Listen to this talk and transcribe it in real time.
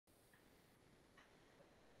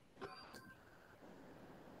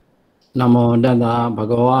Namo Dada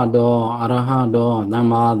Bhagavato Arahato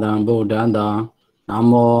Namada Buddhada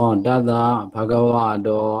Namo Dada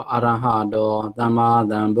Bhagavato Arahato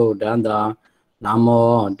Namada Buddhada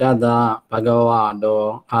Namo Dada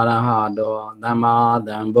Bhagavato Arahato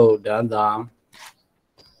Namada Buddhada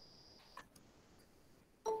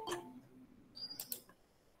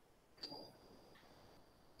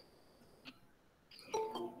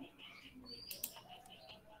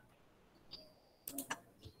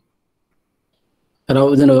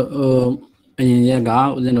Hello, Uzino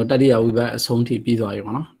Tadia Uber Sonti Pizoy,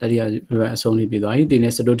 Tadia Uber Sony Pizoy,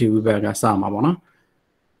 Dines Doti Uber Sama,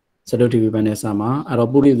 Sadoti Vipane Sama,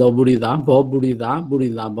 Araburi the Burida, Bob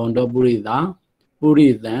Burida, Bondo Burida,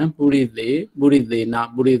 Buri the na,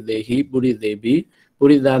 Buri the he, Buri the be,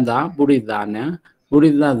 Burida da, Buridana,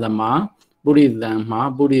 Burida the ma, Burida ma,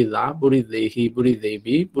 Buri the he, Buri the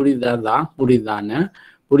be, Burida da, Buridana,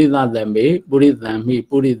 Burida the be, Burida me,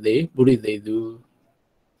 Buri they do.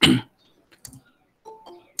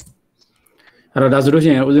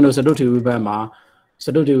 Resolution was in Sadoti Vipama.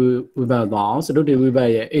 Saduti Viva Dal, Saduti Viva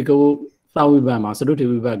Eco Flawibama, Saduti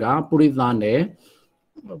Vivaga, Puritane,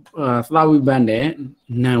 Flawibane,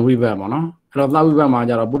 Nan Vivamana, Flawibama,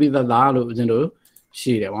 Burita Dalu, Zendo,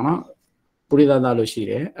 Shire, Purita Dalu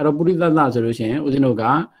Shire, a Burita Solution,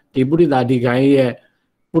 Uzinoga, the Burita Digae,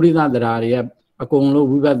 Purita Daria, a Congo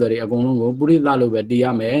Vivadari, a Congo, Burita Lube,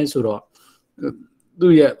 Diame, Suro. Do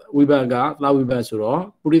ye Vivaga, Flawiba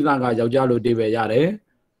Suro, Puritaga, Jalo Deve Yare.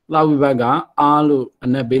 Lawibaga, Alu,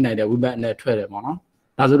 and a Benai, we bet net trade, Mono.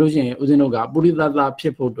 Resolution, Uzinoga, Burita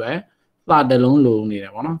people to flat the lone low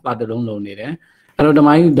near one, flat the lone low near. I don't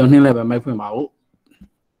mind, don't never make him out.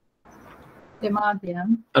 I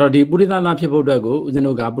don't Burita people to go,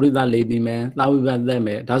 Uzinoga, Burita lady man, Lawiba them,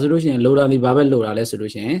 resolution, load on the Babel load,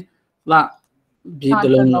 resolution, flat beat the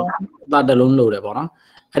lone, flat the lone load, Mono.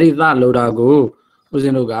 I did that load I go,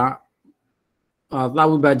 Uzinoga,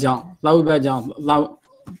 Lawiba jump, Lawiba jump,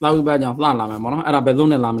 Lama, Mono, and a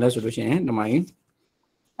balloon and lam resolution, the mind.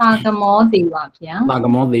 Lagamodi Lapia.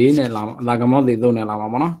 Lagamodi, don't allow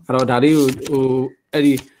Mono. Rodari,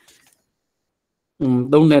 Eddie,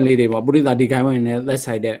 don't let lady, but Burita Dicamo in that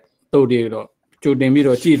side there. Todiro,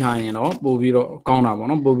 Chudemiro, Cheetah, Boviro, Kona,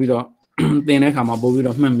 Boviro, then come a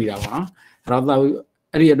Boviro, Memira, Rather,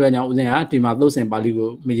 Eddie Advena was there, Timatos and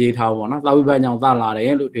Baligo, Mijita, Lawiba Dala,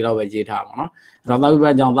 Lila Vegeta,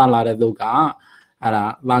 Lawiba Dala, Luca,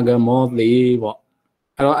 Lagamodi,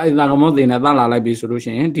 I Lagamodi in a Dala like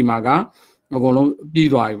solution, Timaga, Ogolo,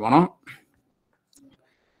 Bido,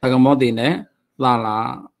 Lagamodi,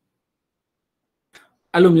 Lala.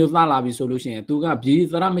 Alumni Lala solution, Tuga B,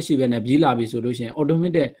 Ramashi and a B Labi solution,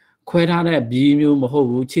 automated Queta, B mu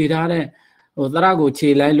Maho, Chitare, or Zarago,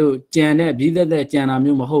 Chilalu, Janet, B the Jana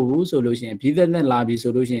mu Maho solution, B the Labi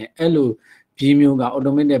solution, Elu, B muga,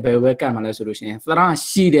 automated by camera solution, Zara,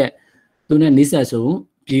 she that Tuna Nisa so,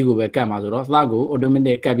 B go camera, Lago,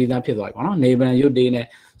 automated Cabina Pido, neighbor, you did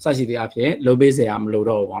such the up here, Lobese am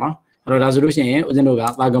Lodo, resolution,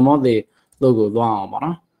 Uzinoga, Lagamode, logo,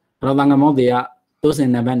 Luana, Rodangamode. Those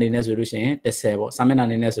in the band in a solution, the same, some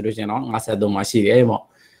in a solution, I said, don't my see able.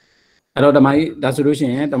 I don't my that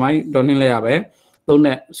solution, the my don't lay away, don't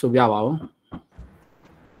let Subiao.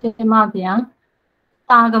 Mafia.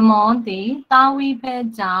 Tagamodi, Tawi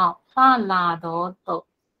Pejao, Talado,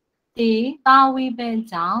 the Tawi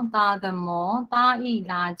Pejao, Tagamo, Tai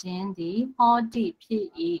La Jendi, Hoti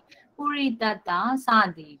P. Puridata,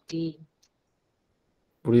 Sadi.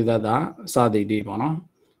 Puridata, Sadi deep, no?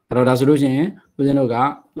 Resolution,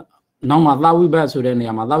 Uzinoga, no Lawiba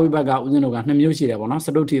Sudania, Lawibaga, Uzinoga, Namusi,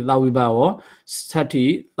 Saduti Lawiba or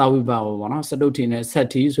Sati, Lawiba or Saduti,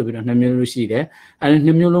 Sati, so we don't Namusi, and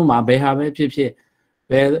Namuluma, Behave, Pipi,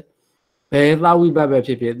 Bell, Lawiba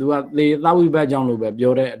Pipi, do the Lawiba John Lube,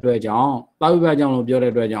 Biore Dwejan, Lawiba John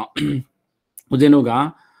Biore Dwejan,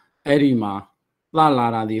 Uzinoga, Erima. La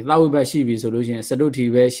la the Lawiba Shibi solution,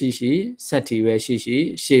 Saduti, where she, Sati, where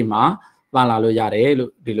she, Shema. La Yare,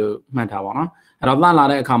 Dilu Matawana,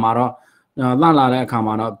 Ravana Camara, Lala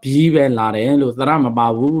Camara, Bibe Lare, Lutherama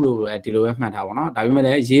Babu, at Dilu Matawana,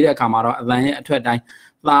 Davimede, Jira Camara, then at 2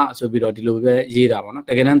 La Subido Dilu Jira,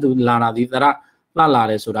 again to Lana di Tara,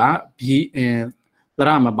 La Sura, B.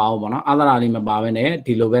 Rama Baubana, other Alima Bavene,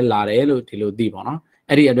 Dilu Lare, Dilu Dibona,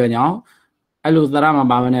 Eddie Adwenya, Alu Rama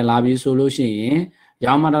Bavene Labi solution.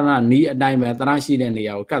 Yamada ni a dime at Rashi and the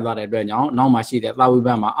Kazar Adwenya, no Mashi that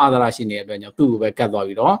Lawibama, other Rashi near Adwenya, 2 by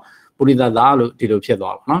Kazavido, Purida Dalu, Tilu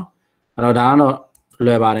Chedo, no? Rodano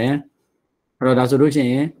Levare, Roda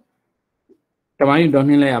solution, Tamai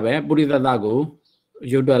don't lay away, Purida Dago,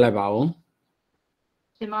 you do allow.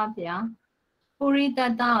 Timothy.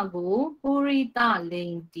 Puritata go, Purita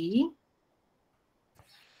lady.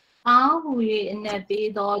 Ahui in a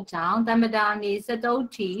bed or down, Damadani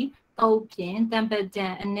Sadoti, Topin,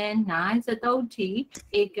 Dampadan, and then nine Sadoti,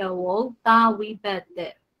 Ego, Da we bet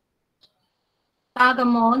that.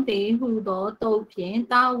 Tagamon de Hudo, Topin,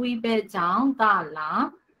 Da we bet down,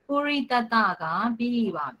 Dala, Puritata,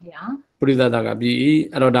 be Wapia. ပရိသတ်ကပြီး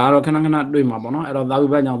အဲ့တော့ဒါကတော့ခဏခဏတွေ့မှာပေါ့နော်အဲ့တော့သာဝိ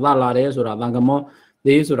ဘတ်ကြောင့်သာလာတယ်ဆိုတာသံဃမော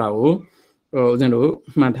သေးဆိုတာကိုဦးဇင်းတို့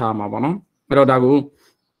မှတ်ထားမှာပေါ့နော်အဲ့တော့ဒါကို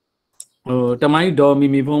တမိုင်းဒေါ်မီ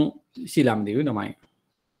မီဖုံးရှိလားမသိဘူးတမိုင်း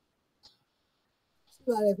ရှိ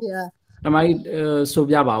ပါတယ်ဗျာတမိုင်းဆို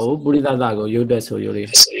ပြပါဦးပုရိသတ်ကိုရုပ်တဲ့ဆိုရိုးလေး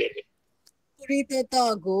ပုရိသတ်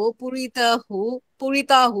ကိုပုရိသ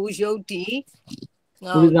ဟုရုပ်တီ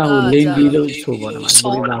ပုရိသဟုလိန်ဒီလို့ဆိုပါတော့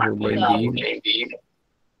ပုရိသဟုလိန်ဒီ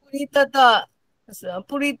ပုရိသတ်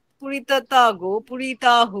ကိုပုရိသ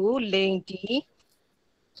ဟုလိန်ဒီ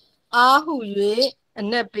အာဟု၍အ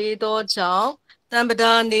နက်ပေးသောကြောင့်တံပ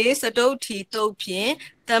ဒာနေစတုထီတုတ်ဖြင့်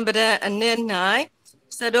တံပဒံအနက်၌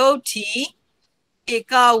စတုထီဧ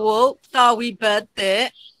ကဝုတ်တာဝိဘတ်တဲ့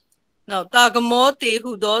နောက်တာကမောတေ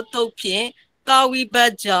ဟုသောတုတ်ဖြင့်တာဝိဘ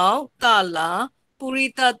တ်ကြောင့်တာလာပုရိ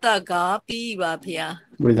သတကပြီးပါဗျာ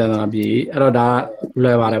ပုရိသတကပြီးအဲ့တော့ဒါလွ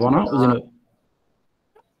ယ်ပါတယ်ပေါ့နော်ဦးဇင်းတို့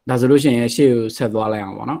ဒါဆိုလို့ရှိရင်ရှေ့ကိုဆက်သွားလိုက်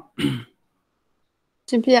အောင်ပေါ့နော်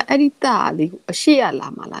ရှင်ပြအဲ့ဒီတာလေးအရှိရလာ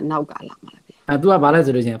မှာလားနောက်ကလာမှာလားဗျသူကဘာလဲ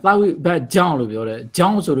ဆိုလို့ရှိရင်သာဝိဘတ်ကြောင်းလို့ပြောတယ်ကြော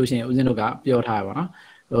င်းဆိုလို့ရှိရင်ဦးဇင်းတို့ကပြောထားရပါနော်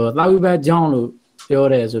သာဝိဘတ်ကြောင်းလို့ပြော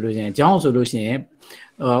တယ်ဆိုလို့ရှိရင်ကြောင်းဆိုလို့ရှိရင်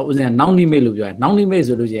ဦးဇင်းနောင်နိမိတ်လို့ပြောတယ်နောင်နိမိတ်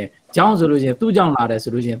ဆိုလို့ရှိရင်ကြောင်းဆိုလို့ရှိရင်သူ့ကြောင့်လာတယ်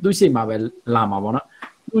ဆိုလို့ရှိရင်သူ့ရှေ့မှာပဲလာမှာပေါ့နော်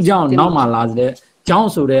သူ့ကြောင့်နောက်မှာလာတဲ့ကြောင်း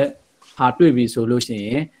ဆိုတဲ့ဟာတွေ့ပြီဆိုလို့ရှိရ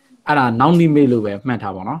င်အဲ့ဒါနောင်နိမိတ်လို့ပဲမှတ်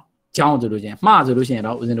ထားပါနော်ကြောင်းဆိုလို့ရှိရင်မှားဆိုလို့ရှိရင်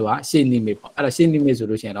တော့ဦးဇင်းတို့ကရှေ့နိမိတ်ပေါ့အဲ့ဒါရှေ့နိမိတ်ဆို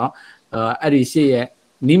လို့ရှိရင်တော့အဲ့ဒီရှေ့ရဲ့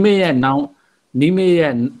နိမိတ်ရဲ့နောက်နိမိတ်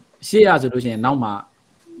ရဲ့ရှေ့ရဆိုလို့ရှိရင်နောက်မှာ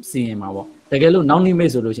စီရင်မှာပေါ့တကယ်လို့နောက်နိမိ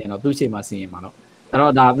တ်ဆိုလို့ရှိရင်တော့သူ့ရှေ့မှာစီရင်မှာတော့အဲ့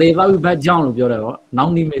တော့ဒါသေသာဝိဘတ်ကြောင်းလို့ပြောတယ်ပေါ့နော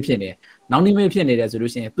က်နိမိတ်ဖြစ်နေတယ်နောက်နိမိတ်ဖြစ်နေတယ်ဆို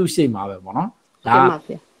လို့ရှိရင်သူ့ရှေ့မှာပဲပေါ့နော်ဒါ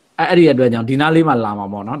အဲ့ဒီအတွက်ကြောင့်ဒီနားလေးမှာလာမှာ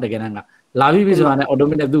ပေါ့နော်တကယ်တမ်းကလာပြီဆိုတာနဲ့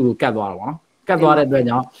automatic သူ့ကိုကတ်သွားတာပေါ့နော်ကတ်သွားတဲ့အတွက်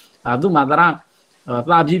ကြောင့်သူ့မှာသ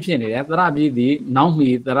ရပြီးဖြစ်နေတယ်သရပြီးဒီနောက်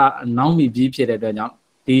မီပြီးဖြစ်တဲ့အတွက်ကြောင့်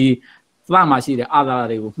ဒီသမှာရှိတဲ့အာသာရ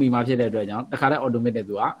တွေကိုမှီမှာဖြစ်တဲ့အတွက်ကြောင့်တခါတည်း automatic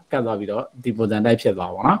သူကကတ်သွားပြီးတော့ဒီပုံစံတိုင်းဖြစ်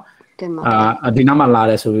သွားပါတော့ဒီနားမှာလာ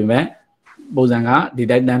တယ်ဆိုပေမဲ့ပုံစံကဒီ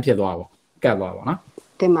တိုင်းတန်းဖြစ်သွားပါကတ်သွားပါနော်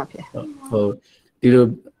တင်ပါဗျာဒီလို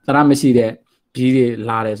သရမရှိတဲ့ပြီးတွေ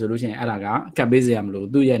လာတယ်ဆိုလို့ရှိရင်အဲ့ဒါကကတ်ပေးစရာမလို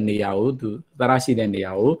သူ့ရဲ့နေရာကိုသူသရရှိတဲ့နေ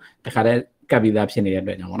ရာကိုတခါတည်းကတ်ပြီးသားဖြစ်နေတဲ့အ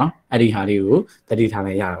တွက်ကြောင့်ပေါ့နော်အဲ့ဒီဟာလေးကိုတတိထား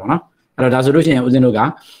လိုက်ရတာပေါ့နော်အဲ့တော့ဒါဆိုလို့ရှိရင်ဦးဇင်းတို့က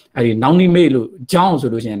အဲ့ဒီနောင်နိမိတ်လို့ကြောင်းဆို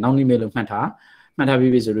လို့ရှိရင်နောင်နိမိတ်လို့မှတ်ထား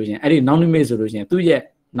ပြီးပြီဆိုလို့ရှိရင်အဲ့ဒီနောင်နိမိတ်ဆိုလို့ရှိရင်သူ့ရဲ့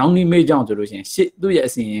နောင်နိမိတ်ကြောင့်ဆိုလို့ရှိရင်သူ့ရဲ့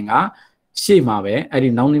အစဉ်ရင်ကရှေ့မှာပဲအဲ့ဒီ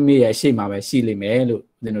နောင်နိမိတ်ရဲ့ရှေ့မှာပဲရှိလိမ့်မယ်လို့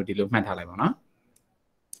ဦးဇင်းတို့ဒီလိုမှတ်ထားလိုက်ပါနော်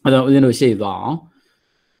အဲ့တော့ဦးဇင်းတို့ရှေ့သွားအောင်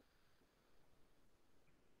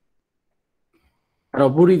အဲ့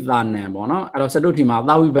တော့ပုရိသနံပေါ့နော်အဲ့တော့စတုထီမှာ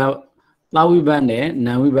သာဝိဘတ်နဲ့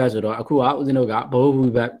နံဝိဘတ်ဆိုတော့အခုကဦးဇင်းတို့ကဘဝဝိ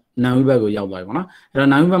ဘတ်နံဝိဘတ်ကိုရောက်သွားပြီပေါ့နော်အဲ့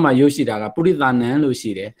တော့နံဝိဘတ်မှာရုပ်ရှိတာကပုရိသနံလို့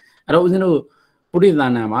ရှိတယ်အဲ့တော့ဦးဇင်းတို့ပုရိသ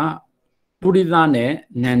နံမှာပုရိသနဲ့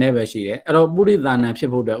နံနဲ့ပဲရှိတယ်အဲ့တော့ပုရိသနံဖြစ်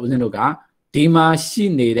ဖို့အတွက်ဦးဇင်းတို့ကဒီမှာရှိ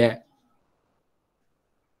နေတဲ့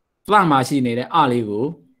သမှာရှိနေတဲ့အလေးကို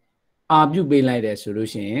အာပြုတ်ပေးလိုက်တယ်ဆိုလို့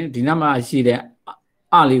ရှိရင်ဒီနားမှာရှိတဲ့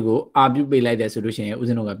အလေးကိုအာပြုတ်ပေးလိုက်တယ်ဆိုလို့ရှိရင်ဦးဇ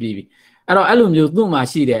င်းတို့ကပြီးပြီအဲ့တော့အဲ့လိုမျိုးသူ့မှာ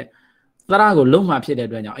ရှိတဲ့သရကိုလုံးမှာဖြစ်တဲ့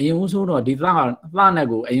အတွက်ကြောင့်အရင်ဦးဆုံးတော့ဒီသနဲ့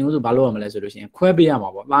ကိုအရင်ဦးဆုံးဘာလုပ်ရမလဲဆိုလို့ရှိရင်ခွဲပေးရမှာ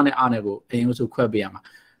ပေါ့သနဲ့အာနဲ့ကိုအရင်ဦးဆုံးခွဲပေးရမှာ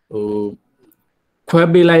ခွဲ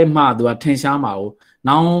ပေးလိုက်မှသူကထင်ရှားမှာကို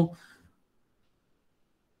နောက်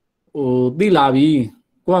သိလာပြီ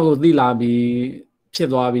ကိုယ့်ကိုသိလာပြီဖြစ်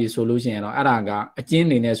သွားပြီဆိုလို့ရှိရင်တော့အဲ့ဒါကအကျဉ်း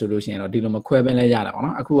နေနေဆိုလို့ရှိရင်တော့ဒီလိုမခွဲပင်းလဲရတာပေါ့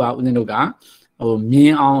နော်အခုကဦးဇင်းတို့ကမြ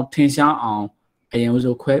င်အောင်ထင်ရှားအောင်အရင်ဦး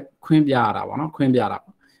ဆုံးခွင်းပြရတာပေါ့နော်ခွင်းပြတာ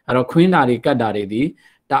ပေါ့အဲ့တော့ခွင်းတာတွေကတ်တာတွေဒီ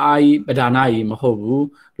တအားကြီးပဓာနာကြီးမဟုတ်ဘူး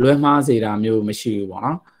လွဲမှားစေတာမျိုးမရှိဘူးပေါ့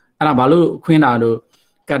နော်အဲ့ဒါဘာလို့ခွင်းတာတို့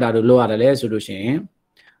ကတ်တာတို့လုပ်ရတယ်လဲဆိုလို့ရှိရင်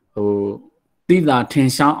သိတာထင်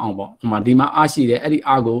ရှားအောင်ပေါ့ဒီမှာအားရှိတယ်အဲ့ဒီ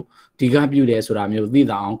အားကိုဒီကပြုတယ်ဆိုတာမျိုးသိ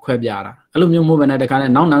တာအောင်ခွဲပြတာအဲ့လိုမျိုးမို့ပဲနဲ့တခါ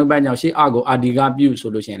နဲ့နောက်ဘက်ကြောင့်ရှေ့အားကိုအာဒီကပြုဆို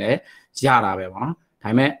လို့ရှိရင်လည်းရတာပဲပေါ့နော်ဒါ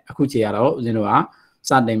ပေမဲ့အခုခြေရတော့ဦးဇင်းတို့က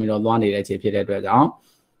စတင်ပြီးတော့သွားနေတဲ့ခြေဖြစ်တဲ့အတွက်ကြောင့်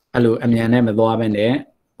အဲ့လိုအမြန်နဲ့မသွားဘဲနဲ့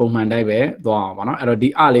ပုံမှန်တိုက်ပဲသွားအောင်ပေါ့နော်အဲ့တော့ဒီ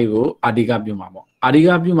အားလေးကိုအာဒီကပြုမှာပေါ့အာဒီက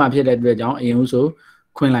ပြုမှာဖြစ်တဲ့အတွက်ကြောင့်အရင်ဦးဆို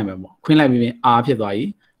ခွင်းလိုက်မယ်ပေါ့ခွင်းလိုက်ပြီးရင်အာဖြစ်သွား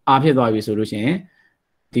ပြီဆိုလို့ရှိရင်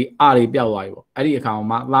ဒီအားလေးပျောက်သွားပြီပေါ့အဲ့ဒီအခါ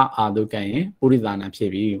မှာသာအာတို့ကရင်ပုရိသနာဖြစ်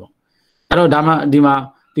ပြီပေါ့အဲ့တော့ဒါမှဒီမှာ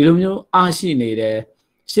ဒီလိုမျိုးအားရှိနေတယ်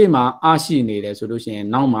ရှေ့မှာအားရှိနေတယ်ဆိုလို့ရှိရင်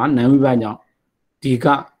နောက်မှာနံဝိဘတ်ကြောင့်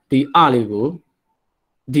ဒီအားလေးကို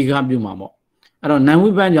ဒီကပြုမှာပေါ့ အဲ့တော့နံဝိ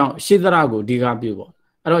ပတ်ကြောင့်ရှေ့သရကိုဒီကပြုပေါ့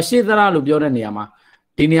အဲ့တော့ရှေ့သရလို့ပြောတဲ့နေရာမှာ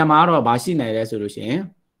ဒီနေရာမှာတော့ဘာရှိနိုင်လဲဆိုလို့ရှိရင်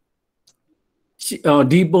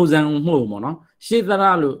ဒီပုံစံမှုပေါ့နော်ရှေ့သရ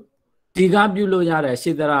လို့ဒီကပြုလို့ရတဲ့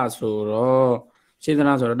ရှေ့သရဆိုတော့ရှေ့သရ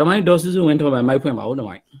ဆိုတော့တမိုင်းဒေါ်စုစုဝင်ထောက်ပဲမိုက်ဖွင့်ပါဦးတ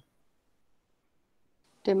မိုင်း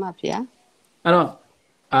တင်ပါဗျာအဲ့တော့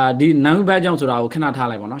ဒီနံဝိပတ်ကြောင့်ဆိုတာကိုခဏထား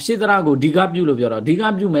လိုက်ပါနော်ရှေ့သရကိုဒီကပြုလို့ပြောတော့ဒီက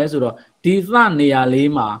ပြုမယ်ဆိုတော့ဒီသနေရာ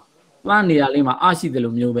လေးမှာအရှိတယ်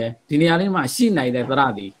လို့မျိုးပဲဒီနေရာလေးမှာရှိနိုင်တဲ့သရ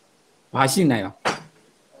သည်ဘာရှိနိုင်အောင်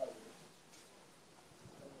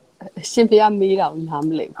ရှင်ပြမေးတော့နားမ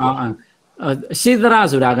လည်ဘူးရှေ့သရ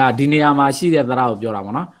ဆိုတာကဒီနေရာမှာရှိတဲ့သရကိုပြောတာ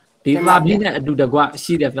ပေါ့နော်ဒီသာပြင်းနဲ့အတူတကွ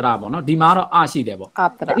ရှိတဲ့သရပေါ့နော်ဒီမှာတော့ရှိတယ်ပေါ့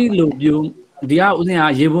အဲ့ဒီလိုပြုဒီကဦးစင်က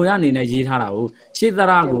ရေပုံရအနေနဲ့ရေးထားတာကိုရှေ့သ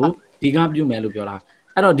ရကိုဒီကပြုမယ်လို့ပြောတာ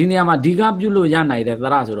အဲ့တော့ဒီနေရာမှာဒီကပြုလို့ရနိုင်တဲ့သ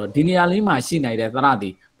ရဆိုတော့ဒီနေရာလေးမှာရှိနိုင်တဲ့သရသ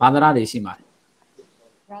ည်ဘာသရတွေရှိမှာလဲ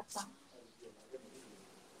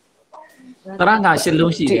သရကရှစ်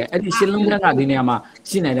လုံးရှိတယ်အဲ့ဒီရှစ်လုံးကဒီနေရာမှာ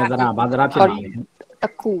ရှိနိုင်တဲ့သရဘာသရဖြစ်နေလဲတ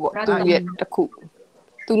စ်ခုပေါ့သူရဲ့တစ်ခု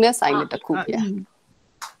သူနဲ့ဆိုင်တဲ့တစ်ခုပြအဲ့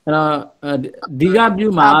တော့ဒီကပြု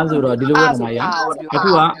မှာဆိုတော့ဒီလိုပဲမှာရအခု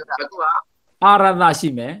ကအာရသရှိ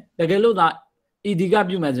မယ်တကယ်လို့သာဒီက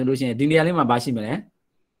ပြုမယ်ဆိုလို့ရှိရင်ဒီနေရာလေးမှာဘာရှိမလဲ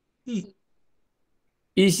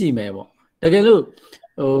ရှိမယ်ပေါ့တကယ်လို့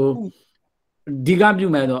ဒီကပြု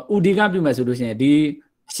မယ်ဆိုဥဒီကပြုမယ်ဆိုလို့ရှိရင်ဒီ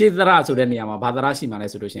ရှေ့သရဆိုတဲ့နေရာမှာဘာသရရှိမှာလဲ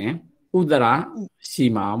ဆိုလို့ရှိရင်ဥသရရှိ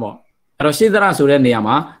မှာပေါ့အဲ့တော့ရှေ့သရဆိုတဲ့နေရာ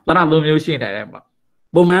မှာသရ3မျိုးရှိနေတယ်ပေါ့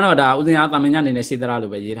ပုံမှန်တော့ဒါဥစဉ်အားတာမင်ညအနေနဲ့ရှေ့သရ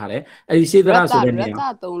လို့ပဲရေးထားတယ်အဲ့ဒီရှေ့သရဆိုတဲ့နေရာရတ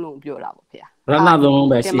3လုံးပြောတာပေါ့ဗျာရတ3လုံး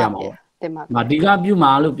ပဲရှိရမှာပေါ့တင်ဒီကပြု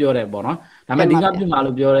မှာလို့ပြောတယ်ပေါ့နော်ဒါပေမဲ့ဒီကပြုမှာ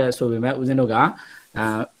လို့ပြောတဲ့ဆိုပေမဲ့ဥစဉ်တို့က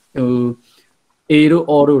A တို့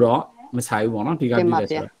O တို့တော့မဆိုင်ဘူးပေါ့နော်ဒီကပြုတယ်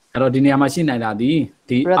ဆိုတော့အဲ့တော့ဒီနေရာမှာရှိနိုင်တာဒီ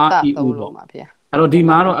REU ပေါ့အဲ့တော့ဒီ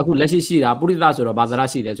မှာတော့အခုလက်ရှိရှိတာပုရိသဆိုတော့ဘာသရ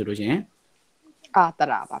ရှိတယ်ဆိုလို့ရှိရင်အာသ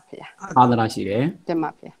ရပါဗျာအာသရရှိတယ်တင်ပါ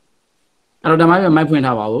ဗျာအဲ့တော့ဓမ္မပြမိုက်ဖွင့်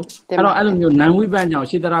ထားပါဦးအဲ့တော့အဲ့လိုမျိုးနံဝိပတ်ကြောင့်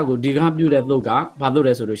ရှေ့သရကိုဒီကပြုတဲ့သုတ်ကဘာသုတ်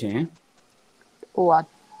လဲဆိုလို့ရှိရင်ဟိုက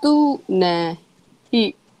သူနံ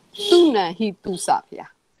ဟိတုစဗျာ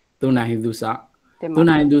သူနံဟိတုစသူ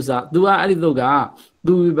နံဟိတုစသူကအဲ့ဒီသုတ်က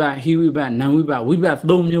သူဝိပတ်ဟိဝိပတ်နံဝိပတ်ဝိပတ်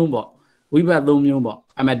3မျိုးပေါ့ဝိပတ်3မျိုးပေါ့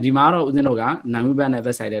အဲ့မဲ့ဒီမှာတော့ဦးဇင်းတို့ကနံဝိပတ်နဲ့သ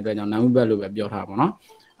က်ဆိုင်တဲ့အတွက်ကြောင့်နံဝိပတ်လို့ပဲပြောထားပါတော့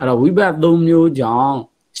အဲ့တော့ဝိပတ်3မျိုးကြောင့်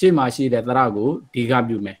ရှေ့မှာရှိတဲ့သရကိုဒီက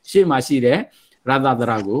ပြုမယ်ရှေ့မှာရှိတဲ့ရသသ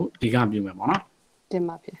ရကိုဒီကပြုမယ်ပေါ့နော်တင်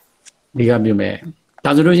ပါဗျာဒီကပြုမယ်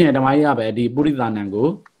ဒါဆိုလို့ရှိရင်ဓမ္မကြီးကပဲဒီပုရိသနာကို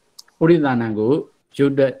ရု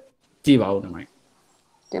ပ်တက်ကြည့်ပါဦးဓမ္မကြီး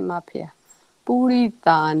တင်ပါဗျာပုရိသ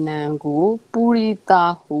နာကိုပုရိသ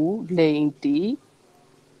ဟုလိန်တီ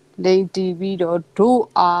ပြီးတော့တို့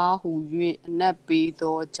အားဟူ၍အနက်ပေး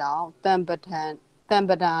သောကြောင့်တံ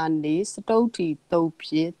ပဒံနေစတုဋ္ဌိတုတ်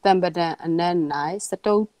ဖြစ်တံပဒံအနက်၌စ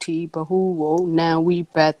တုဋ္ဌိဘဟုဝုနံဝိ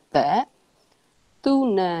ဘတ်သက်သူ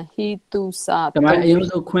နံဟိတုစဓမ္မအရင်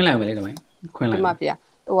ဆုံးခွင်းလိုက်မယ်လေဓမ္မခွင်းလိုက်ပါဗျာ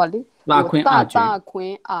ဟိုကလေတာခွင်း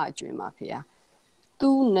အကျွင်ပါဗျာ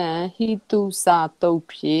သူနံဟိတုစတုတ်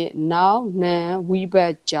ဖြစ်နောက်နံဝိဘ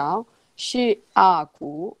တ်ကြောင့်ရှေ့အာ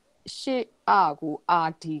ကိုအာ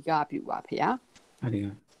ဒီကပြုပါဗျာအာဒီက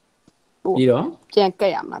ပြီးတော့ပြန်က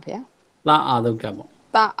က်ရမှာဗျာသာအာတုကပေါ့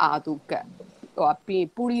သာအာတုကဟိုပြီး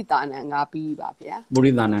ပုရိသနာငါပြီးပါဗျာပု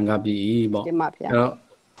ရိသနာငါပြီးပေါ့တင်ပါဗျာအဲ့တော့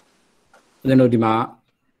ဦးဇင်းတို့ဒီမှာ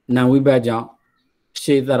နံဝိဘတ်ကြောင့်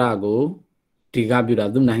ရှေ့သရကိုဒီကပြုတာ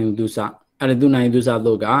သူနံဟိတုစအဲ့ဒါသူနံဟိတုစ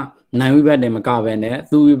တို့ကနံဝိဘတ်နဲ့မကပဲနဲ့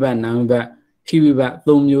သူဝိဘတ်နံဝိဘတ်ခိဝိဘတ်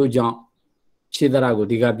3မျိုးကြောင့်ရှေ့သရကို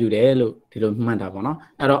ဒီကပြုတယ်လို့ဒီလိုမှတ်တာပေါ့နော်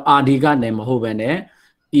အဲ့တော့အာဒီကနဲ့မဟုတ်ပဲနဲ့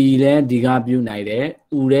ဤလဲဒီကပြုနိုင်တယ်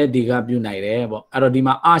ဥလဲဒီကပြုနိုင်တယ်ပေါ့အဲ့တော့ဒီ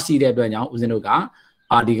မှာအာရှိတဲ့အတွက်ကြောင့်ဦးဇင်းတို့က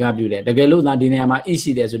အာဒီကပြုတယ်တကယ်လို့သာဒီနေရာမှာဣ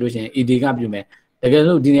ရှိတယ်ဆိုလို့ရှိရင်ဤဒီကပြုမယ်တကယ်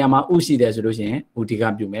လို့ဒီနေရာမှာဥရှိတယ်ဆိုလို့ရှိရင်ဥဒီက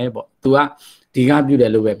ပြုမယ်ပေါ့သူကဒီကပြုတ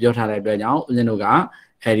ယ်လို့ပဲပြောထားတဲ့အတွက်ကြောင့်ဦးဇင်းတို့က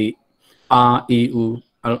အဲ့ဒီအာအီဥ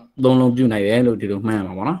သုံးလုံးပြုနိုင်တယ်လို့ဒီလိုမှတ်ရ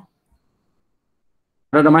မှာပေါ့နော်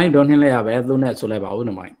အဲ့တော့ဓမ္မကြီးဒေါ်နှင်းလိုက်ရပဲသုံးနဲ့ဆိုလိုက်ပါဦး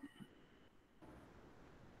ဓမ္မကြီး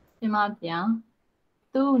ပြမဗျာ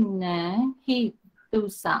သူနံဟိတု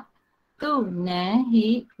စသူနံဟိ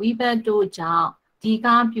ဝိဘတ်တို့ကြောင့်ဒီက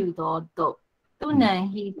ပြုသောတို့သူနံ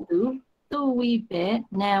ဟိသူဝိဘတ်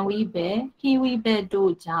နံဝိဘတ်ဟိဝိဘတ်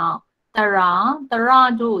တို့ကြောင့်တရာ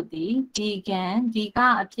တို့သည်ဒီကံဒီက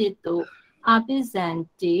အဖြစ်တို့အပိစံ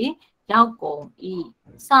တေရောက်ကုန်ဤ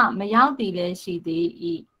စမရောက်သည်လည်းရှိသေး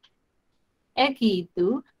ဤအခိတု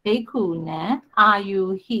ဘိက္ခုနံအာယု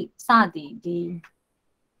ဟိစသည်ဒီ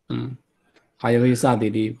အာယုဟိစသ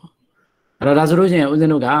ည်ဒီပေါ့အဲ့တော့ဒါဆိုလို့ရှိရင်ဦးဇ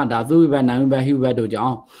င်းတို့ကဒါသူဝိဘတ်နံဝိဘတ်ဟိဝိဘတ်တို့ကြော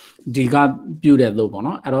င့်ဒီကပြုတဲ့လို့ပေါ့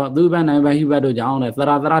နော်အဲ့တော့သူဝိဘတ်နံဝိဘတ်ဟိဝိဘတ်တို့ကြောင့်လည်းသ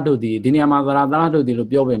ရတို့ဒီနေရာမှာသရတို့ဒီလို့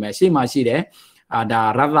ပြောပေမဲ့ရှေ့မှာရှိတဲ့ဒါ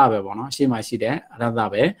ရတ္တပဲပေါ့နော်ရှေ့မှာရှိတဲ့ရတ္တ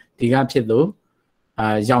ပဲဒီကဖြစ်လို့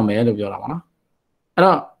ရောက်မယ်လို့ပြောတာပါနော်အဲ့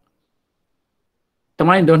တော့တ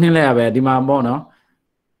မိုင်းဒုနှစ်လဲရပဲဒီမှာပေါ့နော်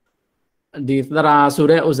ဒီသရာဆို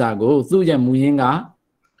တဲ့ဥစ္စာကိုသူ့ရဲ့မူရင်းက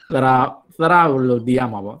သရာလို့သိရ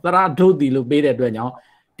မှာပေါ့သရာဒုတ်တီလို့ပေးတဲ့အတွက်ကြောင့်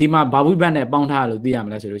ဒီမှာဘာဝိဘတ်နဲ့ပေါင်းထားလို့သိရမ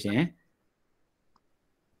လဲဆိုလို့ရှိရင်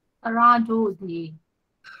သရာဒုတ်တီ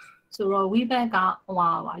ဆိုတော့ဝိဘတ်ကဟို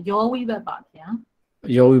ပါယောဝိဘတ်ပါဗျာ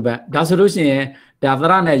ယောဝိဘတ်ဒါဆိုလို့ရှိရင်ဒါသ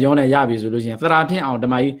ရနဲ့ယောနဲ့ရပြီဆိုလို့ရှိရင်သရာထင်အောင်ဓ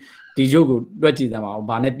မ္မကြီးဒီရုပ်ကိုတွက်ကြည့်သမှာအောင်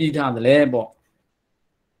ဘာနဲ့ပြီးထားသလဲပေါ့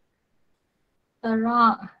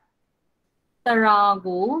သရာ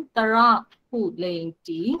ကိုသရဟုလိန်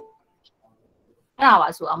တီအဲ့ဒါပါ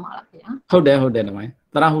ဆိုအောင်ပါလားဗျာဟုတ်တယ်ဓမ္မကြီး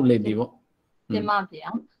သရဟုလိန်တီပေါ့တင်ပါဗျာ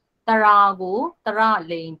သရာကိုသရ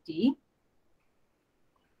လိန်တီ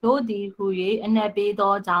တို့ဒီဟူ၍အနက်ပေး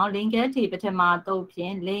သောကြောင့်လင်ကဲတီပထမတုတ်ဖြ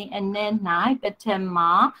င့်လိန်အနက်၌ပထမ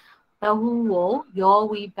ဘဟုကိုယော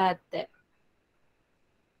ဝိဘတ်တဲ့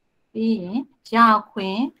ပြီးရင်ရခွ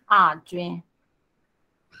င်အကျွင်း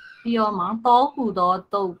ပြီးတော့မှတောဟုသော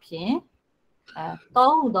တုတ်ဖြင့်တော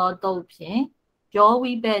ဟုသောတုတ်ဖြင့်ယော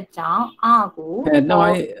ဝိဘတ်ကြောင့်အကို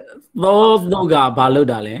သောကဘာလို့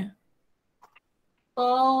တာလဲ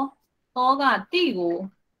သောကတိကို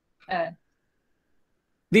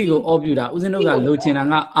တိကိုအော်ပြူတာဦးဇင်းတို့ကလိုချင်တာ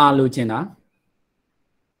ကအာလိုချင်တာ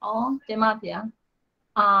တင်ပါဗျာ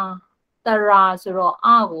တရာဆိုတော့အ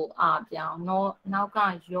ကိုအာပြောင်းနောက်က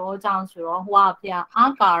ယောကြောင့်ဆိုတော့ဟွာဗျာအာ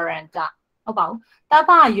ကာရန္တဟုတ်ပါဘူးတပ္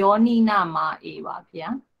ပယောနိနာမအေပါဗျာ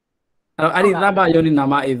အဲ့ဒီတပ္ပယောနိနာ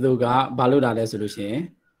မအေသုကဘာလို့တာလဲဆိုလို့ရှိရင်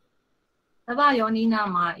တပ္ပယောနိနာ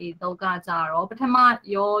မအေသုကကြတော့ပထမ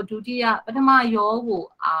ယောဒုတိယပထမယောကို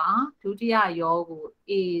အာဒုတိယယောကို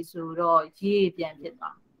အေဆိုတော့ရေပြန်ဖြစ်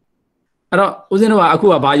သွားအဲ့တော့ဦးဇင်းတို့ကအခု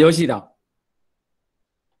ကဘာယောရှိတာ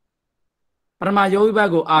ပထမယောဝိဘတ်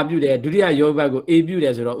ကိုအာပြုတယ်ဒုတိယယောဝိဘတ်ကိုအေပြုတ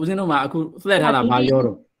ယ်ဆိုတော့ဦးဇင်းတို့မှာအခုလှည့်ထားတာဘာယော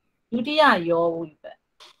တော့ဒုတိယယောဝိဘတ်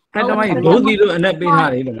အဲ့တော့ဒုတိလို့အနဲ့ပေး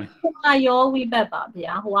ထားတယ်လို့ပထမယောဝိဘတ်ပါ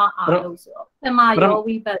ဗျာဟိုကအာလို့ဆိုတော့ပထမယော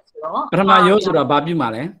ဝိဘတ်ဆိုတော့ပထမယောဆိုတော့ဘာပြုမှာ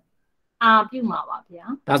လဲအာပြုမှာပါဗျာ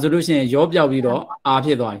ဒါဆိုလို့ရှိရင်ယောပြောက်ပြီးတော့အာဖြ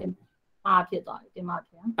စ်သွားပြီအာဖြစ်သွားပြီတင်ပါ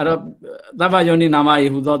ဗျာအဲ့တော့သဗ္ဗယောနိနာမယေ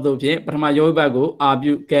ဟူသောသူဖြင့်ပထမယောဝိဘတ်ကိုအာ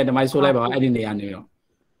ပြုကဲဓမ္မဆိုလိုက်ပါအဲ့ဒီနေရာနေရော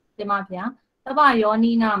တင်ပါဗျာသဗ္ဗယော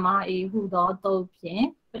နိနာမအေဟုသောတုတ်ဖြင့်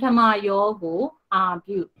ပထမယောကိုအာ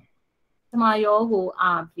ပြုပထမယောကို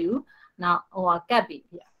အာပြုနောက်ဟိုကတ်ပြီ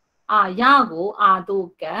ဗျာအာရကိုအာတို့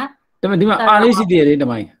ကတ်ဒီမှာအာလေးရှိသေးတယ်ဓ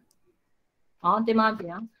မ္မကြီးတင်ပါ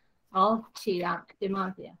ဗျာခြေရတင်ပါ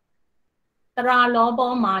ဗျာတရာလော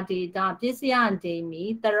ဘောမာဒေတာပစ္စယဒေမီ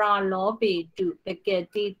တရာလောပေတုပက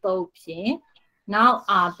တိတုတ်ဖြင့်နောက်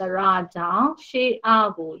အာတရာကြောင့်ရှေးအာ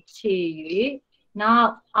ကိုခြေ၍နော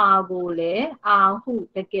က်အာကိုလည်းအာဟု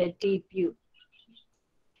ပကတိပြု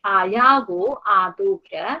အာရကိုအာတို့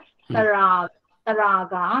ကတရာ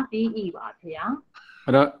ကပြီးဤပါဗျာ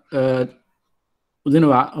အဲ့တော့ဦးဇင်း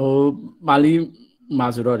တို့ကပါဠိမှာ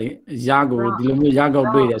ဆိုတော့လေရကိုဒီလိုမျိုးရကောက်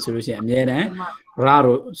တွေ့တယ်ဆိုလို့ရှိရင်အမြဲတမ်းရ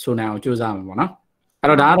တို့ဆိုနိုင်အောင်ကြိုးစားမှာပေါ့နော်အဲ့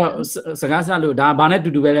တော့ဒါကတော့စကားဆက်လို့ဒါဘာနဲ့တူ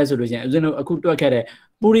တူပဲလဲဆိုလို့ရှိရင်ဦးဇင်းတို့အခုတွက်ခဲ့တဲ့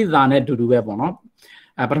ပုရိသနဲ့တူတူပဲပေါ့နော်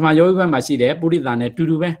ပထမယောဂီဘက်မှာရှိတယ်ပုရိသနဲ့တူ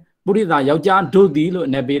တူပဲပုရိသယောက်ျားဒုတိလို့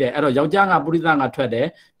နဲ့ပေးတယ်အဲ့တော့ယောက်ျားကပုရိသကထွက်တယ်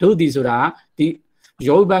ဒုတိဆိုတာဒီ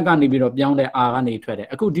ယောဂီဘက်ကနေပြီးတော့ပြောင်းတဲ့အာကနေထွက်တယ်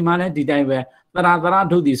အခုဒီမှာလည်းဒီတိုင်းပဲသရ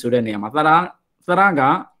ဒုတိဆိုတဲ့နေရာမှာသရ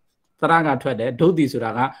ကထွက်တယ်ဒုတိဆို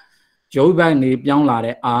တာကယောဂီဘက်နေပြောင်းလာ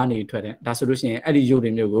တဲ့အာနေထွက်တယ်ဒါဆိုလို့ရှိရင်အဲ့ဒီယုတ်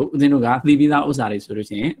တွေမျိုးကိုဦးဇင်းတို့ကသိပြီးသားဥစ္စာတွေဆိုလို့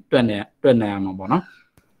ရှိရင်တွက်နေရမှာပေါ့နော်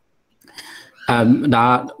ဒါ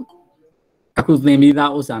အခုသင်ပြီး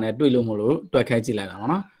သားဥစ္စာနဲ့တွေ့လို့မလို့တွက်ခဲကြည့်လိုက်တာပေါ့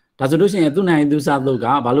နော်ဒါဆိုလို့ရှိရင်သူနိုင်သူစားသုတ်က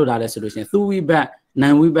ဘာလို့လာလဲဆိုလို့ရှိရင်သူဝိဘတ်နံ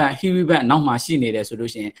ဝိဘတ်ဟိဝိဘတ်နောက်မှာရှိနေတယ်ဆို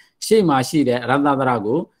လို့ရှိရင်ရှေ့မှာရှိတဲ့ရတ္တသရ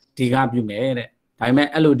ကိုဒီကပြုမယ်တဲ့ဒါပေမဲ့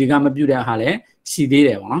အဲ့လိုဒီကမပြုတဲ့ဟာလည်းရှိသေးတ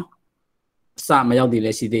ယ်ပေါ့နော်အစမရောက်သေး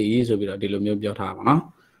လဲရှိသေးရေးဆိုပြီးတော့ဒီလိုမျိုးပြောထားပါနော်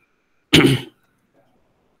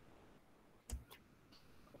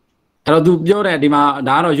အဲ့တော့သူပြောတဲ့ဒီမှာ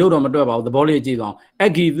ဒါကတော့ရုပ်တော့မတွက်ပါဘူးသဘောလေးကြည့်သွားအော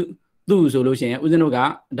င်အဂီသူ့ဆိုလို့ရှိရင်ဦးဇင်းတို့က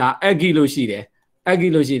ဒါအဂီလို့ရှိတယ်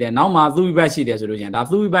နောက်မှာသူဝိဘတ်ရှိတယ်ဆိုလို့ရှိရင်ဒါ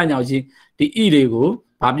သူဝိဘတ်ညောင်ကြီးဒီဣတွေကို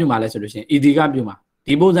ဘာပြုမှာလဲဆိုလို့ရှိရင်ဣဒီကပြုမှာ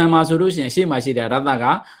ဒီပုံစံမှာဆိုလို့ရှိရင်ရှေ့မှာရှိတဲ့ရတ္တက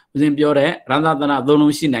ဦးဇင်းပြောတဲ့ရတ္တသနာသုံး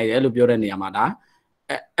လုံးရှိနိုင်တယ်လို့ပြောတဲ့နေရာမှာဒါ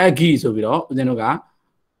အဂီဆိုပြီးတော့ဦးဇင်းတို့ကဣ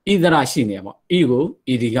ဒရရှိနေရပေါ့ဣကို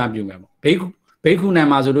ဣဒီကပြုမယ်ပေါ့ဘေခုနံ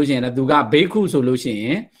မှာဆိုလို့ရှိရင်လည်းသူကဘေခုဆိုလို့ရှိရ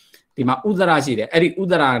င်ဒီမှာဥဒရရှိတယ်အဲ့ဒီဥ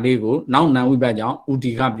ဒရလေးကိုနောက်နံဝိဘတ်ကြောင့်ဥ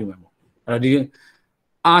ဒီကပြုမယ်ပေါ့အဲ့တော့ဒီ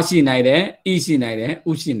အာရှိနိုင်တယ်ဣရှိနိုင်တယ်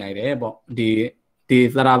ဥရှိနိုင်တယ်ပေါ့ဒီသ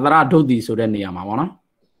ရဒုတ်တိဆိုတဲ့နေရာမှာပေါ့နော်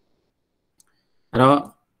အဲ့တော့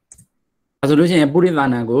ဆိုလို့ရှိရင်ပုရိသ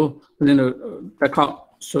နာကိုဦးဇင်းတို့တစ်ခေါက်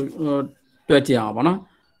တွက်ကြည့်အောင်ပေါ့နော်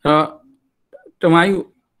အဲ့တော့တမယု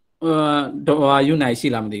ယူနိုင်ရှိ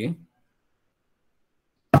လားမသိဘူး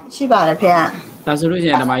ရှိပါတယ်ဖေ။ ဒါဆိုလို့ရှိ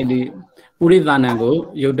ရင်ဓမ္မကြီးဒီပုရိသနံကို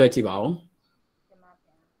ရုပ်တွက်ကြည့်ပါဦး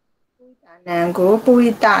နံကိုပု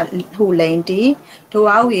ရိတဟုလိန်တီဒို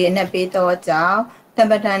အောက်ရေနဲ့ပေးသောကြောင့်တမ္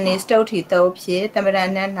ပဒံနေစတုတ်ထီတုတ်ဖြစ်တမ္ပဒံ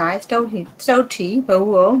နဲ့၌စတုတ်ထီဘဝ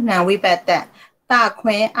ဟုနံဝိပတ္တတခွ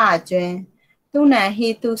င်းအကျွင်းသူနံဟိ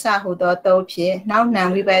တုစဟုသောတုတ်ဖြစ်နောက်နံ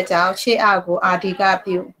ဝိပတ္တကြောင့်ရှေ့အကိုအာဒီက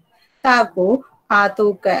ပြုတကိုအာတု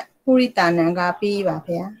ကပုရိတနံကပြီးပါ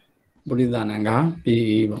ဗျာ ပုရိသနံက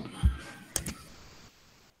ပြီးပေါ့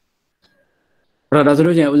အဲ့ဒါဆို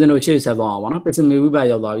လို့ရှိရင်ဦးဇင်းတို့ရှေ့ဆက်သွားအောင်ပေါ့နော်ပစ္စမေဝိပတ်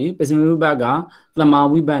ရောက်သွားပြီပစ္စမေဝိပတ်ကသမာ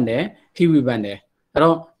ဝိပတ်နဲ့ဟိဝိပတ်နဲ့အဲ့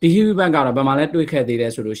တော့ဒီဟိဝိပတ်ကတော့ဘယ်မှာလဲတွေ့ခဲ့သေးတ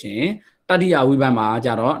ယ်ဆိုလို့ရှိရင်တတိယဝိပတ်မှာကျ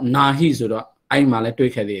တော့နာဟိဆိုတော့အဲ့မှာလဲ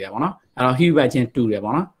တွေ့ခဲ့သေးတယ်ပေါ့နော်အဲ့တော့ဟိဝိပတ်ချင်းတူတယ်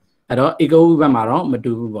ပေါ့နော်အဲ့တော့ဧကဝိပတ်မှာတော့မ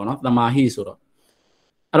တူဘူးပေါ့နော်သမာဟိဆိုတော့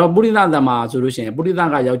အဲ့တော့ပုရိသသမာဆိုလို့ရှိရင်ပုရိသ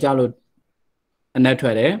ကယောက်ျားလို့အနဲ့ထွ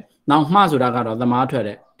က်တယ်နောက်မှဆိုတာကတော့သမားထွက်တ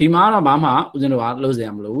ယ်ဒီမှာတော့ဘာမှဦးဇင်းတို့ကလို့စ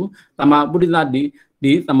ရာမလိုဘူးသမာပုရိသ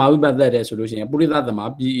ဒီသမာဝိပတ်သက်တယ်ဆိုလို့ရှိရင်ပုရိသသမာ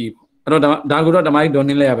ပြီးအဲ့တော့ဒါကိုတော့ဓမ္မကြီးဒေါ်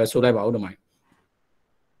နှင်းလဲရပဲဆိုလိုက်ပါဦးဓမ္မကြီး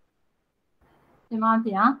ဒီမှာ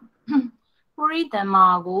ဗျာပုရိသမာ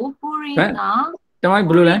ကိုပုရိသဓမ္မကြီး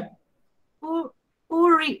ဘယ်လိုလဲ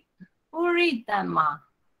ပုရိသမာ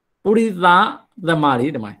ပုရိသသမာတွေ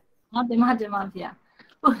ဓမ္မကြီးဒီမှာဗျာ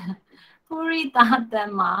ပုရိသသ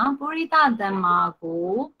မာကို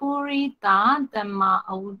ပုရိသသမာ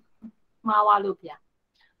အဝမှားဝလို့ဗျာ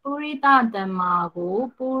ပုရိသဓမ္မာကို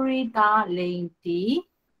ပုရိသလိန်တီ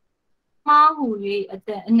မှားဟု၍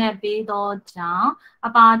အနက်ပေးသောကြောင့်အ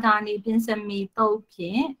ပါဒာနိပင်စမီတုတ်ဖြ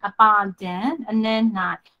င့်အပါဒံအနက်၌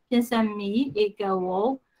ပင်စမီဧကဝု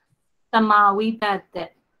သမာဝိပတ်တ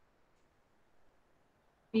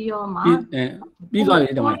ပြီးရောမှာပြီးသွား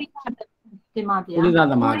ပြီဓမ္မဒီမှာဗျာပုရိသ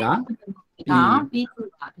သမာကပြီးသူ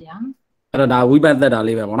ပါဗျာအဲ့တော့ဒါဝိပတ်သက်တာ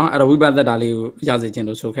လေးပဲပေါ့နော်အဲ့တော့ဝိပတ်သက်တာလေးကိုရစေခြင်း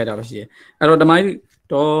လို့ဆိုခဲ့တာပဲရှိတယ်အဲ့တော့ဓမ္မကြီး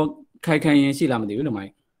တော့ခိုင်ရင်ရှိလားမသိဘူးဓမ္မ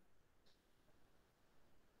ကြီး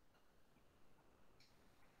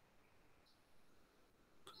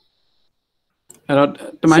အဲ့တော့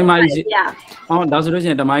ဓမ္မကြီးမကြီးဟောဒါဆိုလို့ရှိ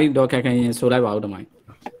ရင်ဓမ္မကြီးတော့ခိုင်ရင်ဆိုလိုက်ပါဦးဓမ္မကြီး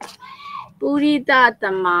ပုရိသသ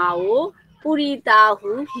မာကိုပုရိသ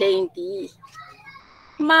ဟုလိန်တီ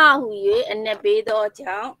မှားဟု၍အနက်ပေးသော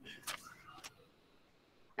ကြောင့်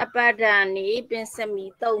အပါဒံနေပင်စမီ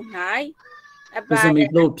တုတ်၌အပါဒံ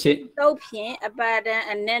တုတ်ဖြင့်အပါဒံ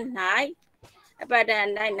အနက်၌အပါဒံ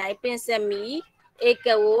၌ပင်စမီဧက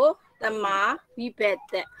ဝသမာဝိပတ္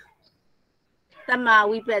တသမာ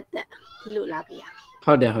ဝိပတ္တဒီလိုလားဗျာ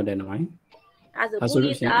ဟုတ်တယ်ဓမ္မကြီးအဲ့ဆိုပု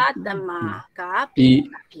ရိသသမာကပြီး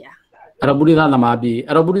ပါဗျာအဲ့တော့ပုရိသသမာပြီး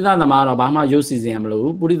အဲ့တော့ပုရိသသမာကတော့ဘာမှရုပ်စီစဉ်မလို့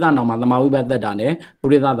ပုရိသနောင်မှာသမာဝိပတ္တတာနဲ့ပု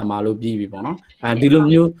ရိသသမာလို့ပြီးပြီပေါ့နော်အဲဒီလို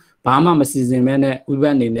မျိုးဘာမှမစီစဉ်မဲနဲ့ဝိပ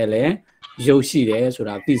တ်အနေနဲ့လည်းရုပ်ရှိတယ်ဆို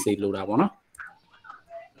တာသိစေလိုတာပေါ့နော်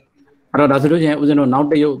အဲ့တော့ဒါဆိုလို့ချင်းဦးဇင်းတို့နောက်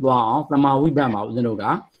တစ်ရုပ်သွားအောင်သမာဝိပတ်မှာဦးဇင်းတို့က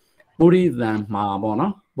ပုရိသံမှာပေါ့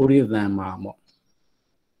နော်ပုရိသံမှာပေါ့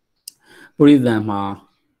ပုရိသံမှာ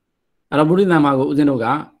အဲ့တော့ပုရိသံမှာကိုဦးဇင်းတို့က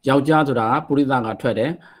ယောက်ျားဆိုတာပုရိသကထွက်တ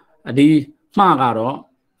ယ်ဒီမှားကတော့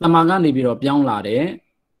သမာကနေပြီးတော့ပြောင်းလာတယ်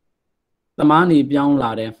သမာနေပြောင်း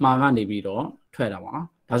လာတယ်မှားကနေပြီးတော့ထွက်တာပေါ့နော်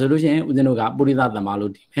ဒါဆိုလို့ရှိရင်ဦးဇင်းတို့ကပုရိသသမာ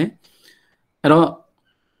လို့ဒီမယ်အဲ့တော့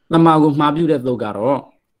သမာကိုမှားပြုတဲ့သုတ်ကတော့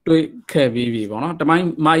တွေးခဲ့ပြီးပြီပေါ့နော်တမိုင်း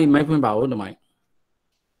မိုက်ဖွင့်ပါဦးတမိုင်း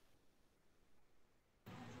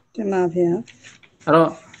တင်ပါဗျာအဲ့တော့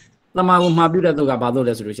သမာကိုမှားပြုတဲ့သုတ်ကဘာလို့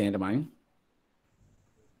လဲဆိုလို့ရှိရင်တမိုင်း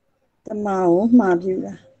သမာကိုမှားပြု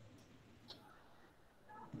တာ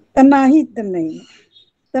တမာဟိတမိန်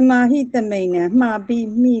သမာဟိတမိန်နဲ့မှားပြီး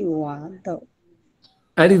မိဝါတော့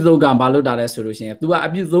အဲ့ဒီသုတ်ကဘာလို့တာလဲဆိုလို့ရှိရင် तू ကအ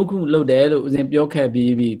ပြုသုံးခုလုပ်တယ်လို့ဦးဇင်းပြောခဲ့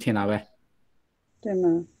ပြီးထင်တာပဲတင်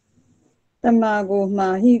ပါတမာကိုမှာ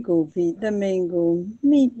ဟိကိုပြီးတမိန်ကို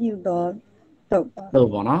မိပြုတော့တော့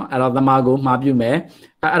ပေါ့နော်အဲ့တော့သမာကိုမှာပြုမယ်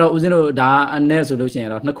အဲ့တော့ဦးဇင်းတို့ဒါအနဲ့ဆိုလို့ရှိရင်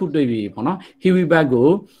တော့နှစ်ခုတွေ့ပြီပေါ့နော်ဟိဝိဘတ်ကို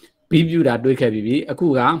ဘီပြုတာတွေ့ခဲ့ပြီအခု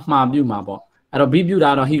ကမှာပြုမှာပေါ့အဲ့တော့ဘီပြုတာ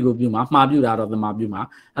တော့ဟိကိုပြုမှာမှာပြုတာတော့သမာပြုမှာ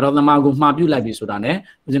အဲ့တော့သမာကိုမှာပြုလိုက်ပြီဆိုတာ ਨੇ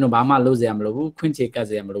ဦးဇင်းတို့ဘာမှလုပ်စရာမလိုဘူးခွင့်ချေကတ်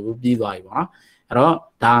စရာမလိုဘူးပြီးသွားပြီပေါ့နော်အဲ့တော့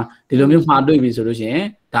ဒါဒီလိုမျိုးမှာတွေ့ပြီဆိုလို့ရှိရင်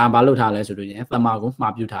ဒါဘာလုပ်ထားလဲဆိုလို့ရှိရင်သမာကိုမှာ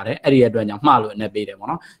ပြုထားတယ်အဲ့ဒီအတွက်ကြောင့်မှာလို့အနဲ့ပေးတယ်ပေါ့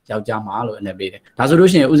နော်ယောက်ျားမှာလို့အနဲ့ပေးတယ်ဒါဆိုလို့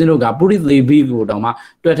ရှိရင်ဦးဇင်းတို့ကပုရိသေဘီကိုတောင်မှ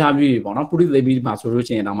တွက်ထားပြီးပြီပေါ့နော်ပုရိသေဘီမှာဆိုလို့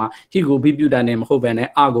ရှိရင်တောင်မှဟိကိုဘီပြုတာနဲ့မဟုတ်ဘဲနဲ့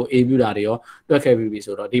အကိုအေပြုတာတွေရောတွက်ခဲ့ပြီးပြီ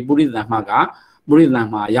ဆိုတော့ဒီပုရိသံမှာကပုရိသံ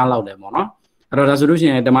မှာရလောက်တယ်ပေါ့နော်အဲ့တော့ဒါဆိုလို့ရှိ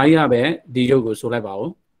ရင်ဓမ္မကြီးကပဲဒီရုပ်ကိုဆိုလိုက်ပါဦး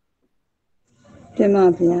တင်ပါ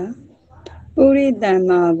ဗျာပုရိသံ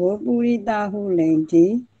မှာကိုပုရိသဟုလိန်တီ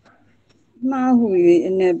မှားဟု၍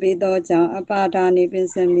အနက်ပေးသောကြောင့်အပါဒာနိပင်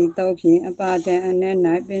စမီတောဖြင့်အပါဒံအနက်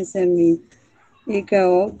၌ပင်စမီဧက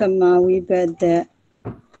ဝသမာဝိပတ္တ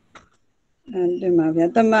对嘛ဗျာ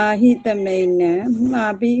တမာဟိတမိန်နံမှာ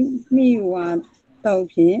ပြီးမိဝါတော့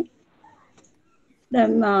ဖြင့်တ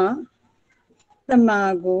မာ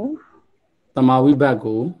ကို တမာဝိဘတ်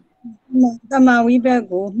ကို တမာဝိဘတ်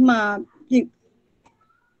ကိုမှာပြ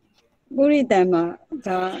ပုရိတံမှာ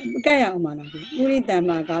ဒါကဲ့ရအောင်ပါလားပုရိတံ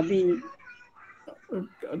မှာကပြီး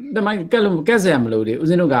တမိုင်းကက်ဆယ်မလို့ဒီဦး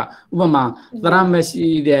ဇင်းတို့ကဥပမာသရမရှိ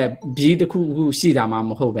တဲ့ဘီတစ်ခုခုရှိတာမှ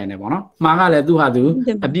မဟုတ်ပဲねပေါ့နော်မှားကလည်းသူဟာသူ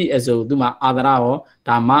အပြည့်အစုံသူမှာအာသရရော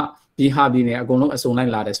ဒါမှဘီဟာဘီနဲ့အကုန်လုံးအစုံလို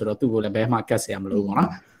က်လာတယ်ဆိုတော့သူ့ကိုလည်းဘယ်မှကက်ဆယ်မလို့ပေါ့နော်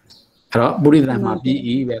အဲ့တော့ပုရိသံမှာပြီး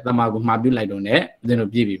ဤပဲတမာကိုမှာပြုလိုက်တော့ねဦးဇင်း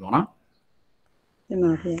တို့ပြည့်ပြီပေါ့နော် ဒီ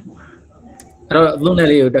မှာဖေ အဲ့တော့သုံးတဲ့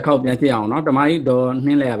လေးကိုတစ်ခေါက်ပြန်ကြည့်အောင်နော်တမိုင်းတော့နှ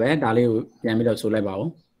င်းလိုက်ရပဲဒါလေးကိုပြန်ပြီးတော့ဆိုလိုက်ပါဦး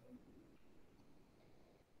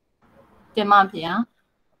တင်ပါဗျာ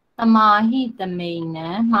တမာဟိတမိန်နံ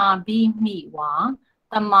မှာပြီးမိဝါ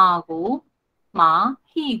တမာကိုမှာ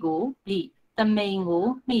ဟိကိုပြီးတမိန်ကို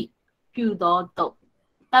မိပြုသောတုတ်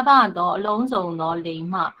တပသောအလုံးစုံသောလိမ်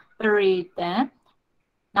မှပရိတံ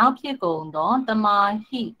နောက်ဖြစ်ကုန်သောတမာ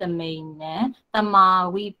ဟိတမိန်နံတမာ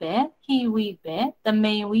ဝိဘေဟိဝိဘေတ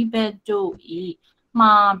မိန်ဝိဘေတို့ဤ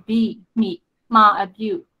မှာပြီးမိမှာအ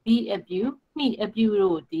ပြုပြီးအပြုမိအပြု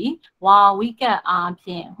တို့သည်ဝါဝိကတ်အားဖြ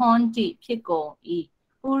င့်ဟွန်တိဖြစ်ကုန်၏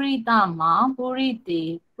ပုရိသမှာပုရိတေ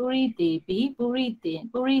ပြီးပု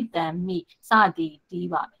ရိတံမိစသည်တီး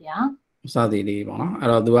ပါဗျာ စသည်လေးပေါ့နော်အဲ့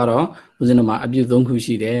တော့သူကတော့ဦးဇင်းတို့မှာအပြု3ခု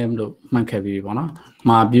ရှိတယ်လို့မှတ်ခဲ့ပြီးပေါ့နော်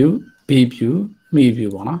မာပြုဘီပြုမိပြု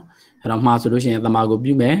ပေါ့နော်အဲ့တော့မှာဆိုလို့ရှိရင်တမာကို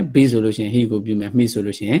ပြုမယ်ဘီဆိုလို့ရှိရင်ဟိကိုပြုမယ်မိဆို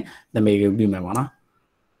လို့ရှိရင်တမေကိုပြုမယ်ပေါ့နော်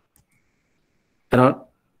အဲ့တော့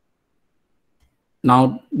နောက်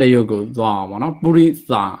တရုပ်ကိုသွားအောင်ပေါ့နော်ပုရိ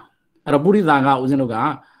သာအဲ့တော့ပုရိသာကဦးဇင်းတို့က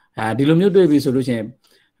ဒီလိုမျိုးတွေ့ပြီဆိုလို့ရှိရင်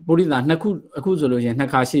ပုရိသာနှစ်ခုအခုဆိုလို့ရှိရင်နှစ်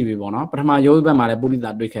ခါရှိပြီပေါ့နော်ပထမယောဂီဘက်မှာလည်းပုရိသာ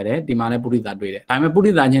တွေ့ခဲ့တယ်ဒီမှာလည်းပုရိသာတွေ့တယ်ဒါပေမဲ့ပု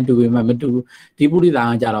ရိသာချင်းတူပေမဲ့မတူဒီပုရိသာ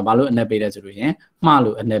ကကြတော့ဘာလို့အ내ပေးတယ်ဆိုလို့ရှိရင်မှား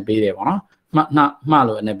လို့အ내ပေးတယ်ပေါ့နော်မှား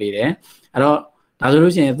လို့အ내ပေးတယ်အဲ့တော့ဒါဆို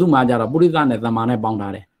လို့ရှိရင်သူ့မှာကြတော့ပုရိသနဲ့သမာနဲ့ပေါင်း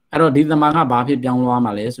ထားတယ်အဲ့တော့ဒီသမာကဘာဖြစ်ပြောင်းသွား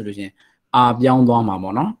မှာလဲဆိုလို့ရှိရင်အာပြောင်းသွားမှာ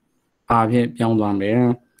ပေါ့နော်အာဖြစ်ပြောင်းသွားမယ်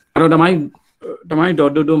အဲ့တော့တမိုင်း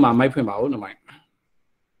တော်တူမှာမိုက်ဖွင့်ပါဦးတမိုင်း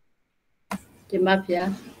ဒီမှာဗျာ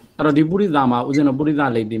အဲ့တော့ဒီပုရိသမှာဦးဇင်းတို့ပုရိသ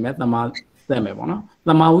လိတ်တည်မယ်သမာသက်မယ်ပေါ့နော်သ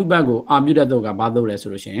မာဝိဘတ်ကိုအာပြုတဲ့တော့ကဘာလို့လဲဆို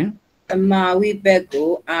လို့ရှိရင် တမာဝိဘက်ကို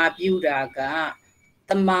အာပြုတာက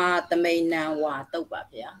တမာသမိန်နံဝါတုတ်ပါ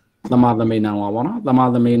ဗျာ သမာသမိန်နံဝါပေါ့နော်သမာ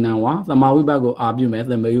သမိန်နံဝါသမာဝိဘတ်ကိုအာပြုမယ်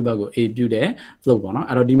သမေဝိဘတ်ကိုအေပြုတဲ့သုတ်ပေါ့နော်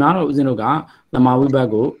အဲ့တော့ဒီမှာတော့ဦးဇင်းတို့ကသမာဝိဘတ်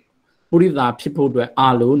ကိုပုရိသဖြစ်ဖို့အတွက်အာ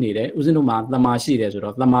လို့နေတယ်ဦးဇင်းတို့မှာသမာရှိတယ်ဆို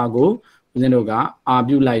တော့သမာကိုဦးဇင်းတို့ကအာ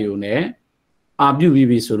ပြုလိုက်ရုံနဲ့အာပြုပြီး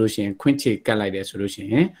ပြီဆိုလို့ရှိရင်ခွင့်ချေကတ်လိုက်တယ်ဆိုလို့ရှိ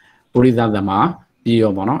ရင်ပုရိသသမာပြီး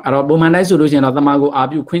ရောပေါ့နော်အဲ့တော့ပုံမှန်တိုင်းဆိုလို့ရှိရင်တော့သမာကိုအာ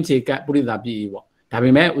ပြုခွင့်ချေကတ်ပုရိသပြီးပြီပေါ့ဒါပေ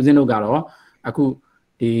မဲ့ဦးဇင်းတို့ကတော့အခု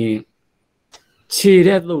ဒီခြေ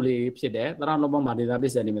တဲ့သုတ်လေးဖြစ်တဲ့သရလောဘမှာဒေတာပ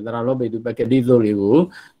စ္စည်းနေမယ်သရလောဘေတုပကတိသုတ်လေးကို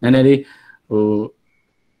နည်းနည်းလေးဟို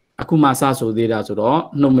အခုမှစဆိုသေးတာဆိုတော့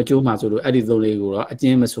နှုတ်မချိုးမှဆိုလို့အဲ့ဒီသုတ်လေးကိုတော့အကျ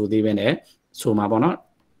ဉ်းမဆိုသေးဘဲနဲ့ဆိုမှာပေါ့နော်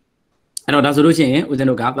အဲ့တော့ဒါဆိုလို့ရှိရင်ဦးဇင်း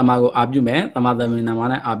တို့ကသမာကိုအာပြုမယ်သမာသမင်နာမ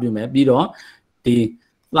နဲ့အာပြုမယ်ပြီးတော့ဒီ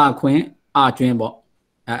သခွင်းအာကျွင်းပေါ့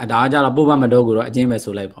ဒါကကြတော့ပုဗ္ဗမတော်ကိုတော့အကျဉ်းပဲ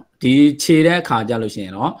ဆိုလိုက်ပေါ့ဒီခြေတဲ့အခါကြလို့ရှိရ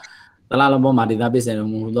င်တော့သလလောဘမှာဒေတာပစ္စည်းနေ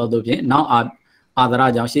မှုသောတို့ဖြင့်နောက်အာသရ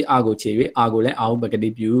ကြောင့်ရှေ့အာကိုခြေ၍အာကိုလည်းအာဟုပကတိ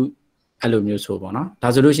ပြုအဲ့လိုမျိုးဆိုပေါ့နော်ဒါ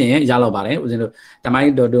ဆိုလို့ရှိရင်ရတော့ပါတယ်ဦးဇင်းတို့ဓမ္မ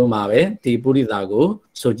ကြီးတော်တို့မှာပဲဒီပုရိသကို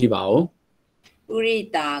ဆိုကြည့်ပါဦး ပုရိ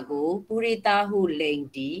တာကိုပုရိတာဟုလိန်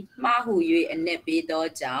တီမှားဟု၍အ내ပေးသော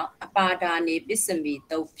ကြောင့်အပါဒာနေပစ္စမီ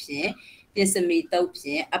တုတ်ဖြင့်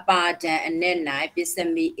အပါဒံအ내၌ပစ္စ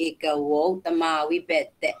မီဧကဝုတမာဝိဘက်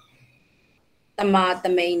တဲ့တမာသ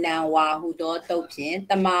မိန်နံဝါဟုသောတုတ်ဖြင့်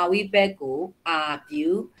တမာဝိဘက်ကိုအာပြု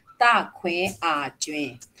တခွင်းအာကျွ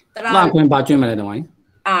င်းသခွင်းပါကျွင်းမလဲတမိုင်း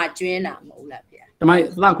အာကျွင်းတာမဟုတ်လားဗျာတမိုင်း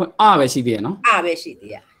သခွင်းအာပဲရှိသေးရနော်အာပဲရှိ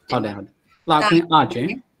သေးရဟုတ်တယ်သခွင်းအာကျွင်း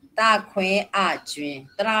တခွင်းအာကျွင်း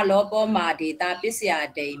တရလောပောမာဒေတာပစ္စယ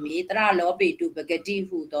ဒိမီတရလောပေတုပဂတိ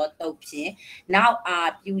ဟုသောတုတ်ဖြင့်နောက်အာ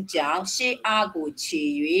ပြုကြောင့်ရှေးအာကိုခြေ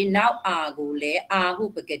၍နောက်အာကိုလည်းအာဟု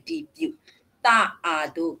ပဂတိပြုတအာ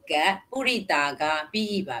တုကပုရိတာက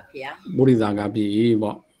ပြီးပါဗျာပုရိတာကပြီး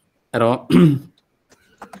ပေါ့အဲ့တော့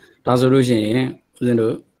ဒါဆိုလို့ရှိရင်ဦးဇင်း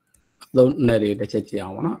တို့သုံးနဲ့တွေတစ်ချက်ကြည့်အော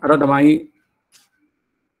င်ပေါ့နော်အဲ့တော့ဓမ္မကြီး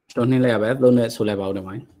တော်နှင်းလိုက်ရပဲသုံးနဲ့ဆိုလိုက်ပါဦးဓမ္မ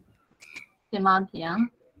ကြီးတင်ပါဗျာ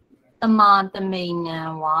တမာသမိန်နံ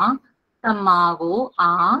ဝါတမာကို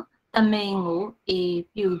အာသမိန်ကိုအေ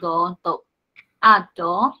ပြုသောတုတ်အ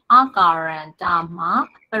တောအာကာရံတာမ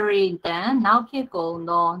ပရိဒံနောက်ဖြစ်ကုန်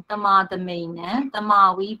သောတမာသမိန်နံတမာ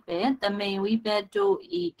ဝိပေသမိန်ဝိပေတို့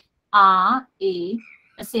ဤအာအေ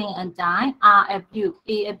အစဉ်အတိုင်း R အပြု A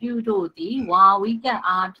အပြုတို့သည်ဝါဝိက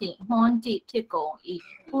အားဖြင့်ဟွန်းတိဖြစ်ကုန်၏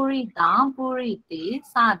ပုရိသပုရိသေ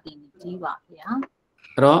စသည်ကြီးပါဗျာ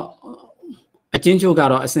အဲ့တော့အချင်းချုပ်က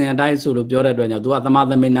တော့အစဉ်အတိုင်းဆိုလို့ပြောတဲ့အတွက်ကြောင့်သူကသမ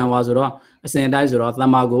သမေနံဝါဆိုတော့အစဉ်အတိုင်းဆိုတော့သ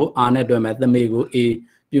မကို R နဲ့တွဲမယ်သမေကို A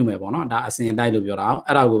ပြုမယ်ပေါ့နော်ဒါအစဉ်အတိုင်းလို့ပြောတာ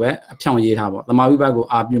အဲ့ဒါကိုပဲအဖြောင့်ရေးထားပေါ့သမဝိဘတ်ကို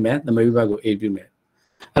R ပြုမယ်သမေဝိဘတ်ကို A ပြုမယ်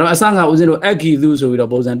အဲ့တော့အစကဦးဇင်းတို့အဂိသုဆိုပြီး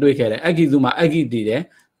တော့ပုံစံတွေ့ခဲ့တယ်အဂိသုမှာအဂိတည်တယ်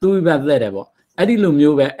သူဝိဘတ်သက်တယ်ပေါ့အဲ့ဒီလို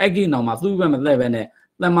မျိုးပဲအဂိနောင်မှာသူဝိဘတ်မသက်ပဲနဲ့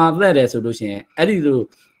သမသက်တယ်ဆိုလို့ရှိရင်အဲ့ဒီလို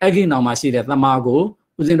အဂိနောင်မှာရှိတဲ့သမကို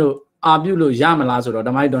ဦးဇင်းတို့ R ပြုလို့ရမလားဆိုတော့ဓ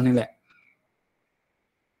မ္မရီတော်နှင်းလက်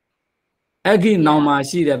အဂိနောင်မှာ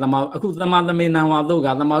ရှိတဲ့သမအခုသမသမေနံဝါတို့က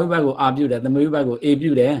သမဝိဘတ်ကို R ပြုတယ်သမေဝိဘတ်ကို A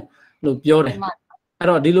ပြုတယ်လို့ပြောတယ်အဲ့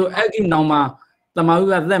တော့ဒီလိုအဂိနောင်မှာသမဝိ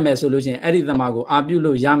ဘတ်သက်မယ်ဆိုလို့ရှိရင်အဲ့ဒီသမကို R ပြု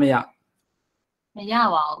လို့ရမရမရ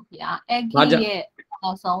ပါဘူးဗျာအဂိရဲ့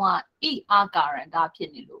နောက်ဆုံးက E အာကာရန္တဖြစ်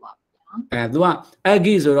နေလို့ပါသူကအ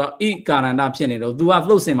ဂိဆိုတော့ဣကာရန္တဖြစ်နေတော့ तू က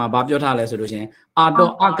သုတ်စင်မှာဗာပြောထားလဲဆိုလို့ရှင်အာတော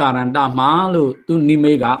အကာရန္တမှာလို့ तू နိ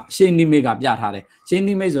မိတ်ကရှေးနိမိတ်ကပြထားတယ်ရှေး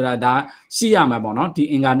နိမိတ်ဆိုတာဒါရှိရမှာပေါ့နော်ဒီ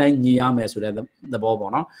အင်္ဂါတိုင်းညီရမယ်ဆိုတဲ့သဘော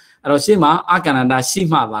ပေါ့နော်အဲ့တော့ရှေးမှာအကာရန္တရှိ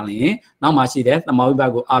မှသာလျှင်နောက်မှာရှိတဲ့သမဝိဘ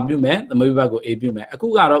တ်ကိုအာပြုမယ်သမဝိဘတ်ကိုအေပြုမယ်အခု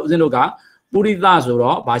ကတော့ဦးဇင်းတို့ကပုရိသဆို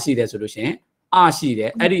တော့ဗာရှိတယ်ဆိုလို့ရှင်အာရှိတယ်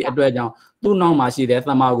အဲ့ဒီအတွက်ကြောင့်သူ့နောက်မှာရှိတဲ့သ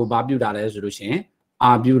မကိုဗာပြုတာလဲဆိုလို့ရှင်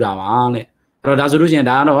အာပြုတာပါတဲ့အဲ့တော့ဒါဆိုလို့ရှင်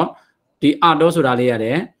ဒါကတော့ဒီအာတောဆိုတာလေးရတ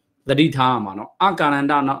ယ်သတိထားမှာနော်အကာရန္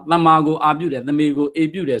တနော်သမာကိုအာပြုတယ်သမေကိုအေ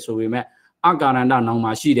ပြုတယ်ဆိုပေမဲ့အကာရန္တနောင်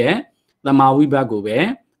မှာရှိတယ်သမာဝိဘတ်ကိုပဲ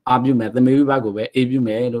အာပြုမယ်သမေဝိဘတ်ကိုပဲအေပြုမ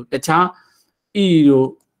ယ်လို့တခြားဤတို့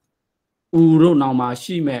ဥတို့နောင်မှာ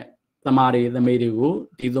ရှိမဲ့သမာတွေသမေတွေကို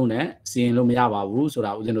ဒီသုံးနဲ့စီရင်လို့မရပါဘူးဆို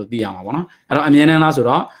တာဦးဇင်းတို့သိရမှာပေါ့နော်အဲ့တော့အမြဲတမ်းလားဆို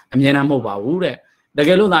တော့အမြဲတမ်းမဟုတ်ပါဘူးတဲ့တက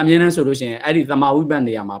ယ်လို့သာအမြဲတမ်းဆိုလို့ရှိရင်အဲ့ဒီသမာဝိဘတ်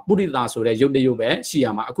နေရာမှာပုရိသဆိုတဲ့ရုပ်တရုပ်ပဲရှိရ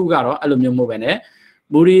မှာအခုကတော့အဲ့လိုမျိုးမဟုတ်ပဲね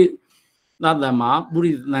ပုရိသတ္တမှာပု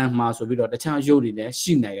ရိသံမှာဆိုပြီးတော့တခြားရုပ်တွေလည်း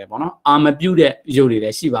ရှိနေတယ်ပေါ့နော်အာမပြုတ်တဲ့ရုပ်တွေလ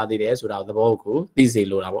ည်းရှိပါသေးတယ်ဆိုတာသဘောကိုသိစေ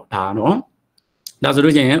လိုတာပေါ့ဒါနော်ဒါဆို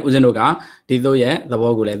လို့ချင်းဦးဇင်းတို့ကဒီသုံးရဲ့သ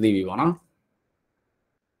ဘောကိုလည်းသိပြီပေါ့နော်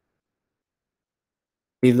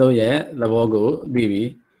ဒီသုံးရဲ့သဘောကိုသိပြီ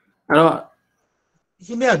အဲ့တော့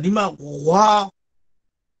ရှင်မဒီမှာဝါ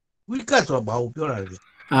ဝိကတ်ဆိုတာဘာကိုပြောတာလဲ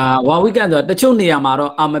ဝါဝိကတ်ဆိုတာတချို့နေရာမှာ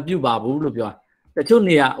တော့အာမပြုတ်ပါဘူးလို့ပြောတချို့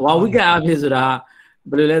နေရာဝါဝိကတ်အဖြစ်ဆိုတာ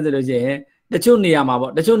ဘယ်လိုလဲဆိုလို့ချင်းတချို့နေရာမှာ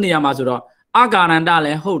ပေါ့တချို့နေရာမှာဆိုတော့အာကာရန္တလ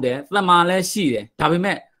ည်းဟုတ်တယ်သမာလည်းရှိတယ်ဒါပေ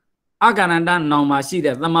မဲ့အာကာရန္တနောင်မှာရှိ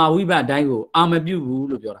တဲ့သမာဝိဘတ်တိုင်းကိုအာမပြုတ်ဘူး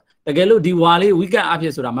လို့ပြောတာတကယ်လို့ဒီဝါလေးဝိကတ်အဖြ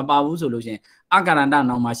စ်ဆိုတာမပါဘူးဆိုလို့ချင်းအာကာရန္တ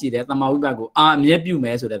နောင်မှာရှိတဲ့သမာဝိဘတ်ကိုအာအမြဲပြုတ်မ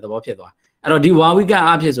ယ်ဆိုတဲ့သဘောဖြစ်သွားအဲ့တော့ဒီဝါဝိကတ်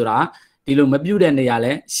အဖြစ်ဆိုတာဒီလိုမပြုတ်တဲ့နေရာလ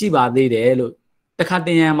ည်းရှိပါသေးတယ်လို့တခါတ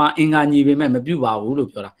င်ရမှာအင်္ဂါညီပေမဲ့မပြုတ်ပါဘူးလို့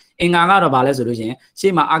ပြောတာအင်္ဂါကတော့ဗာလဲဆိုလို့ချင်း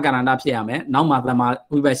ရှေ့မှာအာကာရန္တဖြစ်ရမယ်နောက်မှာသမာ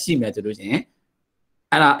ဝိဘတ်ရှိမယ်ဆိုလို့ချင်း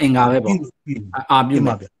အဲ့ဒါအင်္ဂါပဲပေါ့အာပြုတ်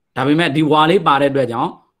မှာဒါပေမဲ့ဒီဝါလေးပါတဲ့အတွက်ကြော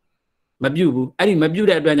င့်မပြုတ်ဘူးအဲ့ဒီမပြုတ်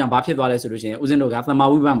တဲ့အတွက်ကြောင့်ဘာဖြစ်သွားလဲဆိုလို့ရှိရင်ဦးဇင်းတို့ကသမာ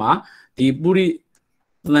ဝိဘတ်မှာဒီပုရိ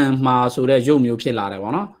သံမှာဆိုတဲ့ရုပ်မျိုးဖြစ်လာတယ်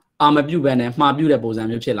ပေါ့နော်အာမပြုတ်ပဲနဲ့မှားပြုတ်တဲ့ပုံစံ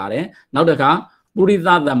မျိုးဖြစ်လာတယ်နောက်တစ်ခါပုရိသ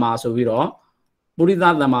သမ္မာဆိုပြီးတော့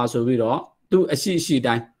သူ့အရှိရှိ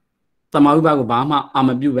တိုင်းသမာဝိဘတ်ကိုဘာမှအာမ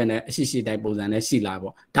ပြုတ်ပဲနဲ့အရှိရှိတိုင်းပုံစံနဲ့ရှိလာ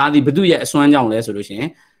ပေါ့ဒါဒီဘု து ရဲ့အစွမ်းကြောင့်လဲဆိုလို့ရှိရင်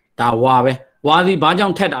ဒါဝါပဲဝါဒီဘာကြော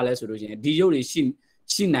င့်ထက်တာလဲဆိုလို့ရှိရင်ဒီရုပ်တွေ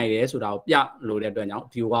ရှိနိုင်တယ်ဆိုတာကိုပြလို့တဲ့အတွက်ကြောင့်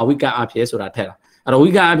ဒီဝါဝိကတ်အဖြစ်ဆိုတာထက်တာအဲ့တော့ဝိ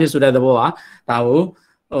ကတ်အဖြစ်ဆိုတဲ့သဘောကဒါကို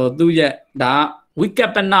သူ့ရဲ့ဒါဝိက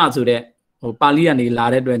ပ္ပနဆိုတဲ့ပါဠိကနေလာ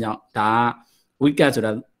တဲ့အတွက်ကြောင့်ဒါဝိကတ်ဆို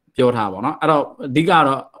တာပြောထားပါတော့အဲ့တော့အဓိက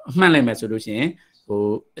တော့မှတ်လိုက်မယ်ဆိုလို့ရှိရင်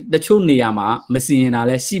တချို့နေရာမှာမစီရင်တာ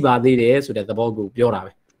လည်းရှိပါသေးတယ်ဆိုတဲ့သဘောကိုပြောတာ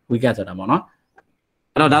ပဲဝိကတ်ဆိုတာပေါ့နော်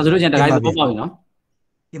အဲ့တော့ဒါဆိုလို့ရှိရင်တခါသဘောပေါက်ပြီနော်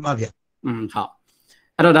ပြပါဗျဟုတ်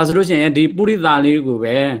အဲ့တော့ဒါဆိုလို့ရှိရင်ဒီပုရိသလေးကို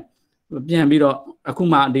ပဲပြန်ပြီးတော့အခု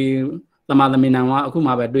မှဒီသမာသမီနံကအခု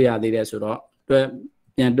မှပဲတွေ့ရသေးတယ်ဆိုတော့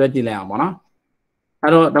ပြန်တွဲကြည့်လိုက်အောင်ပေါ့နော်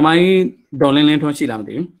အဲ့တော့ဓမ္မကြီးဒေါ်လင်းထွန်းရှိလားမ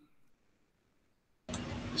သိဘူး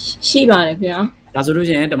ရှိပါတယ်ခင်ဗျာဒါဆိုလို့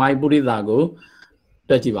ရှိရင်ဓမ္မကြီးပုရိသကို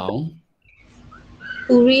တွဲကြည့်ပါအောင်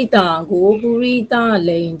ပုရိသကိုပုရိသ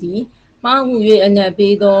လိန်သည်မာဟု၍အနက်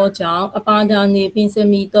ပေးသောကြောင့်အပါဒာနေပင်စ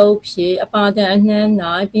မီတုပ်ဖြစ်အပါဒံအနှံ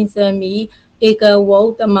၌ပင်စမီဧကဝု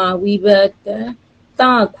တ်တမဝိဘတ်တ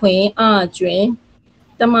ခွင်အကျွင်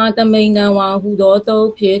တမတမိန်နံဝါဟုသောတုပ်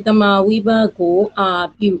ဖြစ်တမဝိဘတ်ကိုအာ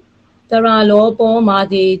ပြုတရလောပောမာ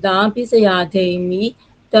ဒေတာပစ္စယဒိမိ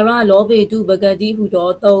တရလောဘေတုပဂတိဟု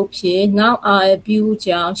သောတုပ်ဖြစ်နောက်အာပြု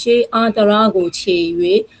ကြောင့်ရှေးအာတရကိုခြေ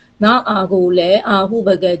၍နောက်အာကိုလည်းအာဟုပ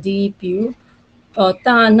ဂတိပြု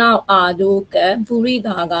တာနောက်အာတို့ကပုရိသ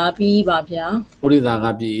ကပြီးပါဗျာပုရိသက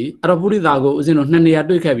ပြီးအဲ့တော့ပုရိသကိုဦးဇင်းတို့နှစ်နေရာ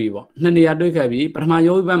တွေ့ခဲ့ပြီပေါ့နှစ်နေရာတွေ့ခဲ့ပြီပထမ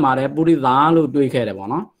ယောဝိဘတ်မှာလည်းပုရိသလို့တွေ့ခဲ့တယ်ပေါ့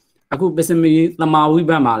နော်အခုပစ္စမီသမာဝိ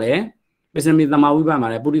ဘတ်မှာလည်း ပစ္စမိသမဝိဘတ်မှာ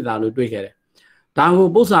လည်းပုရိသလို့တွေ့ခဲ့တယ်ဒါကို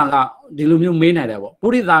ပု္ပ္ပာကဒီလိုမျိုးမေးနိုင်တယ်ပေါ့ပု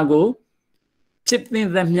ရိသကိုဖြစ်သင့်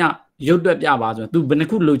သမျှရုပ်တွက်ပြပါဆိုရင် तू ဘယ်နှ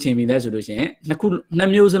ခုလိုချင်ပြီလဲဆိုလို့ရှိရင်နှစ်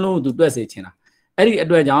မျိုးစလုံးကို तू တွက်စေချင်တာအဲ့ဒီအ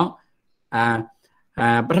တွက်ကြောင့်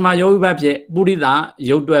ပထမယောဝိဘတ်ဖြစ်ပုရိသ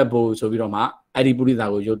ရုပ်တွက်ဖို့ဆိုပြီးတော့မှအဲ့ဒီပုရိသ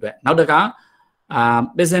ကိုရုပ်တွက်နောက်တစ်ခါ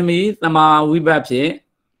ပစ္စမိသမဝိဘတ်ဖြစ်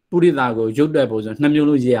ပုရိသကိုရုပ်တွက်ဖို့ဆိုနှစ်မျိုး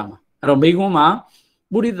လုံးရေးရမှာအဲ့တော့မိကွန်းမှာ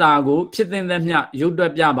ပုရိသကိုဖြစ်သင့်သမျှရုပ်တွ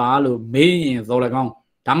က်ပြပါလို့မေးရင်သော်လည်းကောင်း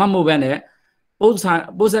ဒါမှမဟုတ်ဘဲနဲ့ပု္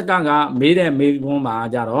ပစကမေးတဲ့မိကွန်းမှာ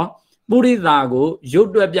ကြတော့ပုရိသကိုရုပ်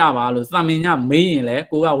တွက်ပြပါလို့သမင်ညမေးရင်လေ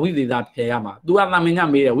ကိုကဝိသေသဖြေရမှာ तू ကသမင်ည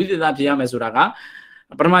မေးတယ်ဝိသေသဖြေရမယ်ဆိုတာက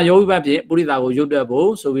ပထမယောဝိဘတ်ဖြစ်ပုရိသကိုရုပ်တွက်ဖို့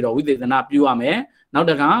ဆိုပြီးတော့ဝိသေသနာပြုရမယ်နောက်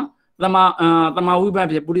တစ်ခါသမဝိဘတ်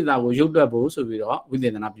ဖြစ်ပုရိသကိုရုပ်တွက်ဖို့ဆိုပြီးတော့ဝိသေ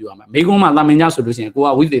သနာပြုရမယ်မိကွန်းမှာသမင်ညဆိုလို့ရှိရင်ကိုက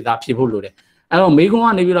ဝိသေသဖြေဖို့လိုတယ်အဲ့တော့မိကွန်းက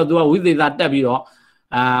နေပြီးတော့ तू ကဝိသေသတက်ပြီးတော့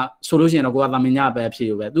ဆိုလို့ရှိရင်တော့ကိုကသမင်ညပဲဖြေ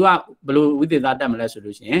ရပဲ तू ကဘယ်လိုဝိသေသတက်မလဲဆို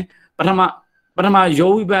လို့ရှိရင်ပထမယော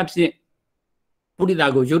ဝိဘတ်ဖြစ်ပုရိသ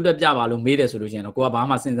ကိုရုပ်တွက်ပြပါလို့မေးတယ်ဆိုလို့ရှိရင်တော့ကိုကဘာ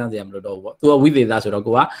မှစဉ်းစားစရာမလိုတော့ဘူးပေါ့ तू ကဝိသေသဆိုတော့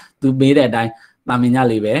ကိုက तू မေးတဲ့အတိုင်းသမင်ည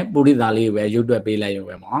လေးပဲပုရိသလေးပဲရုပ်တွက်ပေးလိုက်ရုံ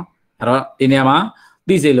ပဲပေါ့အဲ့တော့ဒီနေရာမှာ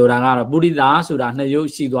သိစေလိုတာကတော့ပုရိသဆိုတာနှစ်ရုပ်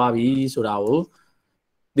ရှိသွားပြီဆိုတာကို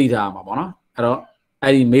သိထားမှာပေါ့နော်အဲ့တော့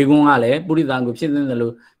အဲ့ဒီမေကွန်းကလည်းပုရိသကိုဖြစ်သင့်သ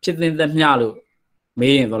လိုဖြစ်သင့်သမျှလို့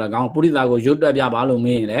မေးရင်တော့လည်းကောင်းပုရိသကိုရုပ်တွက်ပြပါလို့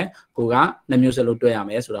မေးရင်လည်းကိုကနှစ်မျိုးစလုံးတွက်ရ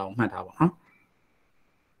မယ်ဆိုတာကိုမှတ်ထားပါနော်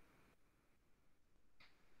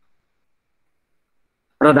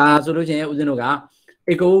အဲ့တော့ဒါဆိုလို့ရှိရင်ဦးဇင်းတို့က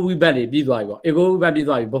ဧကဝိဘတ်တွေပြီးသွားပြီပေါ့ဧကဝိဘတ်ပြီး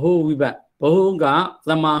သွားပြီဘဟုဝိဘတ်ဘဟုက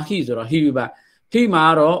သမာဟိဆိုတော့ဟိဝိဘတ်ဟိမှာ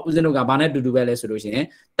တော့ဦးဇင်းတို့ကဘာနဲ့တူတူပဲလဲဆိုလို့ရှိရင်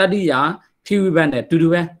တတိယဟိဝိဘတ်နဲ့တူတူ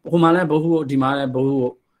ပဲဟိုမှာလည်းဘဟုဒီမှာလည်းဘဟု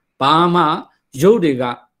ဘာမှရုပ်တွေက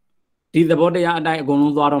ဒီသဘောတရားအတိုင်းအကုန်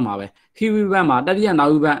လုံးသွားတော့မှာပဲဟိဝိဘတ်မှာတတိယနာ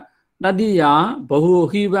ဝိဘတ်တတိယဘဟု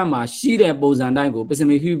ဟိဝိဘတ်မှာရှိတဲ့ပုံစံတိုင်းကိုပစ္စ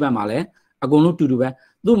မိဟိဝိဘတ်မှာလည်းအကုန်လုံးတူတူပဲ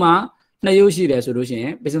သူ့မှာနှစ်ရုပ်ရှိတယ်ဆိုလို့ရှိရ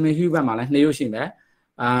င်ပစ္စမိဟိဝိဘတ်မှာလည်းနှစ်ရုပ်ရှိမယ်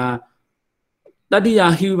တတိယ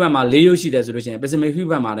ဟိဝိဘတ်မှာ၄ရုပ်ရှိတယ်ဆိုလို့ရှိရင်ပစ္စမိဟိဝိ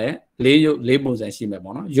ဘတ်မှာလည်း၄ရုပ်၄ပုံစံရှိမယ်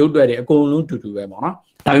ပေါ့နော်ရုပ်တွေအကုန်လုံးတူတူပဲပေါ့နော်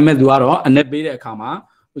ဒါပေမဲ့သူကတော့အ내ပေးတဲ့အခါမှာ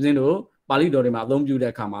ဦးဇင်းတို့ပါဠိတော်တွေမှာအသုံးပြု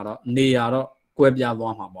တဲ့အခါမှာတော့နေရာတော့ကွဲပြား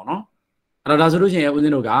သွားမှာပေါ့နော်အဲ့တော့ဒါဆိုလို့ရှိရင်ဦးဇ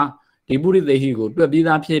င်းတို့ကဒီပုရိသေဟိကိုတွက်ပြီး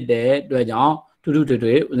သားဖြစ်တဲ့အတွက်ကြောင့်ထူးထူးထွေ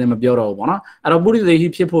ထွေဦးဇင်းမပြောတော့ဘူးပေါ့နော်အဲ့တော့ပုရိသေဟိ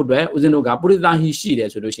ဖြစ်ဖို့အတွက်ဦးဇင်းတို့ကပုရိသဟိရှိတယ်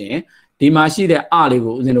ဆိုလို့ရှိရင်ဒီမှာရှိတဲ့အလေး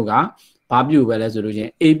ကိုဦးဇင်းတို့ကဘာပြုပဲလဲဆိုလို့ရှိရ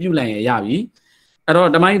င်အေပြုလိုက်ရင်ရပြီအဲ့တော့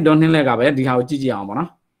တမိုင်းဒေါ်နှင်းလက်ကပဲဒီဟာကိုကြည့်ကြည့်အောင်ပေါ့နော်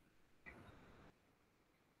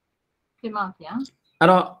ဖြစ်ပါဗျာအဲ့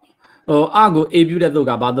တော့အကိုအေပြုတဲ့သုတ်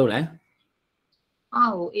ကဘာသုတ်လဲ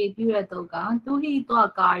ကိုအေပြုတဲ့သုတ်ကသူဟိသွား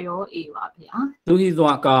ကာရောအေပါဗျာသူဟိ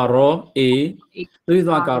သွားကာရောအေသူဟိ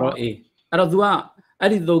သွားကာရောအေအဲ့တော့ तू ကအဲ့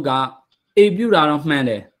ဒီသုတ်ကအေပြုတာတော့မှန်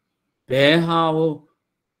တယ်ဘယ်ဟာဟို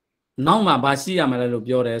နောက်မှာဘာရှိရမလဲလို့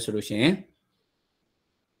ပြောတယ်ဆိုလို့ရှင်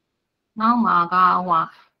နောက်မှာကဟို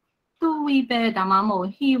သူဝိဘတ်ဒါမှမဟုတ်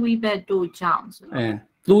ဟိဝိဘတ်တို့ကြောင့်ဆိုတော့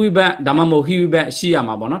သူဝိဘတ်ဒါမှမဟုတ်ဟိဝိဘတ်ရှိရ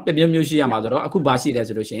မှာပေါ့နော်တပြည့်မျိုးရှိရမှာဆိုတော့အခုဘာရှိတယ်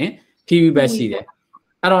ဆိုလို့ရှင်ဟိဝိဘတ်ရှိတယ်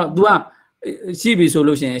အဲ့တော့ तू ကရှိပြီဆို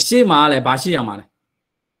လို့ရှင်ရှေ့မှာလည်းဘာရှိရမှာလဲ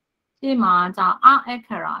ရှေ့မှာじゃအခ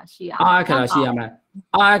ရာရှိရအခရာရှိရမှာ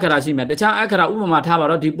အခရာရှိမယ်တခြားအခရာဥပမာထားပါ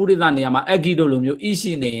တော့ဒီပုရိသနေရာမှာအဂိတို့လိုမျိုးဣ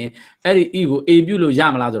ရှိနေရင်အဲ့ဒီဣကိုအေပြုလို့ရ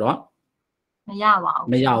မလားဆိုတော့မရပါဘူး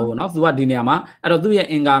မရဘူးเนาะ तू ကဒီနေရာမှာအဲ့တော့သူ့ရဲ့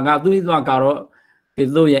အင်္ဂါကသူ့သွားကတော့ဒီ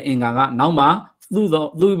သူ့ရဲ့အင်္ဂါကနောက်မှာသူ့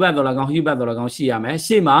ဝိဘတ်တော်လည်းကောင်းဟိဘတ်တော်လည်းကောင်းရှိရမယ်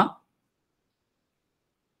ရှေ့မှာ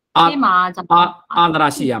အာဒရာ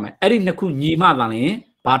ရှိရမယ်အဲ့ဒီနှစ်ခုညီမှသာရင်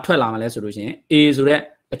ဘာထွက်လာမလဲဆိုလို့ရှိရင် A ဆိုတဲ့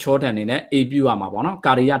အချောထန်နေနဲ့ A ပြုတ်ရမှာပေါ့နော်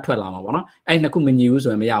ကာရိယထွက်လာမှာပေါ့နော်အဲ့နှစ်ခုမညီဘူး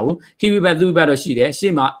ဆိုရင်မရဘူးဟိဝိဘတ်သူဝိဘတ်တော့ရှိတယ်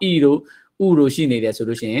ရှေ့မှာ E တို့ U တို့ရှိနေတယ်ဆို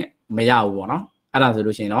လို့ရှိရင်မရဘူးပေါ့နော်အဲ့ဒါဆို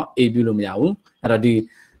လို့ရှိရင်တော့ A ပြုတ်လို့မရဘူးအဲ့တော့ဒီ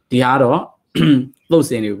ကတော့သုတ်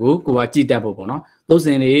စင်တွေကိုကိုကကြည့်တတ်ဖို့ပေါ့နော်သုတ်စ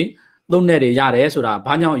င်တွေသုံးတဲ့တွေရတယ်ဆိုတာ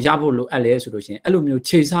ဘာကြောင့်ရဖို့လိုအပ်လဲဆိုလို့ရှိရင်အဲ့လိုမျိုး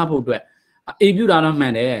ချိန်စားဖို့အတွက်အေပြုတာတော့မှ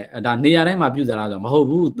န်တယ်ဒါနေရာတိုင်းမှာပြုသလားဆိုတော့မဟုတ်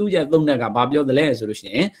ဘူးသူ့ရဲ့သုံးတဲ့ကဘာပြောသလဲဆိုလို့ရှိ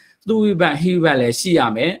ရင်သူဝိဘတ်ဟိဝိဘတ်လည်းရှိရ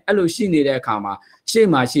မယ်အဲ့လိုရှိနေတဲ့အခါမှာရှေ့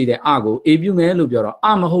မှာရှိတဲ့အကိုအေပြုမယ်လို့ပြော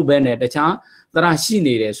တော့မဟုတ်ဘဲနဲ့တခြားသရရှိ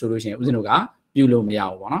နေတယ်ဆိုလို့ရှိရင်ဦးဇင်းတို့ကပြုလို့မရ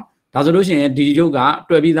ဘူးပေါ့နော်ဒါဆိုလို့ရှိရင်ဒီရုပ်က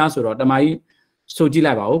တွယ်ပြီးသားဆိုတော့တမကြီးဆိုကြည့်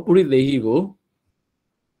လိုက်ပါဦးပုရိသေဟိကို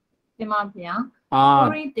ဒီမှာဗျာ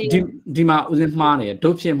ဒီမှာဦးဇင်းမှားနေတယ်ဒု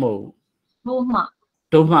ဖြစ်မဟုတ်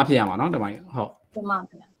ဒုမှာဖြစ်ရမှာနော်တမကြီးဟုတ်ဒီမှာ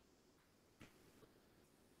ဗျာ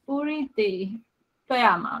ပုရိသေတွေ့ရ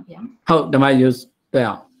မှာဗျာဟုတ်တမကြီးတွေ့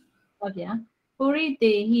အောင်ဟုတ်ဗျာပုရိ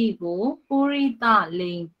သေဟိကိုပုရိသ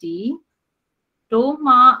လိန်တီဒုမ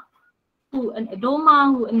ဟု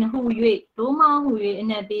၍အ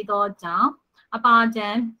နက်ပေးသောကြောင့် အပါဒံ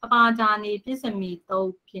အပါဒာနေပစ္စမီတု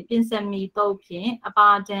တ်ဖြင့်ပစ္စမီတုတ်ဖြင့်အ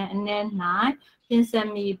ပါဒံအ내၌ပစ္စ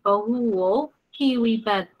မီဘဟုကိုခိဝိပ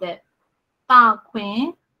တ်တဲ့တာခွင်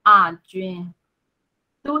အာကျွင်း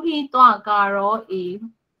သူဟိတွာကာရောဤ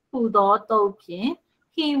ဟူသောတုတ်ဖြင့်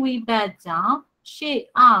ခိဝိပတ်ကြောင့်ရှေ့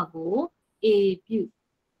အကိုအေပြု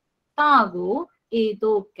တာကိုအေ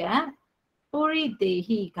တို့ကပုရိတေ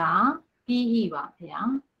ဟိကပြီးဤပါဗျာ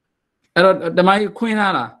အဲ့တော့ဓမ္မကြီးခွင်း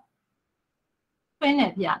ထားလားခွင်းတ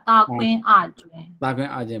ယ်ဗျာတာခွင်းအာကျွင်းတာခွ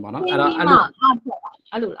င်းအာကျွင်းပေါ့နော်အဲ့တော့အဲ့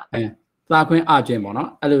လိုလားတာခွင်းအာကျွင်းပေါ့နော်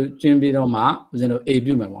အဲ့လိုကျွင်းပြီးတော့မှဦးဇင်းတို့အေ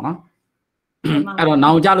ပြုမယ်ပေါ့နော်အဲ့တော့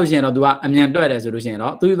နောင်ကြလို့ရှိရင်တော့ तू ကအမြန်တွက်တယ်ဆိုလို့ရှိရင်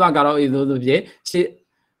တော့သူသွားကတော့အေသို့ဖြစ်ရှေ့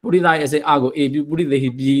ပုရိသရဲ့အစိအာကိုအေပြုပုရိသေဟိ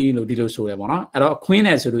ပြီးလို့ဒီလိုဆိုရပေါ့နော်အဲ့တော့ခွင်းတ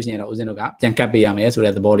ယ်ဆိုလို့ရှိရင်တော့ဦးဇင်းတို့ကပြန်ကတ်ပေးရမယ်ဆို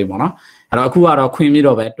တဲ့သဘောလေးပေါ့နော်အဲ့တော့အခုကတော့ခွင်းပြီး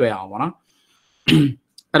တော့ပဲတွက်အောင်ပေါ့နော်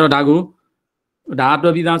အဲ့တော့ဒါကတွ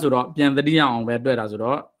က်ပြီးသားဆိုတော့ပြန်သတိရအောင်ပဲတွက်တာဆို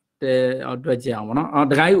တော့တွက်ကြအောင်ပေါ့နော်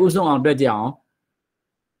တခါကြီးဥဆုံးအောင်တွက်ကြအောင်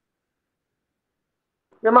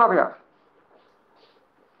မြမဗျာ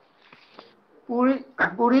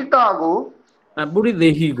ပုရိသကိုပုရိသေ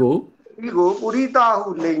ဟိကိုပုရိသဟု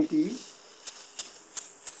လိန်တီ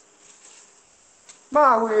မ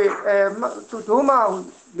ဟုသူတို့မဟု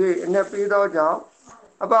လေအ내ပေးသောကြောင့်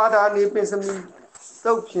အပါဒာနေပင်စမီ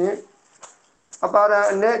တုတ်ဖြင့်အပါဒာ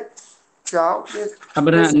အ내ကြောင့်အ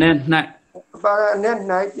ပါဒာအ내၌အပါဒာအ내၌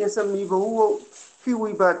ပင်စမီဘဟုကိုခိဝိ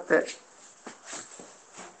ပတ်တဲ့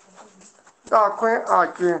တာခွင်းအာ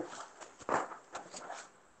ကျွင်း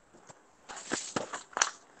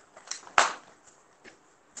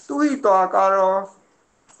သူဟိတောကာရော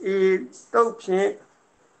ဤတုတ်ဖြင့်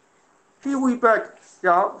ခိဝိပတ်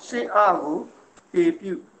ကြောင့်ရှင်းအားကိုအေ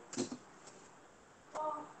ပြု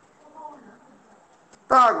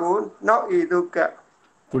တာကိုနောက်အေတို့က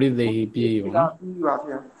ပုရိသေဟိပြေပေါ့နော်ပြီးပါ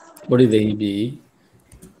ဗျာပုရိသေဟိပြေ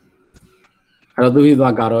အဲ့တော့သူဟိ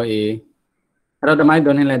သွားကာရောအေအဲ့တော့ဓမ္မ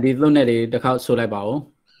တော်နေလဲဒီသုံးနဲ့တွေတစ်ခေါက်ဆိုလိုက်ပါဦး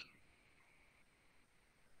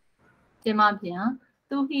ဒီမှာပြန်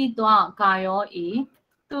သူဟိသွားကာရောအေ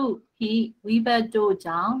သူဟိဝိဘတ်တို့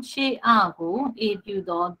ကြောင့်ရှေ့အကိုအေပြု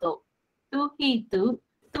သောတုတ်သူဟိသူ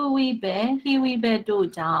ဝိဘေဟိဝိဘေတို့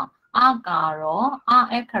ကြောင့်အာကာရောအာ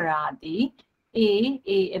အခရာတိ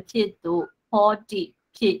အေအဖြစ်တို့ဟောတိ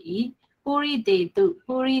ဖြစ်၏ပုရိတေတု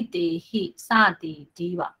ပုရိတေဟိစသည်ဒီ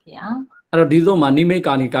ပါဗျာအဲ့တော့ဒီသုံးမှာနိမိတ်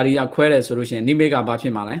ကာနိကာရိယခွဲတယ်ဆိုလို့ရှိရင်နိမိတ်ကဘာဖြ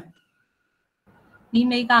စ်မှာလဲနိ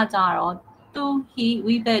မိတ်ကကြတော့သူဟိ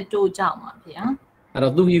ဝိဘေတို့ကြောင့်ပါဗျာအဲ့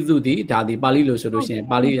တော့သူဟိသူတိဒါဒီပါဠိလိုဆိုလို့ရှိရင်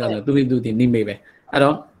ပါဠိရဆိုသူဟိသူတိနိမိတ်ပဲအဲ့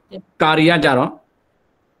တော့ကာရိယကြတော့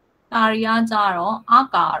ကာရိယကြတော့အာ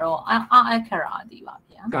ကာရောအာအခရာတိပါ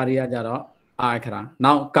ဗျာကာရိယကြတော့အာအခရာ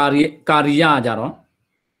နောက်ကာရိယကြတော့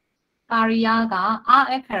ကာရိယကအာ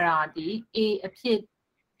အခရာတိအေအဖြစ်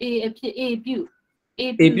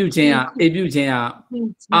အေပြုခြင်းက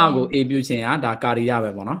အာကိုအေပြုခြင်းကဒါကာရိယ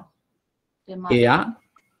ပဲပေါ့နော်အေက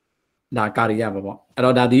ဒါကာရိယပဲပေါ့အဲ့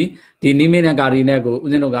တော့ဒါဒီနိမိတ်နဲ့ကာရိနဲ့ကိုဦး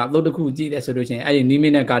ဇင်းတို့ကသုတ်တစ်ခုကြည့်တယ်ဆိုလို့ရှိရင်အဲ့ဒီနိမိ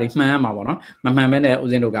တ်နဲ့ကာရိမှန်ရမှာပေါ့နော်မမှန်မဲနဲ့ဦး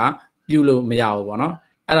ဇင်းတို့ကပြုလို့မရဘူးပေါ့နော်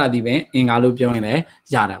အဲ့ဒါဒီပင်အင်္ဂါလို့ပြောရင်လည်း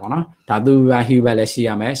ရတယ်ပေါ့နော်ဒါသူဟိဘတ်လည်းရှိရ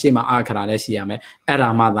မယ်ရှေ့မှာအခရာလည်းရှိရမယ်အဲ့ဒါ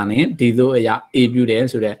မှသာရင်ဒီသို့အရာအေပြုတယ်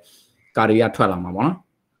ဆိုတဲ့ကာရိယထွက်လာမှာပေါ့နော်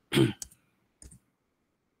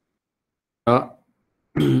တော့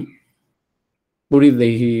ပုရိသေ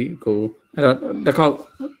ဟိကိုအဲ့တော့တစ်ခေါက်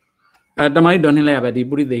တမိုင်းတော်နေလိုက်ရပဲဒီ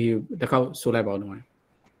ပုရိသေဟိတစ်ခေါက်ဆိုလိုက်ပါဦးတမိုင်း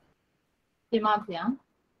ဒီမှာဗျာ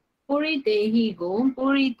ပုရိသေဟိကိုပု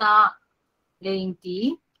ရိသလိန်တီ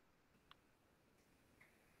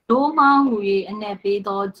ဒိုးမောင်းဟူ၍အ내ပေး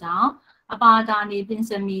သောကြောင့်အပါဒာနေပင်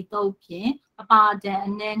စမီတုတ်ဖြင့်အပါဒံ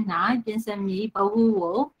အ내၌ပင်စမီဘဟု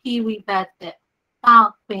ကိုခိဝိပတ်တဲ့တာ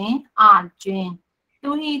ပင်အာကျွင်းသူ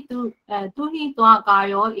ဟိသွားကာ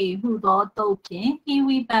ရောအေဟုသောတုတ်ဖြင့်ခိ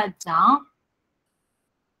ဝိပတ်ကြောင့်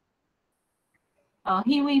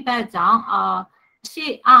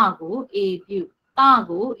ရှေ့အကိုအေပြုတာ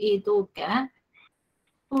ကိုအေတို့က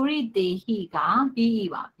ပုရိသေဟိကပြီး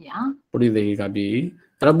ပါဗျာပုရိသေဟိကပြီး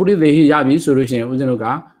အဲ့တော့ပုရိသေဟိရပြီဆိုလို့ရှိရင်ဦးဇင်းတို့က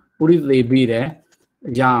ပုရိသေပြီးတယ်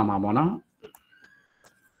ရမှာပေါ့နော်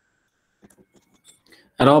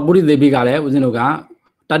အဲ့တော့ပုရိသေပြီးကလည်းဦးဇင်းတို့က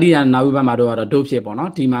တတိယနာဝိပတ်မှာတော့ဒုဖြစ်ပေါ့နော်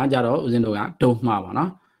ဒီမှာကြတော့ဦးဇင်းတို့ကဒုမှာပေါ့နော်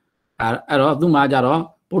အဲ့တော့သူ့မှာကြတော့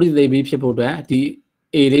ပုရိသေပြီးဖြစ်ဖို့အတွက်ဒီ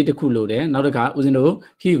A လေးတစ်ခုလိုတယ်နောက်တစ်ခါဦးဇင်းတို့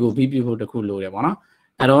ဟိကိုပြီးပြဖို့တစ်ခုလိုတယ်ပေါ့နော်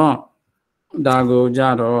အဲ့တော့ဒါကိုကြ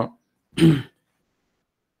တော့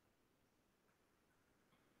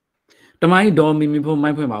တမိုင်းဒေါ်မီမီဖို့မို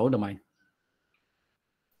င်းဖွင့်ပါဦးတမိုင်း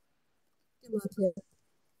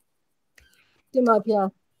တင်ပါဗျာ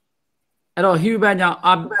အဲ့တော့ဟိဘတ်ကြောင့်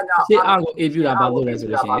ရှေ့အကိုအေးပြတာဘာလို့လဲဆို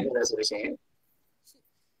လို့ရှိရင်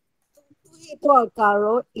သူဟိတော့ကာ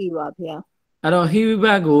ရောအေပါဗျာ အဲ့တော့ he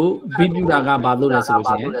wibet ကိုဘီပြူတာကဘာလို့လဲဆိုလို့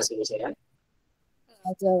ရှိရင်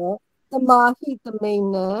အဲကျတော့တမာဟိတမိန်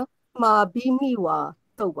နံမှာပြီးမိဝါ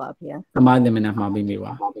တုတ်ပါဗျာ သမားတင်မနဲ့မှာပြီးမိ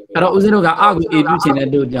ပါအဲ့တော့ဦးဇင်းတို့ကအကို A ပြုချင်တဲ့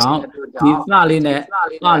တို့ကြောင့်ဒီသလေးနဲ့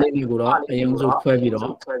ကိုတော့အရင်ဆုံးခွဲပြီးတော့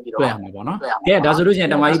တွဲရမှာပေါ့နော်ကဲဒါဆိုလို့ရှိရ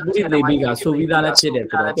င်ဓမ္မကြီးပုရိသေဘိကဆိုပြီးသားလည်းဖြစ်တယ်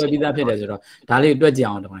ဆိုတော့တွဲပြီးသားဖြစ်တယ်ဆိုတော့ဒါလေးတွက်ကြ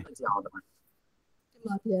အောင်ဓမ္မကြီး ဒီ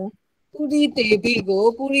မှာဗျာပုရိတေဘိကို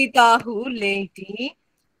ပုရိတာဟုလိန်တီ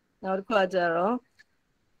နောက်တစ်ခါကျတော့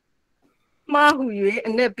မှားဟု၍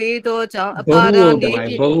အ내ပေးသောကြောင့်အပါဒာနေ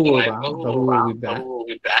ဘဟုကိုပါဘဟုဝိပ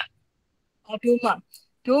တ်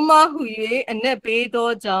ဒုမဟု၍အ내ပေးသော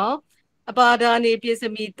ကြောင့်အပါဒာနေပစ္စ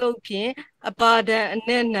မီတုတ်ဖြင့်အပါဒံအ내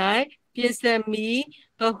၌ပစ္စမီ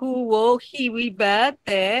ဘဟုဝဟိဝိဘတ်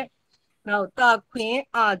တဲ့နောက်တခွင်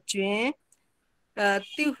အကျွင်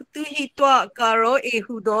သူဟိတောကာရောအေ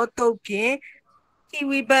ဟုသောတုတ်ဖြင့်ဟိ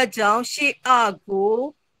ဝိဘတ်ကြောင့်ရှေ့အကို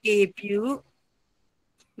အေပြု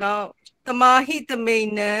နောက်တမာဟိတမိန်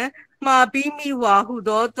နံမှာပြီးမိဝါဟု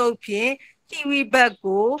သောတုတ်ဖြင့်ဟိဝိဘတ်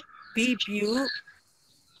ကိုဘီပြု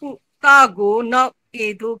တာကိုနောက်အေ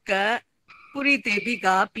ဒုကပုရိသေဘိက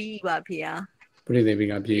ပြီးပါဗျာ ပုရိသေဘိ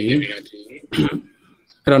ကပြီး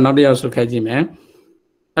အဲ့တော့နောက်တစ်ယောက်ဆိုခဲ့ကြည့်မယ်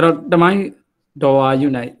အဲ့တော့တမိုင်းတော်ဝါယူ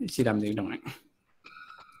နိုင်ရှိတာမသိဘူးတမိုင်း ပါ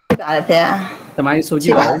တယ်ဗျာ တမိုင်းဆိုကြ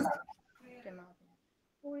ည့်ပါဦး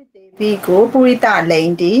ပုရိသေဘိကိုပုရိတလိ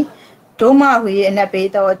န်တီဒုမဟူ၏အ내ပေး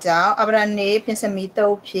သောကြောင့်အပရဏေပင်စမီတု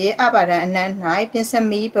တ်ဖြင့်အပါဒံအ내၌ပင်စ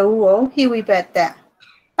မီဘဟုဝဟိဝိဘတ်တ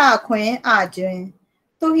တခွင်အကျွင်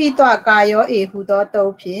သူဟိတောကာယောအေဟုသောတု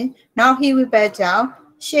တ်ဖြင့်နောက်ဟိဝိဘတ်ကြောင့်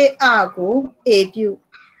ရှေ့အကိုအေပြု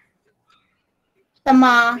တ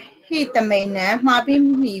မာဟိတမိန်နံမှာပြီး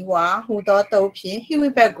မိဝါဟူသောတုတ်ဖြင့်ဟိဝိ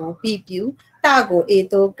ဘတ်ကိုပြီးပြုတကိုအေ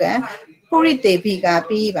တုကံပုရိသေဘိက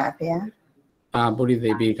ပြီးပါဗျာ ပုရိ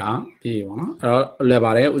သေဘိကပြီးပါနော်အဲ့တော့လွယ်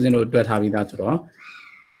ပါတယ်ဦးဇင်းတို့တွက်ထားပြီးသားဆိုတော့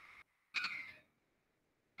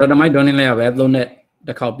ဓမ္မကြီးဒေါ်နေလဲရပဲသုံးနဲ့တ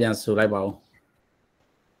စ်ခေါက်ပြန်ဆိုလိုက်ပါဦး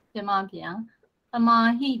ပြမပြန်တမာ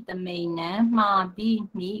ဟိတမိန်နံမှာပြီး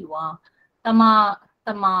မိဝါတမာ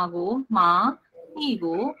ကိုမှာဟိ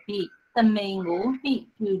ကိုပြီးတမိန်ကိုဟိ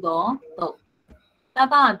ပြုသောတုတ်တ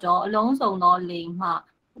ပကြောအလုံးစုံသောလိမ်မှ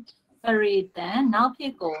ပရိတံနောက်ဖြ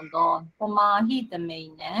စ်ကုန်သောတမာဟိတမိ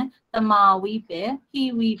န်နံတမာဝိပေဟိ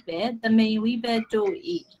ဝိပေတမိန်ဝိပေတို့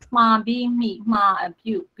ဤမှာပြီးမိမှာအ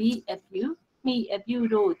ပြုပြီးအပြုမိအပြု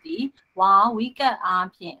တို့သည်ဝါဝိကတ်အား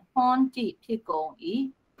ဖြင့်ဟွန်တိဖြစ်ကုန်၏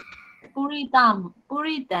ပုရိ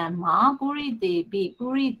တံမှာပုရိသေဘိပု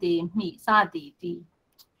ရိသေမိစသည်တိ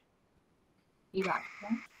ပြီးပါဗျာ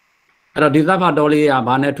အဲ့တော့ဒီသဗ္ဗတော်လေးက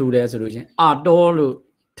ဘာနဲ့ထူတယ်ဆိုလို့ရှင်အာတော်လို့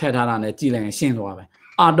ထည့်ထားတာနဲ့ကြည်လိုက်ရင်ရှင်းသွားပဲ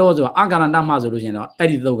အာတော်ဆိုတာအာကရဏတမှဆိုလို့ရှင်တော့အဲ့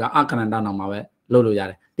ဒီသုတ်ကအာကရဏတနောက်မှာပဲလုပ်လို့ရ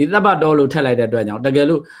တယ်ဒီသဗ္ဗတော်လို့ထည့်လိုက်တဲ့အတွက်ကြောင့်တကယ်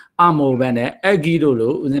လို့အမောဘက်နဲ့အဂီတို့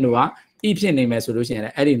လို့ဦးဇင်းတို့ကဤဖြစ်နေမယ်ဆိုလို့ရှင်လ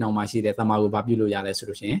ည်းအဲ့ဒီနောက်မှာရှိတဲ့သမာကိုဘာပြုလို့ရလဲဆို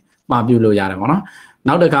လို့ရှင်မှာပြုလို့ရတယ်ပေါ့နော်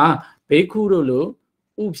နောက်တစ်ခါဘေးခုတို့လို့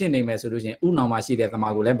ဥဖြစ်နေမယ်ဆိုလို့ရှင်ဥနောက်မှာရှိတဲ့သမာ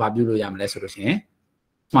ကိုလည်းဘာပြုလို့ရမလဲဆိုလို့ရှင်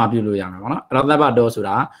မှာပြုလို့ရမှာပေါ့နော်အဲ့တော့သဗ္ဗတော်ဆို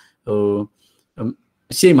တာဟို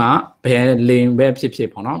ရှေ့မှာဘယ်လိန်ပဲဖြစ်ဖြစ်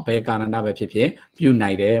ပေါ့နော်ဘယ်ကာရဏပဲဖြစ်ဖြစ်ပြု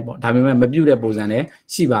နိုင်တယ်ပေါ့ဒါပေမဲ့မပြုတဲ့ပုံစံနဲ့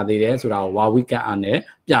ရှိပါသေးတယ်ဆိုတာကိုဝါဝိကတ်အားနဲ့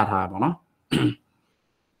ပြထားတာပေါ့နော်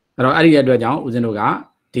အဲ့တော့အဲ့ဒီအတွက်ကြောင့်ဦးဇင်းတို့က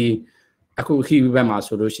ဒီအခုခိဝိဘတ်မှာ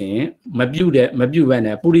ဆိုလို့ရှိရင်မပြုဘက်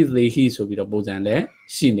နဲ့ပုရိသေဟိဆိုပြီးတော့ပုံစံလည်း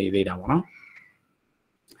ရှိနေသေးတာပေါ့နော်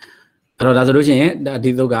အဲ့တော့ဒါဆိုလို့ရှိရင်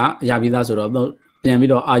ဒီသုတ်ကအရာပြီးသားဆိုတော့ပြန်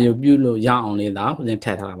ပြီးတော့အာယုပြုလို့ရအောင်လေးသာဦးဇင်းထ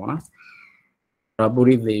ည့်ထားတာပေါ့နော်အဲ့တော့ပု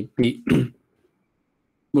ရိသေပိ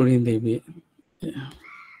ပုရိသေဘိ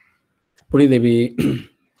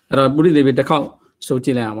အဲ့တော့ပုရိသေဘိတစ်ခေါက်ဆိုကြ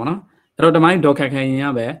ည့်လိုက်အောင်ပေါ့နော်အဲ့တော့ဓမ္မကြီးဒေါ်ခက်ခိုင်ရင်က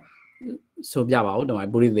ပဲဆိုပြပါဦးဓမ္မ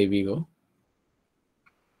ကြီးပုရိသေဘိကို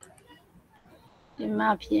ဒီမှာ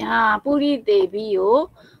ဗျာပုရိသေဘိကို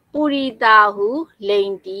ပုရိတာဟုလိ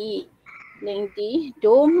န်တီ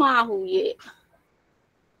ဒိုမဟု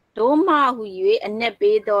၍အ내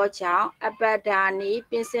ပေးသောကြောင့်အပဒါနိ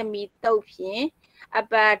ပင်စမီတုတ်ဖြင့်အ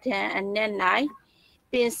ပဒံအ내၌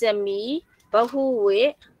ပင်စမီဘဟုဝေ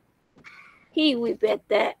ဟိဝိဘတ်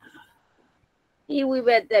တပြီး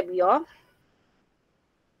တော့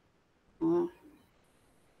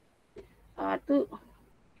သူ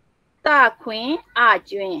တခွင်အ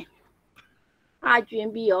ကျွင်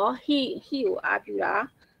ပြီးတော့ဟိကိုအပြုတာ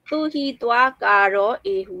သူဟိသွားကာရော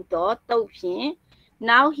အေဟုသောတုတ်ဖြင့်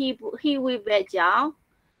နောက်ဟိဝိဘတ်ကြောင့်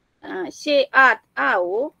ရှေအ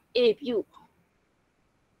ကိုအေပြု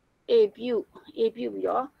ပြီး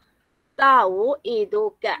တော့တာကိုအေဒု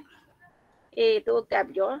ကပြီး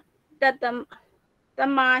တော့တ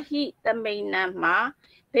မာဟိတမိန်နံမှာ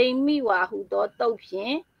ဗိမိဝါဟုသောတုတ်ဖြ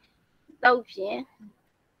င့်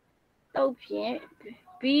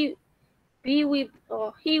ပြီး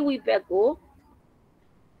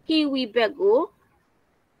he we back go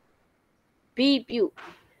be bu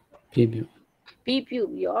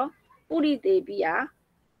ပြော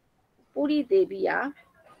ပုရိသေပိယ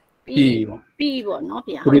ပြီးပေါ့နော်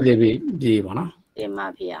ဗျာ ပုရိသေပိပြေပေါ့နော် တင်ပါ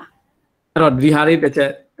ဗျာ အဲ့တော့ဒီဟာလေးတစ်ချ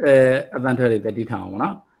က်အတန်ထွက်လေးတတိထားအောင်ပေါ့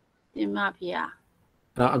နော် တင်ပါဗျာ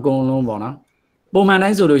အဲ့တော့အကုန်လုံးပေါ့နော်ပုံမှန်တို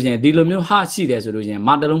င်းဆိုလို့ရှိရင်ဒီလိုမျိုးဟာရှိတယ်ဆိုလို့ရှိရင်မ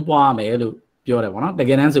တလုံးပွားရမယ်လို့ပြောတယ်ပေါ့နော်တက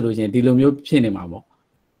ယ်တမ်းဆိုလို့ရှိရင်ဒီလိုမျိုးဖြစ်နေမှာပေါ့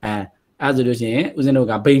အဲ့ဆိုလို့ရှိရင်ဦးဇင်းတို့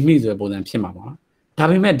ကဗိမိဆိုတဲ့ပုံစံဖြစ်မှာပေါ့နော်ဒါ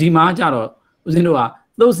ပေမဲ့ဒီမှာကျတော့ဦးဇင်းတို့က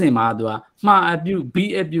သုတ်စင်မှာသူကမှားအပြုဘီ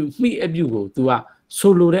အပြုမိအပြုကိုသူက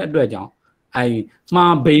ဆိုလိုတဲ့အတွက်ကြောင့်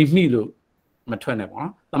မှားဗိမိလို့မထွက်နဲ့ပေါ့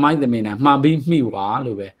နော်သမိုင်းသမင်နဲ့မှားပြီးမိွာ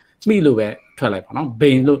လို့ပဲမိလို့ပဲထွက်လိုက်ပေါ့နော်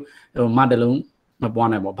ဗိန်လို့မတလုံးမပွား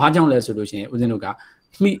နိုင်ပေါ့ဘာကြောင့်လဲဆိုလို့ရှိရင်ဦးဇင်းတို့က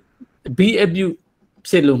မိဘီအပြု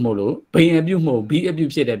ဖြစ်လို့မဟုတ်လို့ဗိန်အပြုမဟုတ်ဘီအပြု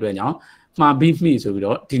ဖြစ်တဲ့အတွက်ကြောင့်မှားပြီးမိဆိုပြီး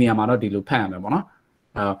တော့ဒီနေရာမှာတော့ဒီလိုဖတ်ရမယ်ပေါ့နော်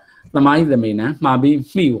သမိုင်းသမင်နဲ့မှားပြီး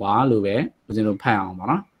မိွာလို့ပဲဦးဇင်းတို့ဖတ်အောင်ပေါ့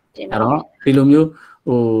နော်အဲ့တော့ဒီလိုမျိုး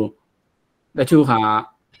တချို့ဟာ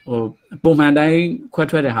ပုံမှန်တိုင်းခွဲ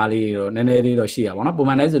ထွက်တဲ့ဟာလေးတွေတော့နည်းနည်းလေးတော့ရှိရပါတော့ပုံ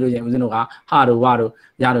မှန်တိုင်းဆိုလို့ရှိရင်ဦးဇင်းတို့ကဟာတို့ဝါတို့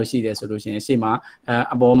ရတို့ရှိတယ်ဆိုလို့ရှိရင်ရှေ့မှာ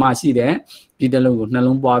အပေါ်မှာရှိတဲ့ဒီတစ်လုံးကိုနှ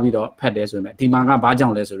လုံးပွားပြီးတော့ဖတ်တယ်ဆိုရင်ဒီမှာကဘာကြော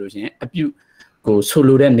င့်လဲဆိုလို့ရှိရင်အပြုကိုဆို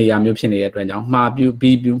လိုတဲ့နေရာမျိုးဖြစ်နေတဲ့အတွက်ကြောင့်မှာပြု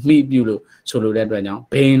ဘီပြုမိပြုလို့ဆိုလိုတဲ့အတွက်ကြောင့်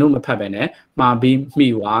ဘိန်လို့မဖတ်ပဲနဲ့မှာပြီးမိ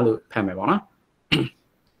ဝါလို့ဖတ်မယ်ပေါ့နော်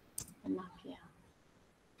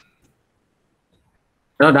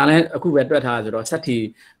တော့ဒါလည်းအခုပဲတွက်ထားဆိုတော့ဆက်တီ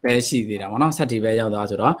ပဲရှိသေးတာပေါ့နော်ဆက်တီပဲရောက်သွား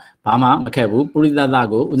ဆိုတော့ဘာမှမခက်ဘူးပုရိသတ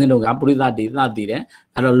ကိုဦးဇင်းတို့ကပုရိသတိသတည်တယ်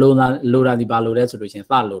အဲ့တော့လိုတာဒီပါလိုတဲ့ဆိုလို့ရှိရင်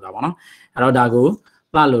သလိုတာပေါ့နော်အဲ့တော့ဒါကို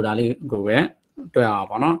သလိုတာလေးကိုပဲတွက်အောင်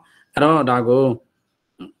ပေါ့နော်အဲ့တော့ဒါကို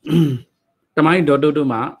တမိုင်းဒေါ်တုတ်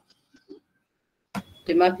မှာ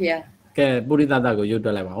ဒီမှာဖေကဲပုရိသတကိုရွတ်တွ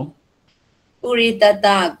က်လိုက်ပါဦးပုရိသတ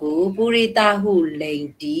ကိုပုရိသဟုလိန်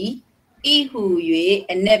တီဤဟု၍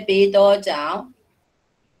အ내ပေးသောကြောင့်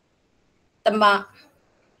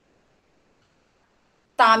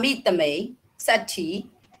တာမိတမိန်စတ္ထိ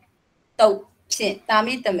တုတ်ဖြင့်တာ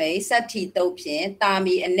မိတမိန်စတ္ထိတုတ်ဖြင့်တာ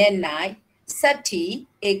မိအ내၌စတ္ထိ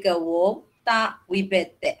ဧကဝောတာဝိဘက်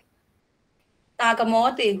တဲ့တာကမော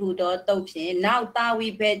တေဟုသောတုတ်ဖြင့်နောက်တာဝိ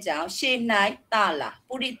ဘက်ကြောင့်ရှေ့၌တာလာ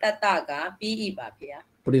ပုရိသတကပြီး၏ပါဗျာ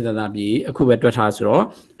ပုရိသတပြီးအခုပဲတွက်ထားဆိုတော့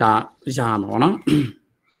ဒါရမှာပေါ့နော်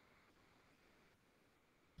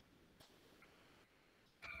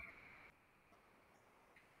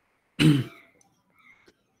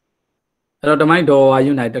အဲ့တော့တမိုင်းတော်ဝါ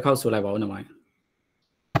ယူနိုင်တစ်ခေါက်ဆိုလိုက်ပါဦးတမိုင်း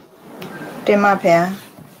တင်ပါဗျာ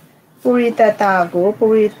ပုရိသတကိုပု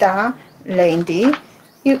ရိသလိန်တီ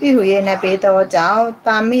ဤဟုရဲ့နဲ့ပေးသောကြောင့်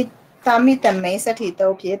တာမိတမိန်စတ္ထိတု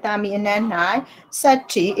တ်ဖြင့်တာမိအနန်း၌စတ္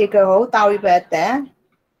ထိဧကဟုတာဝိဘတ်တံ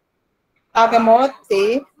အာဂမောတိ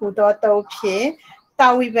ဟူသောတုတ်ဖြင့်တာ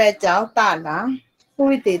ဝိဘတ်ကြောင့်တာလာပု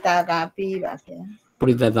ရိသေတကပြီးပါဗျာပု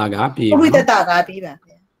ရိသတကပြီးပုရိသတကပြီးပါ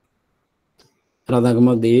ဗျာအဲ့တော့က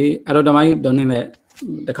မောတိအဲ့တော့တမိုင်းတုံးနေနဲ့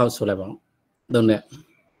တစ်ခေါက်ဆိုလိုက်ပါဦးတုံးနဲ့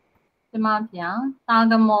ဒီမှာဗျာတာ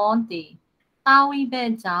ကမောတိတာဝိဘ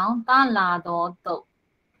က်ကြောင့်တာလာတော်တုတ်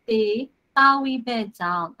တေတာဝိဘက်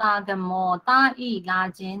ကြောင့်တာကမောတာဤလာ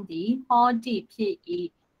ခြင်းသည်ဟောတိဖြစ်၏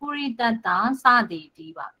ပုရိသတစသည်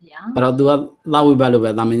တီးပါဗျာအဲ့တော့ तू ကလာဝိဘက်လို့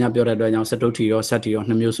ပဲတာမင်းညပြောတဲ့အတွက်ကြောင့်စတုထီရောဆက်တီရော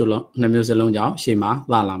နှစ်မျိုးစလုံးကြောင့်ရှေ့မှာ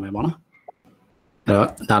လာမယ်ပေါ့နော်အဲ့တော့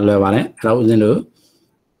ဒါလွယ်ပါတယ်အဲ့တော့ဦးဇင်းတို့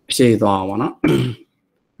ရှေ့သွားအောင်ပေါ့နော်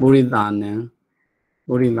ပုရိသနံ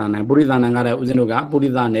ကလည်းဦးဇင်းတို့ကပုရိ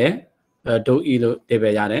သနဲ့ဒုဤလို့ဒီပဲ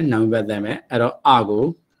ရတယ်နာမဘတ်တယ်မယ်အဲ့တော့အကို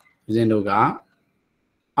ဦးဇင်းတို့က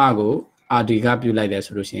အကိုအာဒီကပြုလိုက်တယ်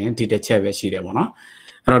ဆိုလို့ရှိရင်ဒီတစ်ချက်ပဲရှိတယ်ပေါ့နော်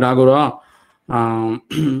အဲ့တော့ဒါကိုတော့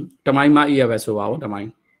တမိုင်းမအေးရပဲဆိုပါဦးတမိုင်း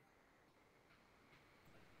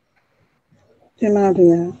တင်ပါ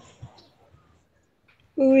ဗျာ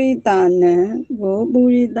ပုရိသနံကိုပု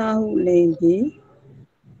ရိသဟုလိန်ပြီး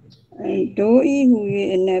ဒိုဤဟူ၍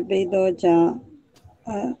အ내ပေးသောကြောင့်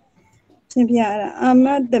ရှင်ပြအာမ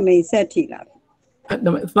တ်တမိန်ဆက်ထီလာ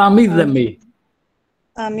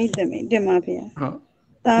သာမိသမိတင်ပါဗျာဟုတ်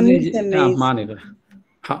သာမိသမိမှားနေတယ်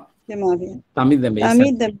ဟုတ်တင်ပါဗျာသာမိသမိ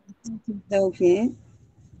တော့ဖြင့်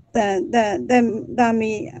တာ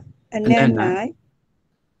မိအ내၌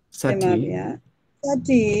စတ္တိဗျာ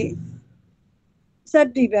စတ္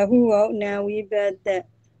တိဘဟုဝနာဝိဘတ်တဲ့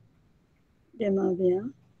တင်ပါဗျာ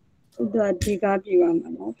သူကဒီကားပြရမှာ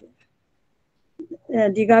နော်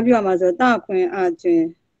ဒီကားပြရမှာဆိုတခွင်အကျွင်း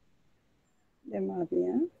တင်ပါ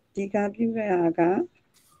ဗျာဒီကားပြရတာက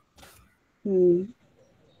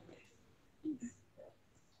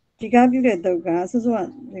ဒီကားပြတဲ့တော့ကဆွဆွ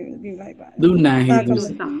ပြလိုက်ပါဒုနံဟိ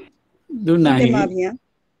တင်ပါဗျာ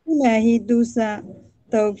ဒုနံဟိတုစ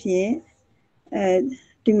တော့ဖြင့်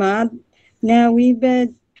ဒီမှာနံဝိဘတ်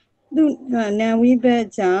သူနံဝိဘတ်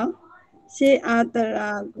ကြောင့်ရှေးအာတရာ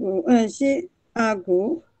ကိုရှေးအာကို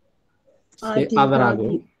အာဒီကာပြု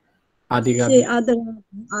ရှေးအာတရာ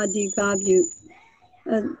အာဒီကာပြု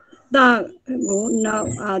တာကိုနောက်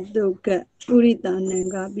အာတုကပုရိသနံ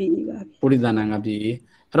ကပြီးပါပြီပုရိသနံကပြီး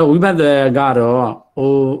အဲ့တော့ဝိဘတ်ကတော့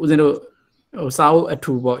ဦးဇင်းတို့စာအုပ်အ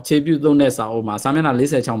ထူပေါ့ခြေပြုသုံးတဲ့စာအုပ်မှာစာမျက်နှာ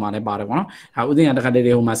46မှာလည်းပါတယ်ပေါ့နော်ဦးဇင်းကတခါတည်း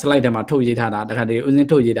ဟိုမှာ slide ထဲမှာထုတ်ရေးထားတာတခါတည်းဦးဇင်း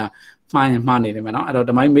ထုတ်ရေးတာမှားရင်မှားနေတယ်မယ်နော်အဲ့တော့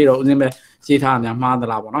ဓမိုင်းမေးတော့ဦးဇင်းပဲရေးထားတာများမှားသ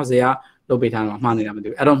လားပေါ့နော်ဇေယျလုပ်ပေးထားတာမှားနေတာမသိ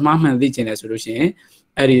ဘူးအဲ့တော့မှားမှန်သိချင်တယ်ဆိုလို့ရှိရင်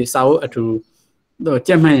အဲ့ဒီစာအုပ်အထူ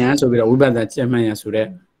ကြက်မှန်ရန်ဆိုပြီးတော့ဝိဘတ်ကြက်မှန်ရန်ဆိုတဲ့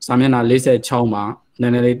စာမျက်နှာ46မှာန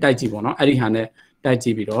ည်းနည်းလေးတိုက်ကြည့်ပေါ့နော်အဲ့ဒီဟာနဲ့တိုက်ကြ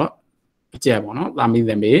ည့်ပြီးတော့အကျက်ပေါ့နော်သာမိ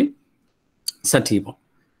သမေစက်တီပေါ့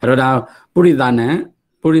အဲ့တော့ဒါပုရိသ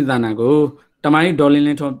နံကိုတမိုင်းဒေါ်လင်းလ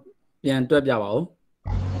င်းထွန်းပြန်တွက်ပြပါဦး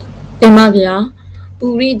တင်ပါဗျာပု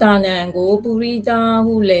ရိသနံကိုပုရိသ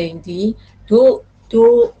ဟုလိန်သည်တို့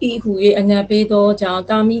ဤဟု၍အနက်ပေးသောကြောင့်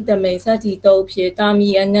တာမိတမိန်စတ္တိတုတ်ဖြစ်တာမိ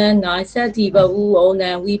အနက်၌စတ္တိဘဟုဩ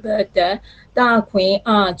နံဝိပတ္တတာခွင်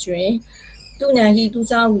အကျွင်သူနံဟိသူ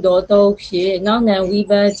စားဟုသောတုတ်ဖြစ်နောက်နံဝိ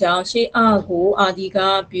ပတ္တကြောင့်ရှေးအကိုအာဒီကာ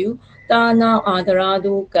ပြုတာနောက်အာဒရာ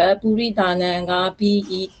တုကပုရိသနံကပြီး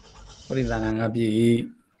၏ပုရိသနံကပြီး၏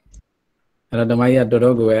အဲ့တော့ဓမ္မကြီးကတော်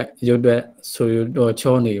တော်ကိုပဲရုပ်တွက်ဆိုရတော့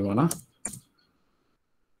ချောနေပြီပေါ့နော်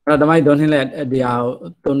အဲ့တော့ဓမ္မကြီးဒေါ်နှင်းလက်တရား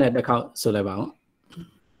သုံးတဲ့တစ်ခေါက်ဆိုလိုက်ပါဦး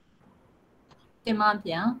တင်ပါ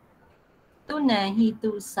ဗျာသူနံဟိ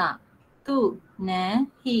သူစသူနံ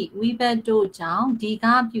ဟိဝိဘတ်တို့ကြောင့်ဒီ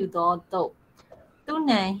ကားပြုသောတုတ်သူ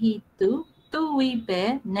နံဟိသူဝိဘ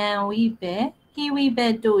တ်နံဝိဘတ်ဟိဝိဘ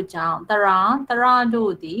တ်တို့ကြောင့်တရာ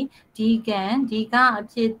တို့သည်ဒီကံဒီကအ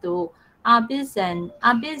ဖြစ်တို့အပိဇ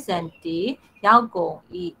န်တီရောက်ကုန်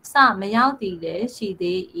ဤစမရောက်သည်လည်းရှိ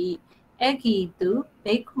သေး၏အခိတု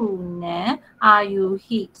ဘိက္ခုနံအာယု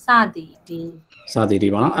ဟိစသည်ဒီ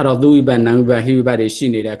ပေါ့နော်အဲ့တော့သူဝိဘတ်နံဝိဘတ်ဟိဝိဘတ်တွေရှိ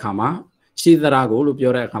နေတဲ့အခါမှာရှိသရာကိုလို့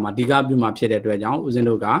ပြောတဲ့အခါမှာဒီကပြုမှာဖြစ်တဲ့အတွက်ကြောင့်ဦးဇင်း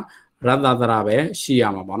တို့ကရတ္တသရာပဲရှိရ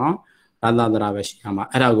မှာပေါ့နော်ရတ္တသရာပဲရှိရမှာ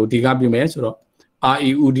အဲ့ဒါကိုဒီကပြုမယ်ဆိုတော့အာအီ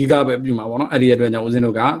ဥဒီကပဲပြုမှာပေါ့နော်အဲ့ဒီအတွက်ကြောင့်ဦးဇင်း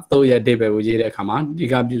တို့ကသုံးရဲ့အဓိပ္ပာယ်ကိုရေးတဲ့အခါမှာဒီ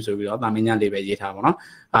ကပြုဆိုပြီးတော့တာမင်ညာလေးပဲရေးထားပါတော့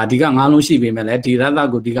ဒီက၅လုံးရှိပေမဲ့လည်းဒီရတ္တ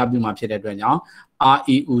ကိုဒီကပြုမှာဖြစ်တဲ့အတွက်ကြောင့်အာ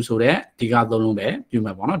အီဥဆိုတဲ့ဒီကသုံးလုံးပဲပြုမ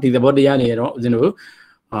ယ်ပေါ့နော်ဒီသဘောတရားတွေတော့ဦးဇင်းတို့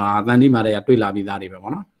တန်တိမာတွေကတွေ့လာပြီးသားတွေပဲ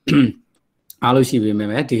ပေါ့နော်အားလို့ရှိပေ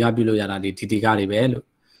မဲ့ဒီကပြုလို့ရတာဒီကတွေပဲလို့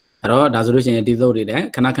အဲ့တော့ဒါဆိုလို့ရှိရင်ဒီသုတ်တွေလည်း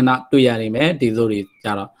ခဏတွေ့ရနေမယ်ဒီသုတ်တွေကြ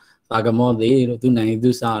တော့သာကမောသေးတို့သူနိုင်သူ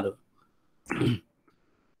စားတို့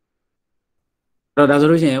အဲ့တော့ဒါဆို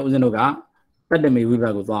လို့ရှိရင်ဦးဇင်းတို့ကတတ္တမေဝိဘ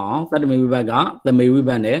တ်ကိုသွားအောင်တတ္တမေဝိဘတ်ကသမေဝိဘ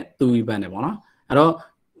တ်နဲ့သူဝိဘတ်နဲ့ပေါ့နော်အဲ့တော့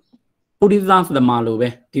ပုရိသသမာလိုပဲ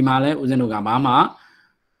ဒီမှာလဲဦးဇင်းတို့ကဘာမှ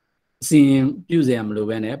အစီရင်ပြုစရာမလို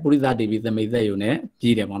ပဲနဲ့ပုရိသတေဘီသမေသက်ယုံနဲ့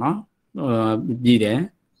ပြီးတယ်ပေါ့နော်ပြီးတယ်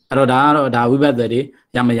အဲ့တော့ဒါဝိဘတ်တွေ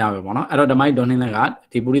ရမရပဲပေါ့နော်အဲ့တော့ဓမ္မိုက်ဒေါ်နှင်းလက်က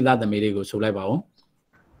ဒီပုရိသသမေတွေကိုဆိုလိုက်ပါဦး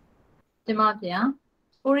ဒီမှာဗျာ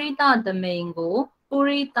ပုရိသသမိန်ကိုပု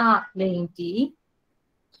ရိသလိန်တီ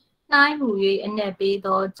နှိုင်းဟူ၍အနက်ပေး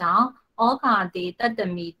သောကြောင့်ဩဃာတိတတ္တ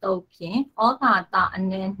မိတုတ်ဖြင့်ဩဃာတအ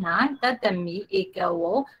နက်၌တတ္တမိဧကဝ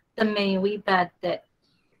သမိန်ဝိဘတ်တ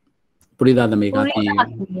ပုရိသသမေက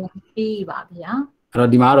ပြီးပါဗျာအဲ့တော့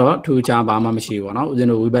ဒီမှာတော့ထူးခြားဘာမှမရှိဘူးပေါ့နော်ဦးဇင်း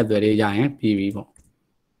တို့ဝိဘတ်တွေရရင်ပြီးပြီပေါ့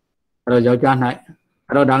အဲ့တော့ယောက်ျား၌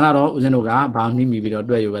အဲ့တော့ဒါကတော့ဦးဇင်းတို့ကဘာနှိမိပြီးတော့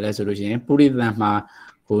တွေ့ရပဲလဲဆိုလို့ရှိရင်ပုရိသမှာ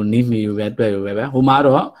ကိုနှိမိယူပဲတွေ့ရပဲဟိုမှာ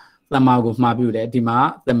တော့သမာကိုမှားပြုတယ်ဒီမှာ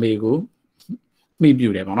သမေကိုမိပြု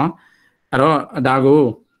တယ်ပေါ့နော်အဲ့တော့ဒါကို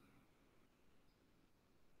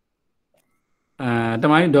တ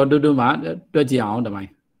မိုင်းဒေါ်တူတူမှာတွက်ကြည့်အောင်တမို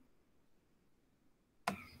င်း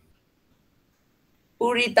ပု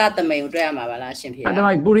ရိသသမိန်ကိုတွေ့ရမှာပါလားရှင်ဖေ။တ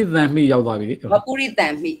မိုင်းပုရိသံမိရောက်သွားပြီလေ။ပုရိ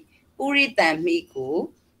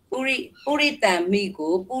သံမိ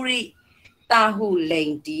ကိုပုရိတာဟုလိ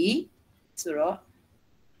န်တီဆိုတော့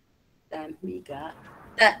တံမိကတ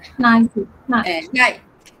က်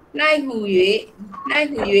နိုင်ဟူ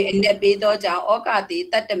၍အနက်ပေးသောကြောင့်ဩကာတိ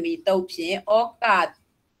တတ္တမိတုတ်ဖြင့်ဩကာ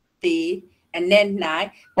တိအနက်၌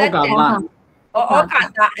ဩကာ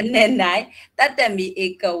တအနက်၌တတ္တမိဧ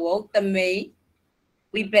ကဝုသမိန်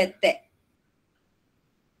ဝိဘတ်တ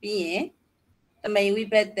ပြီးရင်သမိန်ဝိ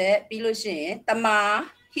ဘတ်တပြီးလို့ရှိရင်တမာ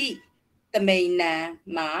ဟိသမိန်နံ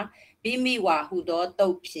မှာဘိမိဝါဟုသောတု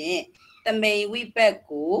တ်ဖြင့်သမိန်ဝိဘတ်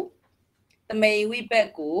ကို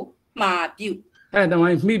မှာပြုအဲ့တမို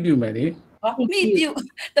င်းမိပြုမယ်လေမိပြု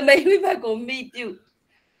သမိန်ဝိဘတ်ကိုမိပြု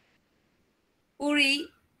ပုရိ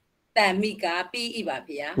တံမိကပြီးဤပါ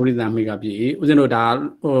ဗျာပုရိတံမိကပြီးဦးဇင်းတို့ဒါ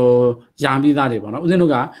ရာပြီးသားတွေပေါ့နော်ဦးဇင်း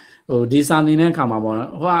တို့ကဒီစာသင်တဲ့အခါမှာပေါ့နော်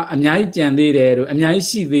ဟိုကအများကြီးကြံသေးတယ်တို့အများကြီး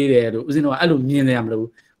ရှိသေးတယ်တို့ဦးဇင်းတို့ကအဲ့လိုမြင်နေရမလို့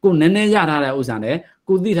ကိုနည်းနည်းရထားတဲ့ဥစ္စာနဲ့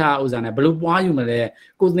ကိုသိထားတဲ့ဥစ္စာနဲ့ဘယ်လိုပွားယူမလဲ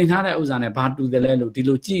ကိုသင်ထားတဲ့ဥစ္စာနဲ့ဘာတူတယ်လဲလို့ဒီ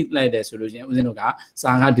လိုကြည့်လိုက်တယ်ဆိုလို့ချင်းဦးဇင်းတို့က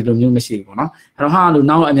စာကဒီလိုမျိုးမရှိဘူးပေါ့နော်အဲ့တော့ဟာလို့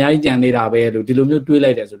နောက်အများကြီးကြံနေတာပဲလို့ဒီလိုမျိုးတွေး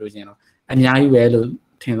လိုက်တယ်ဆိုလို့ချင်းတော့အများကြီးပဲလို့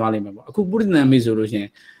ထင်သွားလိမ့်မယ်ပေါ့အခုပုရိသံမိဆိုလို့ချင်း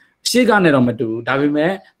ရှေ့ကနေတော့မတူဘူးဒါပေ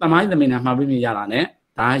မဲ့သမိုင်းသမီးနဲ့မှားပြီးမြင်ရတာနဲ့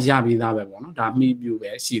ဒါရပြီးသားပဲပေါ့နော်ဒါမိပြူ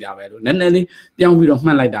ပဲရှိတာပဲလို့နည်းနည်းလေးပြောင်းပြီးတော့မှ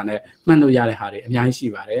တ်လိုက်တာနဲ့မှတ်လို့ရတဲ့ဟာတွေအများကြီးရှိ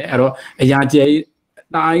ပါတယ်အဲ့တော့အရာကျဲ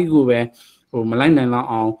တားကြီးကိုပဲဟိုမလိုက်နိုင်လောက်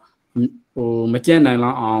အောင်ဟိုမကြက်နိုင်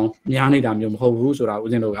လောက်အောင်များနေတာမျိုးမဟုတ်ဘူးဆိုတာ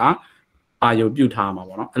ဦးဇင်းတို့ကအာယုပြုတ်ထားမှာ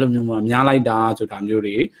ပေါ့နော်အဲ့လိုမျိုးများလိုက်တာဆိုတာမျိုး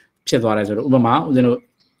တွေဖြစ်သွားတယ်ဆိုတော့ဥပမာဦးဇင်းတို့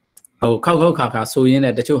ဟိုခောက်ခါဆိုရင်း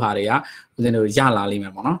တဲ့တချို့ဟာတွေကဦးဇင်းတို့ရလာလိမ့်မ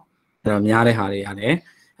ယ်ပေါ့နော်အဲ့တော့များတဲ့ဟာတွေရတယ်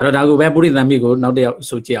အဲ့တော့ဒါကိုပဲပုရိသံမိကိုနောက်တစ်ယောက်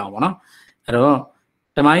ဆိုကြည့်အောင်ပေါ့နော်အဲ့တော့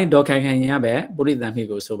ဓမ္မကြီးဒေါ်ခိုင်ခိုင်ရင်ကပဲပုရိသံမိ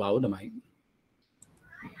ကိုဆိုပါဦးဓမ္မကြီး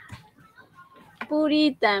ပုရိ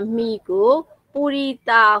သံမိကိုပုရိ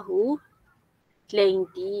တာဟုလိန်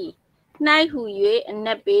တီ၌ဟူ၍အန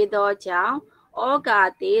က်ပေးသောကြောင့်ဩကာ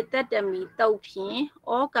တေတတ္တမီတုတ်ဖြင့်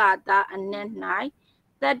ဩကာတအနက်၌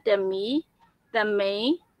တတ္တမီသမိန်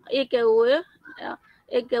ဧကဝေ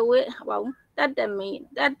ဘောင်းတတ္တမီ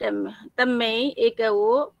သမိန်ဧကဝ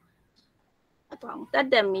အပေါင်းတတ္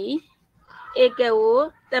တမီဧကဝ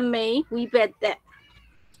သမိန်ဝိပတ္တ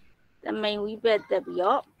သမိန်ဝိပတ္တပြီး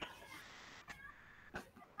တော့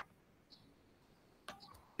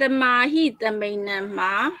တမာဟိသမိန်နံ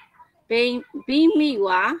မှာဘိမိ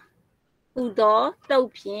ဝါဟူသောတုတ်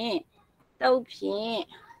ဖြင့်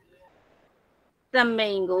သမိ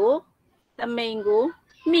န်ကို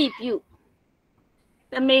မိပြု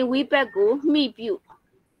သမိန်ဝိပက်ကိုမိပြု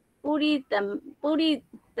ပုရိ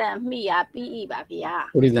သံမိရပြီးဤပါဗျာ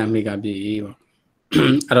ပုရိသံမိကပြီးပေါ့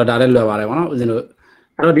အဲ့တော့ဒါလည်းလွယ်ပါတယ်ပေါ့နော်ဦးဇင်းတို့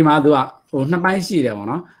အဲ့တော့ဒီမှာသူကဟိုနှစ်ပိုင်းရှိတယ်ပေါ့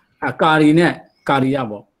နော်ကာရီနဲ့ကာရီယ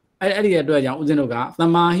ပေါ့အဲ့ဒီအတွက်ကြောင့်ဦးဇင်းတို့ကသ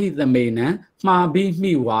မာဟိသမေနံမှားပြီး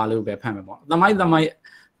မိဝါလို့ပဲဖတ်မယ်ပေါ့သမာဟိသ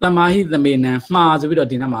မေနံမှားဆိုပြီးတော့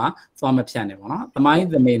ဒီနေ့မှာသွားမဖြတ်နေပေါ့နော်သမာဟိ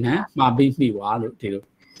သမေနံမှားပြီးမိဝါလို့ဒီလို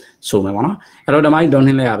ဆိုမယ်ပေါ့နော်အဲ့တော့ဓမ္မကြီးဒေါ်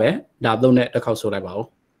နှင်းလဲရပဲဒါသုံးနဲ့တစ်ခေါက်ဆိုလိုက်ပါဦး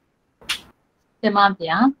တင်ပါ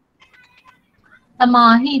ဗျာသမာ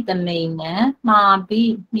ဟိသမေနံမှား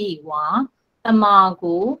ပြီးမိဝါသမာ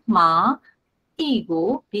ကိုမှာဟိကို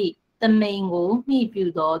ပြီးသမိန်ကိုမိပြု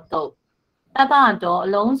သောတုတ်တပတော်အ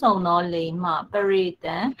လုံးစုံသောလိမ်မှပရိ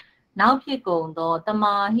တံနောက်ဖြစ်ကုန်သောတ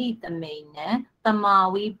မာဟိသမိန်နံတမာ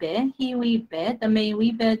ဝိပေဟိဝိပေသမိန်ဝိ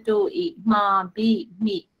ပေတို့ဤမှာပြီး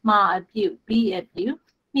မိမှာအပြုပြီးအပြု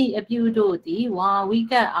မိအပြုတို့သည်ဝါဝိ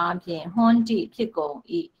ကအားဖြင့်ဟွန်တိဖြစ်ကုန်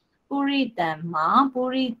၏ပုရိတံမှာပု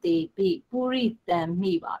ရိတေပိပုရိတံ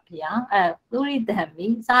မိပါဗျာပုရိတံမိ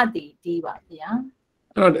စသည်တီးပါဗျာ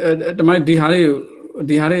အဲ့တော့ဓမ္မဒီဟာလေး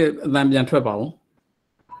အသံပြန်ထွက်ပါဦး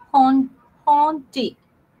ဟွန်တိ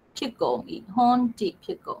ဖြစ်ကုန်၏ဟွန်တိဖြ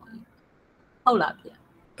စ်ကုန်၏ဟုတ်လားဗျာ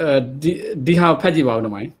ဒီဟာဖတ်ကြည့်ပါဦးဓ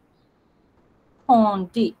မ္မကြီးဟွန်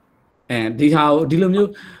တိဒီဟာဒီလိုမျိုး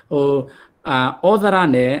ဟိုဩဒရ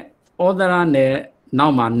နဲ့နော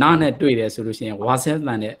က်မှာနားနဲ့တွေ့တယ်ဆိုလို့ရှိရင်ဝါဆဲတ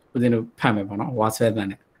န်နဲ့ဦးဇင်းတို့ဖတ်မယ်ပေါ့နော်ဝါဆဲတန်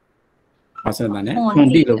နဲ့ဟွန်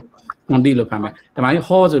တိလို့ဖတ်မယ်ဓမ္မကြီး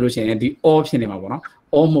ဟောဆိုလို့ရှိရင်ဒီအောဖြစ်နေမှာပေါ့နော်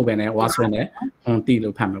အောမဟုတ်ပဲနဲ့ဝါဆဲနဲ့ဟွန်တိ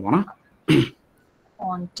လို့ဖတ်မယ်ပေါ့နော်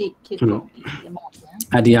ဟွန်တိဖြစ်ကုန်ပြီ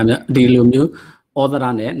ဒီလိုမျိုးဩဒရ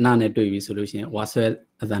နဲ့နားနဲ့တွေ့ပြီဆိုလို့ရှိရင်ဝါဆဲ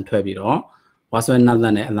အသံထွက်ပြီးတော့ဝါဆဲနား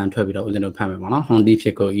နဲ့အသံထွက်ပြီးတော့ဦးဇင်းတို့ဖတ်မယ်ပေါ့နော်ဟွန်တိဖြ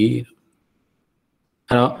စ်ကုန်ပြီ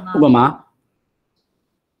အဲ့တော့ဥပမာ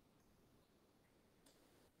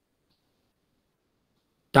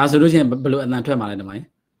ဒါဆိုလို့ရှိရင်ဘယ်လိုအသံထွက်မှာလဲဓမ္မကြီး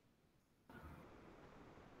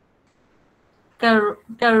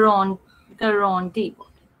ကရွန်တီ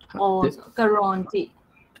ကရွန်တီ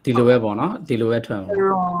ဒီလိုပဲပေါ့နော်ဒီလိုပဲထွက်မှာက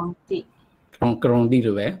ရွန်တီ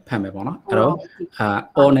လိုပဲဖတ်မယ်ပေါ့နော်အဲ့တော့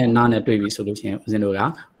အောနဲ့နာနဲ့တွေ့ပြီဆိုလို့ရှိရင်ဦးဇင်းတို့က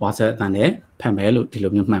ဝါဆက်အသံနဲ့ဖတ်မယ်လို့ဒီ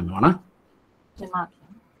လိုမျိုးမှတ်မယ်ပေါ့နော်ဒီမှာ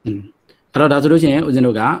အဲ့တော့ဒါဆိုလို့ရှိရင်ဦးဇင်း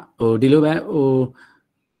တို့ကဟိုဒီလိုပဲ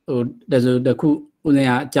ဟိုတခုဦးဇင်း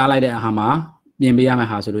ကကြားလိုက်တဲ့အခါမှာပြင်ပေးရမယ့်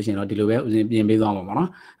ဟာဆိုလို့ရှိရင်တော့ဒီလိုပဲဦးဇင်းပြင်ပေးသွားမှာပေါ့နော်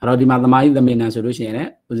အဲ့တော့ဒီမှာသမာဟိသမေနံဆိုလို့ရှိရင်လည်း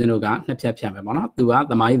ဦးဇင်းတို့ကနှစ်ဖြတ်ဖြတ်မယ်ပေါ့နော်သူက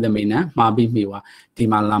သမာဟိသမေနံမှားပြီးမိွားဒီ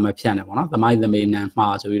မှာလာမဖြတ်နဲ့ပေါ့နော်သမာဟိသမေနံ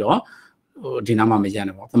မှားဆိုပြီးတော့ဟိုဒီနားမှာမရ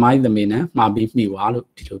နဲ့ပေါ့သမာဟိသမေနံမှားပြီးမိွားလို့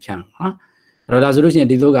ဒီလိုဖြတ်မှာပေါ့နော်အဲ့တော့ဒါဆိုလို့ရှိရင်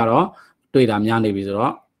ဒီလိုကတော့တွေ့တာများနေပြီဆို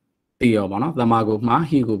တော့ပြီးရောပေါ့နော်သမာကိုမှား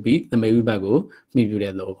ဟိကိုပြီးသမေဝိဘတ်ကိုမိပြု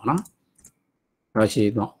တဲ့လို့ပေါ့နော်အဲ့တော့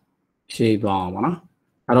ရှေးသွားအောင်ပေါ့နော်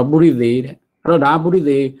အဲ့တော့ပုရိသေတဲ့အဲ့တော့ဒါပုရိ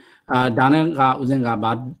သေဒါနဲ့ကဦးဇင်းက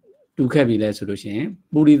ဘာတူခဲ့ပြီလဲဆိုလို့ရှိရင်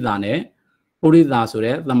ပုရိသာနဲ့ပုရိသာဆို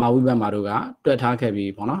တဲ့သမာဝိဘတ်မှာတို့ကတွက်ထားခဲ့ပြီ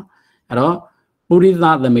ပေါ့နော်အဲ့တော့ပုရိသ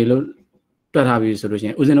သမေလို့တွက်ထားပြီဆိုလို့ရှိရ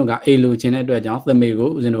င်ဦးဇင်းတို့ကအေလိုခြင်းတဲ့အတွက်ကြောင့်သမေကို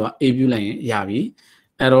ဦးဇင်းတို့ကအေပြုလိုက်ရင်ရပြီ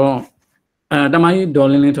အဲ့တော့တမကြီးဒေါ်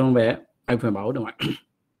လင်းထုံးပဲအိုက်ဖွင့်ပါဦးတမ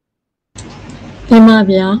ပြင်ပါ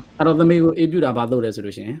ဗျာ အဲ့တော့သမီးကိုအေးပြူတာဘာလို့လဲဆို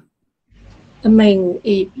လို့ရှိရင် တမိန်ကို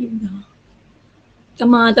အေးပြူတာတ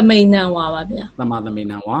မတမိန်နံဝါပါဗျာ သမာသမီး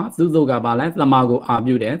နံဝါသူတို့ကဘာလဲသမာကိုအာ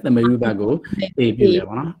ပြုတယ်သမီးဝိဘတ်ကိုအေးပြုတယ်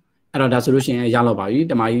ပေါ့နော်အဲ့တော့ဒါဆိုလို့ရှိရင်ရတော့ပါပြီ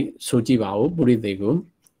တမကြီးဆိုကြည့်ပါဦးပုရိသေကို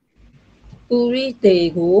ပုရိသေ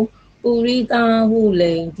ကိုပုရိတာဟု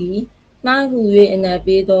လိန်သည်နှိုင်းဟု၍အနက်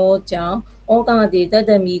ပေးသောကြောင့်ဩဃတိတတ္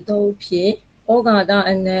တမီတို့ဖြင့်ဩဃတာ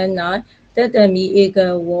အနန္၌တတ္တမီဧက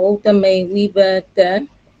ဝုတမိန်ဝိဘတ်တ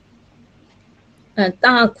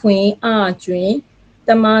တာခွင်အကျွင်တ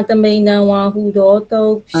မတမိန်နံဝါဟုသောတု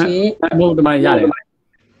တ်ဖြင့် ဘုံတမရတယ်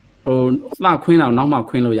ဟိုလှခွင်းတော့နောက်မှ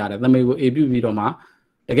ခွင်းလို့ရတယ်သမီးကိုအေးပြုပြီးတော့မှ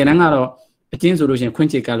တကယ်တမ်းကတော့အချင်းဆိုလို့ရှိရင်ခွင်း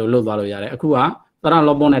ချေကတ်လို့လှုပ်သွားလို့ရတယ်အခုကသရ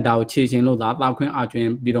လောဘောနဲ့ဒါကိုခြေချင်းလို့သာတာခွင်းအကျွင်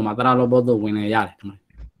ပြီးတော့မှသရလောဘောသို့ဝင်နေရတယ်ဒီမှာ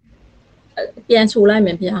ပြန်ဆိုလိုက်မ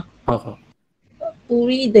ယ်ဗျာဟုတ်ပု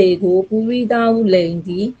ရိသေကိုပုရိတာဟုလိန်သ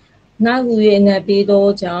ည်နာဟု၍အနက်ပေးသော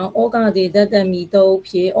ကြောင့်ဩဃတိတတ္တမီတို့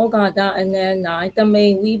ဖြင့်ဩဃတာအနန္၌တမိ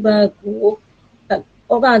န်ဝိဘတ်ကို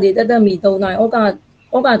ဩဃတိတတ္တမီတို့၌ဩ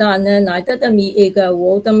ဃတာအနန္၌တတ္တမီဧကဝု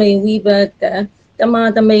တမိန်ဝိဘတ်တမ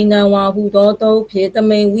တမိန်နံဝါဟုသောတုတ်ဖြင့်တ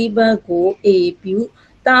မိန်ဝိဘတ်ကိုအေပြု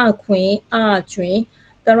တာခွင်အကျွင်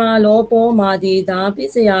တရာလောဘောမာတိတာပိ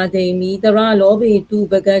စယဒိမိတရာလောဘေတု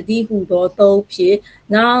ပဂတိဟုသောတုတ်ဖြင့်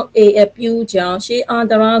နောက်အေအပြုကြောင့်ရှေးအာ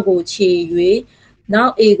တရာကိုခြေ၍နော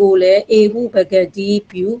က်အေကိုလည်းအေဟုပဂတိ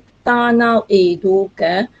ပြုတာနောက်အေတို့က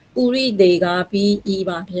ပုရိသေကပြီးဤ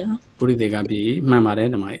ပါဗျာပုရိသေကပြီးမှန်ပါတယ်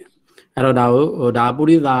ဓမ္မရဲ့အဲ့တော့ဒါကိုဒါပု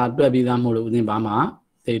ရိသာတွက်ပြီးသားမဟုတ်လို့ဦးဇင်းဘာမှ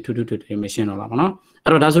သိထူးထူးထူးမရှင်းတော့ပါဘူးနော်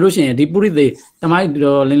အဲ့တော့ဒါဆိုလို့ရှိရင်ဒီပုရိသေဓမ္မကြီး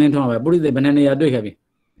တော်လင်းလင်းထုံးပါပဲပုရိသေဘယ်နှစ်နေရာတွေ့ခဲ့ပြီ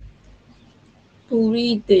ပုရိ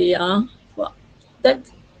သေအား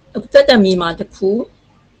တတ္တမီမှာတစ်ခု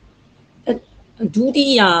ဒုတိ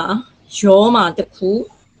ယယောမှာတစ်ခု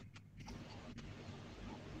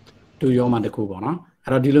ဒုယောမှာတစ်ခုပေါ့နော်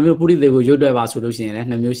အဲ့တော့ဒီလိုမျိုးပုရိသေကိုရွတ်တွက်ပါဆိုလို့ရှိရင်လည်း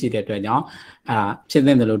နှစ်မျိုးရှိတဲ့အတွက်ကြောင့်ဖြစ်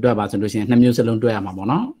တဲ့လို့တွက်ပါဆိုလို့ရှိရင်နှစ်မျိုးစလုံးတွက်ရမှာပေါ့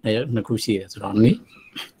နော်နှစ်ခုရှိတယ်ဆိုတော့နိ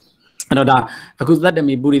အဲ့တော့ဒါအခုသတ္တ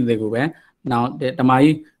မီပုရိသေကိုပဲနောက်ဓမ္မ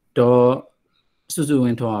ကြီးတော့စုစုဝ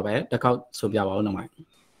င်ထုံးပါပဲတစ်ခေါက်ဆိုပြပါဦးနော်မိုင်း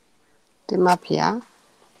ဒီမှာဖေ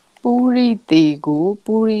ပုရိသေကို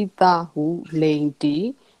ပုရိသဟုလိန်တီ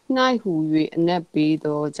နှိုက်ဟု၍အနက်ပေး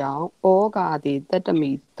သောကြောင့်ဩဃာတိတတ္တ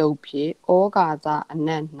မီတုတ်ဖြင့်ဩဃာသာအန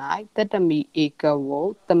က်၌တတ္တမီဧကဝု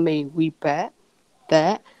တမိန်ဝိဘတ်သ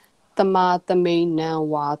က်တမတမိန်နံ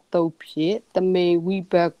ဝါတုတ်ဖြင့်တမိန်ဝိ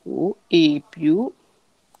ဘတ်ကိုအေပြု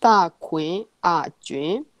တခွင်အကျွ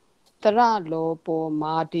င်တရလောဘော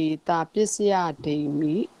မာဒေတာပစ္စယဒိ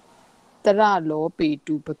မိတရလောပေ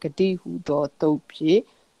တုပဂတိဟုသောတုတ်ဖြင့်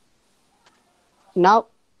နောက်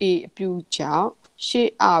အေအပြုကြောင့်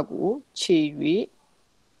ရှေးအကိုခြေ၍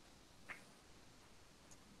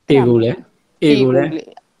အေကိုလည်း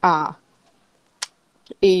အာ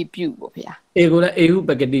အေပြုပေါ့ဗျာအေကိုလည်းအေဟု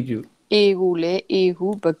ပဂတိပြုအေကိုလည်းအေဟု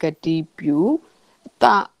ပဂတိပြုတ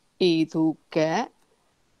အေသူက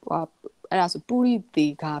ဟိုအဲ့ဒါဆိုပုရိသေ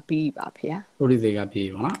ကပြီးပါဗျာပုရိသေကပြီး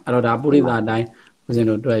ပါနော်အဲ့တော့ဒါပုရိသအတိုင်းဦးဇင်း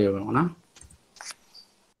တို့တွက်ရပါနော်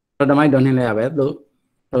အဲ့တော့ဓမ္မိုက်တော်နှင်းလဲရပဲ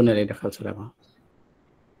သူ့နဲ့လေးတစ်ခါဆိုလိုက်ပါ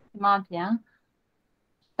ဒီမှာဗျာ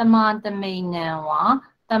တမတမိန်နံဝါ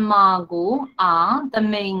တမကိုအာတ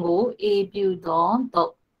မိန်ကိုအေပြုသောတု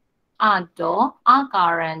တ်အတော်အာကာ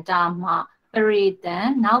ရန္တာမှပရိတံ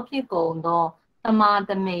နောက်ဖြစ်ကုန်သောတမ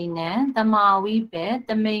တမိန်နံတမဝိဘ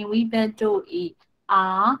တမိန်ဝိဘတို့ဤအာ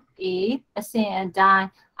အေအစဉ်အတိုင်း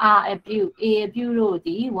အာအပြုအေအပြုတို့သ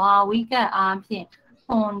ည်ဝါဝိကအားဖြင့်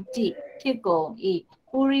ဖွန်တိဖြစ်ကုန်ဤ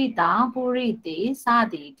ပုရိတာပုရိသေစ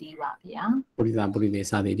သည်ဒီပါဗျာပုရိတာပုရိသေ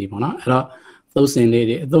စသည်ဒီပေါ့နော်အဲ့တော့သုတ်စင်လေး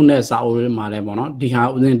တွေအသုတ်နဲ့စာအုပ်လေးမှာလည်းပေါ့နော်ဒီဟာ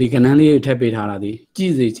ဦးဇင်းဒီကဏ္ဍလေးတွေထည့်ပေးထားတာဒီကြ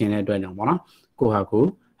ည့်စေခြင်းတဲ့အတွက်ကြောင့်ပေါ့နော်ကိုဟာကို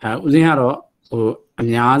ဦးဇင်းကတော့ဟိုအ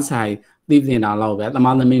များဆိုင်သိသင်တာလောက်ပဲသ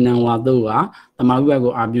မာသမီးနံဝါတို့ကသမာဝိဘတ်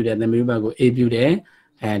ကိုအာပြုတယ်သမီးဝိဘတ်ကိုအေးပြုတယ်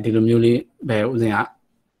ဒီလိုမျိုးလေးပဲဦးဇင်းက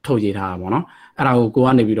ထုတ်ရေးထားတာပေါ့နော်အဲ့ဒါကိုက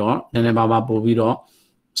နေပြီးတော့နည်းနည်းပါးပါးပို့ပြီးတော့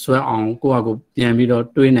ဆွဲအောင်ကိုဟာကိုပြန်ပြီးတော့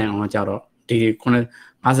တွေးနိုင်အောင်ကြတော့ဒီ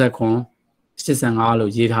59 85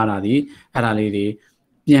လို့ရေးထားတာဒီအဲ့ဒါလေးတွေ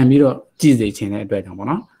ပြန်ပြီးတော့ကြည့်စေချင်တဲ့အတွက်ကြောင့်ပေါ့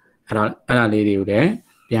နော်အဲ့ဒါလေးတွေကိုလည်း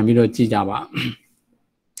ပြန်ပြီးတော့ကြည့်ကြပါ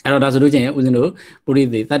အဲ့တော့ဒါဆိုလို့ချင်းဦးဇင်းတို့ပုရိ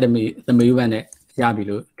သေတတ္တမိသမီးဝိဘတ်နဲ့ရပြီ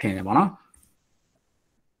လို့ထင်တယ်ပေါ့နော်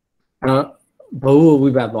အဲ့တော့ဘဟုဝိ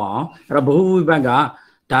ဘတ်သွားအောင်အဲ့တော့ဘဟုဝိဘတ်က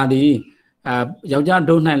ဒါဒီယောက်ျား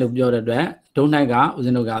ဒုနှိုက်လို့ပြောတဲ့အတွက်ဒုနှိုက်ကဦးဇ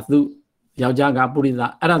င်းတို့ကသူယောက်ျားကပုရိသ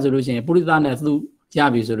အဲ့ဒါဆိုလို့ရှိရင်ပုရိသနဲ့သူရ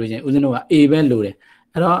ပြီဆိုလို့ရှိရင်ဦးဇင်းတို့က A ပဲလိုတယ်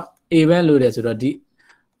အဲ့တော့ A ပဲလိုတယ်ဆိုတော့ဒီ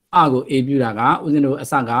အကို A ပြူတာကဦးဇင်းတို့အ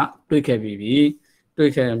စကတွေးခဲ့ပြီးပြီအဲ့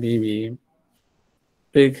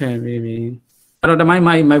တော့ဓမ္မိုက်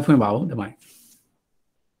မိုက်ဖွင့်ပါဦးဓမ္မိုက်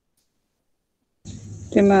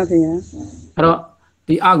တင်ပါဗျာ တော့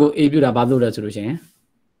ဒီအကို A ပြတာဘာလို့လဲဆိုလို့ရှိရင်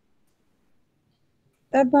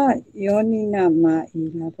တပ္ပယောနိနာမ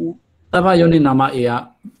အေးလားဗျာ တပ္ပယောနိနာမ A က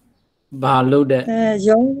ဘာလို့တဲ့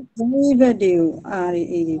ယောနိဘက်တွေကိုအာရီ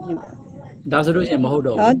အေးတွေဖြစ်ပါ ဒါဆိုလို့ရှိရင်မဟုတ်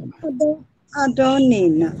တော့ဘူး အတောနေ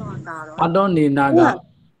နာ အတောနေနာက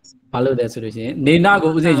ဘာလို့လဲဆိုလို့ရှိရင်နေနာကို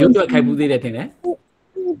ဦးစင်ရုပ်တွက်ခိုက်ပူးသေးတယ်ထင်တယ်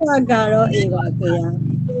ဘာကတော့အေးပါဗျာ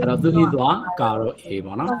အဲ့တော့သူဟိသွားကာတော့ A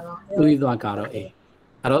ပေါ့နော်သူဟိသွားကာတော့ A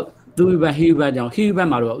အဲ့တော့သူဟိဘဟိဘကြောင့်ဟိဘ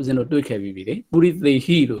မှာတော့ဦးစင်တို့တွေ့ခဲ့ပြီးပြီလေပုရိသေ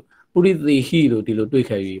ဟိလို့ပုရိသေဟိလို့ဒီလိုတွေ့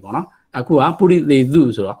ခဲ့ပြီးပေါ့နော်အခုကပုရိသေသူ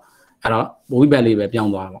ဆိုတော့အဲ့တော့ဝိဘက်လေးပဲပြော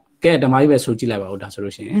င်းသွားပါကဲဓမ္မကြီးပဲဆိုကြည့်လိုက်ပါဦးဒါဆို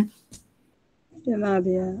လို့ရှိရင် တင်ပါ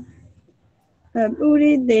ဗျာပု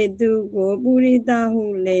ရိသေတုကိုပုရိသဟု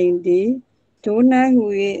လိန်သည်ဒုနဟု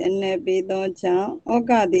၍အ내ပေသောကြောင့်ဩ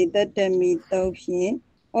ကတိတတ္တမိသုံးဖြင့်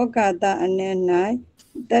ဩကာသအ내၌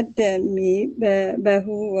တတ္တမိဘ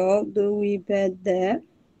ဟုကိုသူဝိဘတ်တဲ့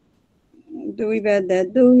သူ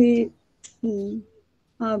ဟိ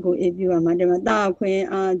အာကိုအေးပြပါမှာဒီမှာတာခွင်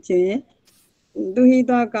အားခြင်းသူဟိ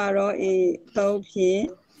သွားကတော့အေးသုံးဖြင့်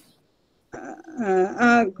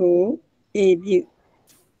အာကိုအေးပြု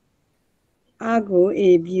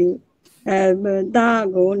တာ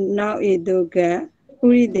ကိုနောက်ဧတုကပု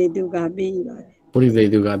ရိသေတုကပြီးပါတယ် ပုရိသေ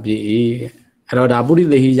တုကပြီးအဲ့တော့ဒါပုရိ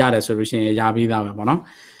သေဟိရတယ်ဆိုလို့ရှိရင်ရပြီးသားပဲပေါ့နော်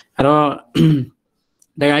အဲ့တော့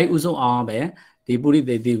တခါကြီးဥဆုံးအောင်ပဲဒီပုရိ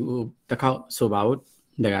သေတုကိုတစ်ခေါက်ဆိုပါဦး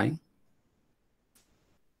တခါကြီး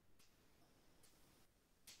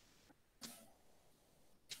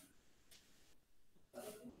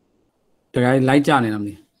တခါကြီးလိုက်ကြနေလားမ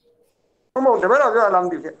သိ ဟုတ်မဟုတ်တပည့်တော်ပြောလားမ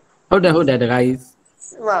သိဘူး ဟုတ်တယ်တခါကြီး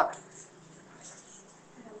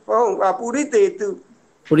ဟုတ်ပုရိသေတု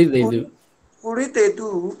ပုရိသေတု ပုရိသေတု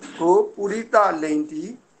ကိုပုရိသလိန်တီ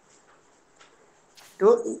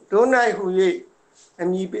ဒု၌ဟူ၍အ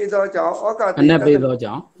မည်ပေးသောကြောင့်ဩကာတိ အ내ပေးသော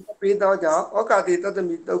ကြောင့် ဩကာတိတတ္တ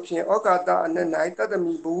မိတုတ်ဖြင့်ဩကာသအ내၌တတ္တ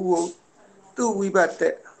မိဘဟုကိုသူဝိဘတ်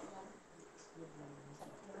တဲ့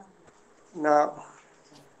နောက်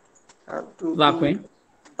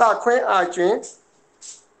သာခွင်အာကျွင်း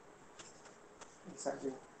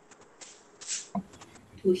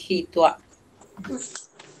သူရှိတော့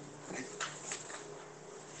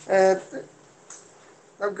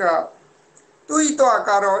နောက်ကသူဤတော့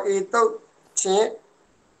ကတော့အေတုတ်ချင်း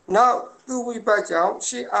နောက်သူဝိပတ်ကြောင့်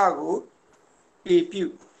ရှေ့အားကိုအေပြု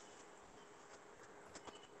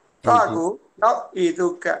တာကိုနောက်အေတု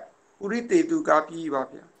တ်ကပုရိသေတုကပြီးပါ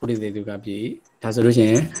ဗျာ ပုရိသေတုကပြီးဒါဆိုလို့ရှိ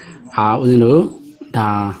ရင်ဦးဇင်းတို့ဒါ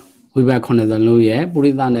ဝိဘတ်9သလုံးရဲ့ပု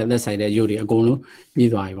ရိသနဲ့သက်ဆိုင်တဲ့ရုပ်တွေအကုန်လုံး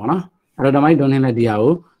ပြီးသွားပြီပေါ့နော်အဲ့တော့ဓမ္မကြီးဒုန်းနဲ့ဒီဟာ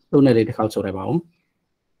ကိုသုံးနဲ့လေးတစ်ခေါက်ဆိုလိုက်ပါဦး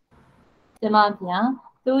ဒီမှာဗျာ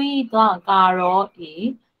သူဤသွားကာရောဤ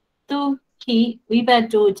သူဟိဝိဘတ်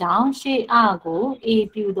တို့ကြောင့်ရှေ့အကိုအေ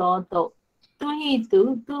ပြုသောတုတ်သူဟိ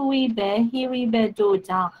သူဝိဘတ်ဟိဝိဘတ်တို့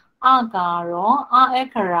ကြောင့်အကာရောအ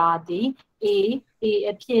ခရာတိအေ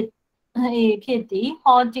အဖြစ်သည်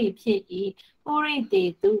ဟောတိဖြစ်၏ပုရိသေ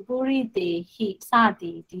တုပုရိသေဟိစသ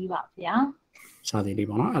ည်ဒီပါဗျာစသည်လေး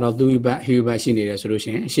ပေါ့နော်အဲ့တော့သူဝိဘတ်ဟိဝိဘတ်ရှိနေတယ်ဆိုလို့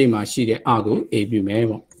ရှိရင်အရှိမရှိတဲ့အကိုအေပြုမယ်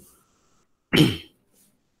ပေါ့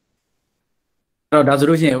အဲ့တော့ဒါဆို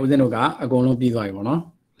လို့ရှိရင်ဦးဇင်းတို့ကအကုန်လုံးပြီးသွားပြီပေါ့နော်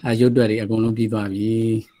ရုပ်တွက်တွေအကုန်လုံးပြီးသွားပြီ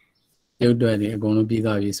ရုပ်တွက်တွေအကုန်လုံးပြီး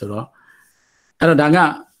သွားပြီဆိုတော့အဲ့တော့ဒါက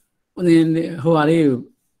ဦးဇင်းဟိုဟာလေး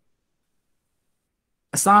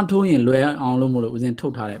အစားထိုးရင်လွယ်အောင်လို့မလို့ဦးဇင်းထု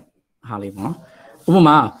တ်ထားတဲ့ဟာလေးပေါ့နော်ဥပ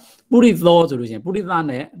မာပုရိသောဆိုလို့ရှိရင်ပုရိသ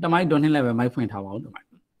နဲ့တမိုင်းတွန်နှင်းလည်းပဲမိုက်ဖွင့်ထားပါဦးတမိုင်း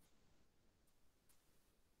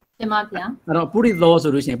ဒီမှာဗျာအဲ့တော့ပုရိသော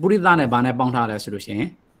ဆိုလို့ရှိရင်ပုရိသနဲ့ဘာနဲ့ပေါင်းထားလဲဆိုလို့ရှိရင်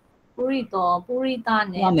ပုရိသောပုရိသ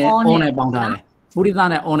နဲ့အောနဲ့ပေါင်းထားတယ်ပုရိသ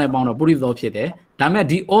နဲ့အောနဲ့ပေါင်းတော့ပုရိသောဖြစ်တယ်ဒါပေမဲ့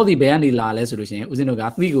ဒီအောဒီဘယ်ကနေလာလဲဆိုလို့ရှိရင်ဦးဇင်းတို့က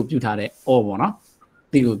သီကိုပြုထားတဲ့အောပေါ့နော်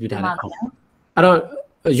သီကိုပြုထားတဲ့အောအဲ့တော့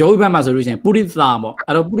ယောဂီဘက်မှာဆိုလို့ရှိရင်ပုရိသပေါ့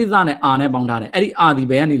အဲ့တော့ပုရိသနဲ့အာနဲ့ပေါင်းထားတယ်အဲ့ဒီအာဒီ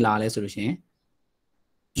ဘယ်ကနေလာလဲဆိုလို့ရှိရင်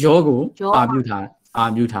ယောကိုအာပြုထားတ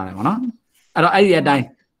ယ်ပေါ့နော်အဲ့တော့အဲ့ဒီအတိုင်း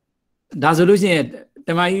ဒါဆိုလို့ရှိရင်တ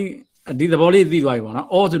မကြီးဒီသဘောလေးသိသွားပြီပေါ့နော်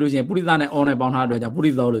အောဆိုလို့ရှိရင်ပုရိသနဲ့အောနဲ့ပေါင်းထားတဲ့အတွက်ကြောင့်ပု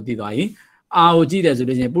ရိသောလို့သိသွားပြီအာကိုကြည့်တယ်ဆို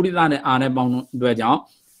လို့ရှိရင်ပုရိသနဲ့အာနဲ့ပေါင်းတဲ့အတွက်ကြောင့်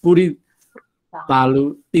ပုရိသာလို့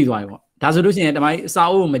သိသွားပြီပေါ့ဒါဆိုလို့ရှိရင်တမကြီးအစာ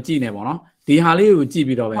အုပ်ကိုမကြည့်နဲ့ပေါ့နော်ဒီဟာလေးကိုကြည့်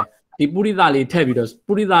ပြီးတော့ပဲဒီပုရိသလေးထည့်ပြီးတော့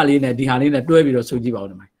ပုရိသလေးနဲ့ဒီဟာလေးနဲ့တွဲပြီးတော့ဆိုကြည့်ပါဦး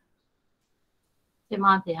တမကြီးဒီ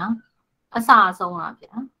မှာဗျာအစာအဆုံးလား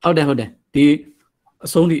ဗျာဟုတ်တယ်ဒီအ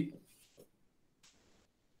ဆုံးဒီ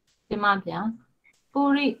မှာဗျာပု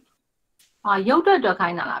ရိရုပ်တွက်ခို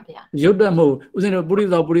င်းတာလားဗျာရုပ်တွက်မဟုတ်ဦးဇင်းတို့ပုရိ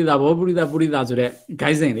သောပုရိသဘောပုရိသဆိုတဲ့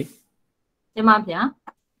guide စဉ်လေဒီမှာဗျာ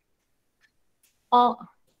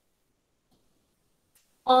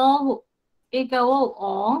ဧကဝ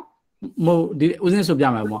မို့ဒီဦးဇင်းဆိုပြ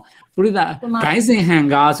မယ်ပေါ့ပုရိသ guide စဉ်ဟန်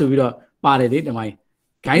ကားဆိုပြီးတော့ပါတယ်လေဒီမိုင်း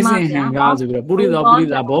guys in hanga so bi puri do puri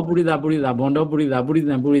da bo puri da bondo puri da puri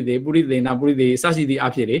dan puri de na puri de စရှိသည့်အ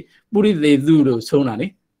ဖြစ်တွေပရိသေသူလို့ဆုံးတာလေ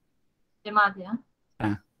တင်ပါဗျာ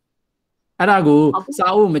အဲ့ဒါကိုစာ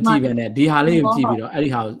အုပ်မကြည့်ပဲနဲ့ဒီဟာလေးကိုကြည့်ပြီးတော့အဲ့ဒီ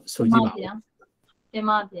ဟာကိုဆိုကြည့်ပါဦးတင်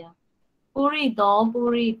ပါဗျာပုရိသောပု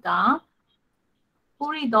ရိတာပု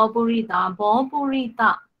ရိသောပုရိတာဘောပုရိတ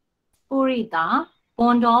ပုရိတာဘွ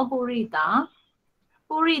န်တော်ပုရိတာ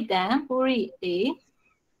ပုရိတံပုရိတေ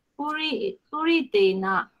ပုရိတေန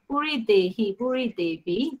ပုရိတေဟိပုရိတေ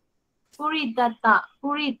ပိပုရိတတပု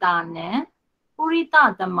ရိတာနံပုရိတ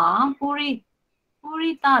တမပုရိ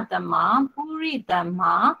တတမပုရိတမ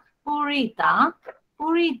ပုရိတာပု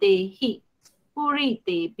ရိတေဟိပုရိ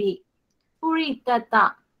တေပိပုရိတတ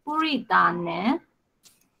ပုရိတာနံ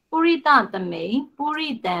ပုရိတသမိန်ပုရိ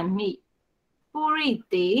တံမိပုရိ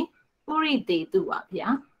တေသူပါဗျာ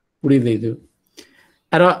ပုရိတေသူ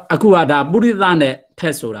အဲ့တော့အခုကဒါပုရိသနဲ့ထ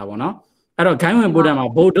က်ဆိုတာပေါ့နော်အဲ့တော့ဂိုင်းဝင်ဗုဒ္ဓမှာ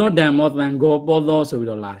ဗုဒ္ဓဓမ္မောသံဃောပောသောဆိုပြီး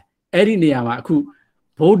တော့လာတယ်အဲ့ဒီနေရာမှာအခု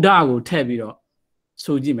ဗုဒ္ဓကိုထည့်ပြီးတော့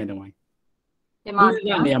ဆိုကြည့်မယ်တမိုင်းဒီမှာ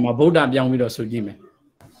နေရာမှာဗုဒ္ဓပြောင်းပြီးတော့ဆိုကြည့်မယ်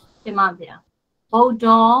ဒီမှာဗျာဗုဒ္ဓ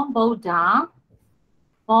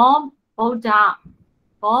ဘောဗုဒ္ဓ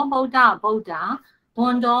ဘောဗုဒ္ဓဘွ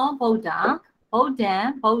န်တော်ဗုဒ္ဓဗုဒ္ဓံ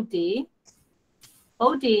ဗုဒ္ဓေဗု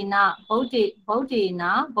ဒ္ဓေန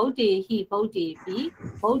ဗုဒ္ဓေဟိဗုဒ္ဓေပိ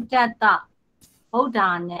ဗုဒ္ဓတဗုဒ္ဓ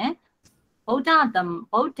နံဗုဒ္ဓတမ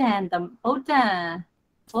ဗုဒ္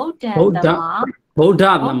ဓ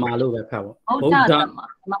သမလို့ပဲဖတ်ပေါ့ဗုဒ္ဓသမ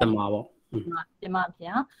ပေါ့ဒီမှာ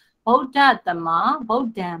ဗျာဗုဒ္ဓသမဗု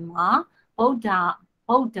ဒ္ဓံမဗုဒ္ဓ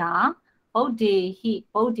ဗုဒ္ဓဟိ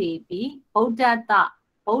ဗုဒ္ဓေပိဗုဒ္ဓတ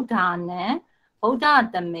ဗုဒ္ဓနံဗုဒ္ဓ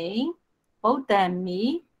သမိန်ဗုဒ္ဓမိ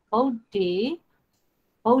ဗု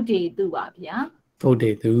ဒ္ဓေသူပါဗျာဗုဒ္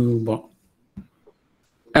ဓေသူပေါ့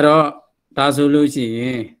အဲ့တော့ဒါဆိုလို့ရှိရ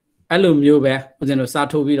င်အဲ့လိုမျိုးပဲဦးဇင်းတို့စာ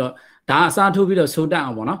ထုတ်ပြီးတော့ဒါအစာထုတ်ပြီးတော့ဆိုတတ်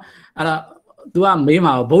အောင်ပေါ့နော်အဲ့တော့ तू ကမေး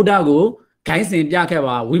မှာဗုဒ္ဓကိုဂိုင်းစင်ပြခဲ့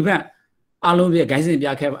ပါဝိဘတ်အလုံးပြဂိုင်းစင်ပြ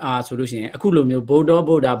ခဲ့ဆိုလို့ရှိရင်အခုလိုမျိုးဗုဒ္ဓ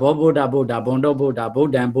ဗုဒ္ဓဘောဗုဒ္ဓဗုဒ္ဓဘွန်တော်ဗုဒ္ဓဗု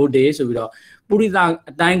ဒ္ဓံဗုဒ္ဓေဆိုပြီးတော့ပုရိသ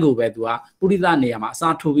အတိုင်းကိုပဲ तू ကပုရိသနေရာမှာအစာ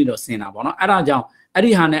ထုတ်ပြီးတော့ဆင်တာပေါ့နော်အဲ့ဒါကြောင့်အဲ့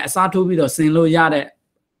ဒီဟာနဲ့အစာထုတ်ပြီးတော့ဆင်လို့ရတဲ့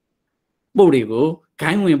ပုတ်တွေကို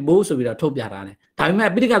ဂိုင်းဝင်ပိုးဆိုပြီးတော့ထုတ်ပြတာတယ်ဒါပေမဲ့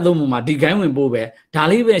ပိဋကသုံးပုံမှာဒီဂိုင်းဝင်ပိုးပဲဒါ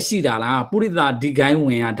လေးပဲရှိတာလားပုရိသဒီဂိုင်းဝ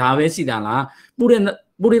င်ကဒါပဲရှိတာလားပု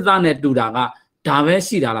ရိသနဲ့တူတာကဒါပဲ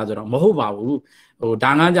ရှိတာလားဆိုတော့မဟုတ်ပါဘူးဟို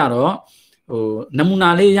ဒါကကြတော့ဟိုနမူနာ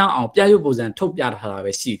လေးရအောင်ပြရုပ်ပုံစံထုတ်ပြထားတာ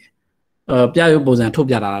ပဲရှိတယ်ပြရုပ်ပုံစံထုတ်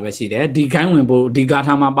ပြထားတာပဲရှိတယ်ဒီဂိုင်းဝင်ပိုးဒီဂါ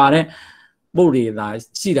ထာမှာပါတဲ့ပုတ်တွေသာ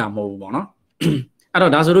ရှိတာမဟုတ်ဘူးပေါ့နော်အဲ့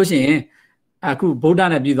တော့ဒါဆိုလို့ရှိရင်အခုဗုဒ္ဓ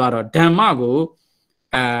နဲ့ပြီးသွားတော့ဓမ္မကို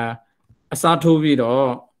အစားထိုးပြီးတော့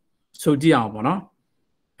ဆိုကြည့်အောင်ပေါ့နော်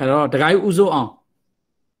အဲ့တော့တခါကြီးဥစိုးအောင်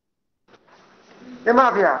တင်ပါ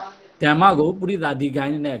ဗျာဓမ္မကိုပုရိသဒီဂို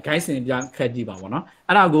င်းနဲ့ဂိုင်းစင်ပြခက်ကြည့်ပါပေါ့နော်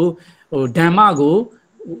အဲ့ဒါကိုဟိုဓမ္မကို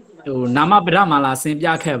ဟိုနာမပဒမာလာစင်ပြ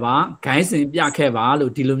ခဲ့ပါဂိုင်းစင်ပြခဲ့ပါ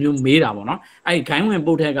လို့ဒီလိုမျိုးမေးတာပေါ့နော်အဲ့ဒီဂိုင်းဝင်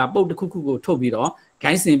ပုတ်ထက်ကပုတ်တစ်ခုခုကိုထုတ်ပြီးတော့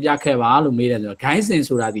ဂိုင်းစင်ပြခဲ့ပါလို့မေးတယ်ဆိုတော့ဂိုင်းစင်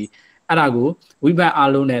ဆိုတာဒီအဲ့ဒါကိုဝိဘတ်အ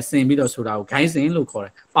လုံးနဲ့ဆင်ပြီးတော့ဆိုတာကိုဂိုင်းစင်လို့ခေါ်တ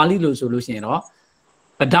ယ်ပါဠိလိုဆိုလို့ရှိရင်တော့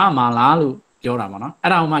ပဒမာလာလို့ပြောတာပေါ့နော်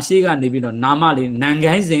အဲ့ဒါဟိုမှာရှေ့ကနေပြီးတော့နာမလေးနန်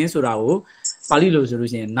ဂိုင်းစင်ဆိုတာကိုပါဠိလိုဆို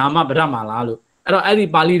လို့ရှိရင်နာမပဒမာလာလို့အဲ့တော့အဲ့ဒီ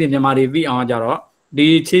ပါဠိတွေမြန်မာတွေသိအောင်ကြတော့ဒီ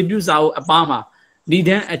ခြေပြုစာအုပ်အပားမှာဒီတ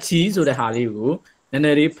န်းအချီဆိုတဲ့ဟာလေးကိုနည်းန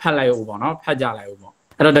ည်းလေးဖတ်လိုက်ဦးပေါ့နော်ဖတ်ကြလိုက်ဦးပေါ့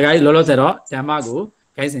အဲ့တော့တခါကြီးလောလောဆယ်တော့ဓမ္မကို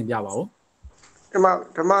ဂိုင်းစင်ပြပါဦးဓမ္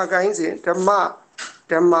မဂိုင်းစင်ဓမ္မ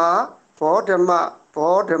ဘောဓမ္မ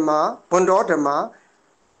ဘွန်တော်ဓမ္မ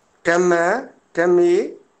ဓမ္မဓမေ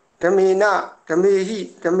ဓမေနဓမေဟိ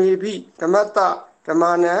ဓမေပိဓမ္မတဓမ္မ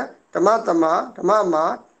နံဓမ္မတမဓမ္မမာ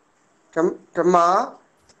ဓမ္မ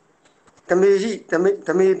ဓမေဟိဓ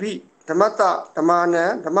မေပိဓမ္မတဓမ္မနံ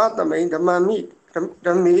ဓမ္မတမိန်ဓမ္မမိ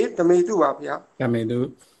ဓမေသူပါဗျာဓမေသူ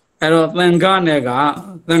အဲ့တော့သံဃာနဲ့က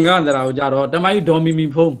သံဃာတရားကိုကြတော့တမိုင်းဒေါ်မီမီ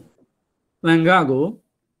ဖုံးသံဃာကို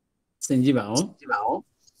စင်ကြည့်ပါဦးဒီမှာ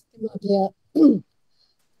ဗျာ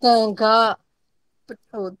တန်ခါ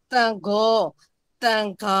ဟိုတန်ကိုတန်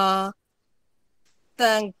ခါတ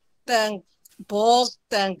န်ဘော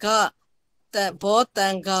တန်ခါဘောတ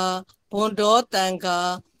န်ခါဘွန်တော်တန်ခါ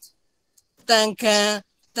တန်ခံ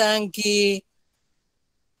တန်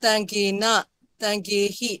ကီနတန်ကီ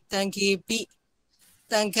ဟိတန်ကီပိ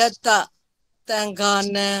တန်ခတတန်ခါ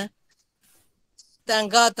နံတန်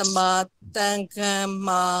ခတမတန်ခံ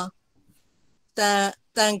မာတ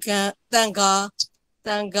န်ခတန်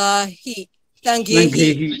ခါဟိတန်ကေဟိ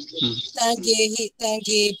တန်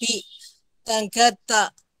ကေပိတန်ခတ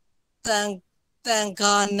တန်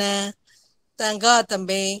ခါနံတန်ခတ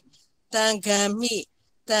မိန်တန်ခံမိ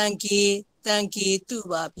တန်ကေသူ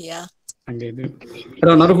ပါဗျာ okay အဲ့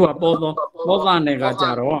တော့နောက်တစ်ခုကပောသနဲ့ကကြ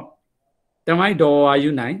တော့တမိုက်တော်ဝါယူ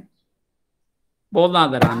နိုင်ပောသ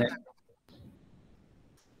သရာနဲ့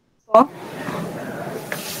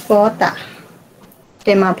ပောတာတ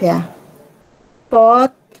င်ပါဗျာ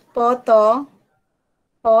ပောတော်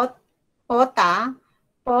ပောတာ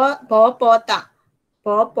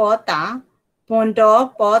ပောတာဘွန်တော်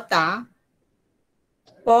ပောတာ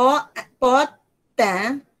ပော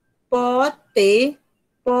တန်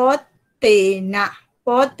ပောတေနာ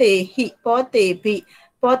ပောတေဟိပောတေဘိ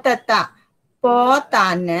ပောတတပောတာ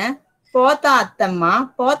နံပောတာတမ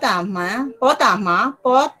ပောတာမံပောတာမ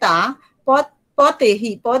ပောတာပောတေ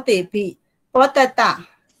ဟိပောတေဘိပောတတ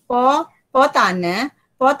ပောတာနံ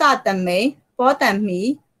ပောတာတမိပောတမီ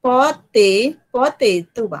ပောတေ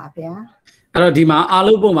သူပါဗျာအဲ့တော့ဒီမှာအာ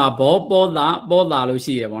လုံးပုံမှာပောတာလို့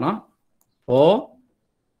ရှိရပေါ့နော်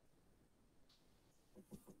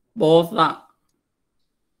ပောသ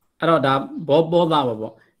အဲ့တော့ဒါပောသပါ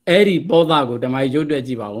ပေါ့အဲ့ဒီပောသကိုဓမ္မကြီးရုပ်တွက်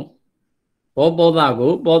ကြည့်ပါဦးပောသ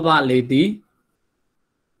ကိုပောသလေတိ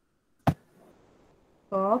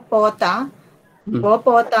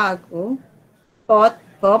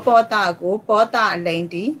ပောတာကိုပောတာလိန်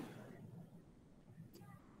တီ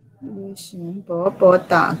ရှင်ပော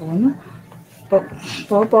တာကိုနော်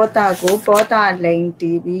ပောတာကိုပောတာလိန်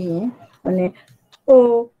တီပြီးရင်ဟိုနေ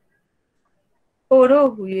ဟိုတို့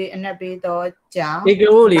ဟူ၍အနက်ပေးတော့ကြောင့်ဧက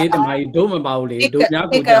ဟုတ်လေဓမ္မကြီးဒုမပါဘူးလေဒုများ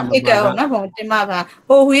ကိုကြမှာဧကဟုတ်နော်ဘုံတင်ပါပါ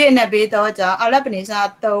ဟိုဟူ၍အနက်ပေးတော့ကြောင့်အလပနိစာ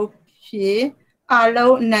တုတ်ဖြစ်အ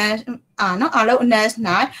လုံးအနက်နော်အလုံးအနက်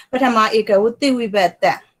၌ပထမဧကဟုတိဝိဘတ်တ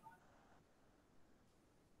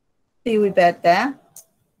ပြီး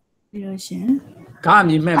လို့ရှင်ကအ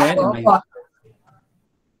မြင်မဲ့ပဲဓမ္မ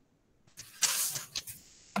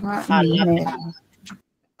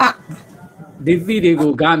ကြီးဒီသီတွေ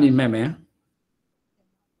ကိုကအမြင်မဲ့မယ်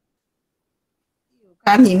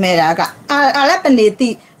အမြင်မဲ့တာကအလပနေတိ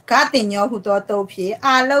ကတင်ညောဟုသောတုတ်ဖြစ်အ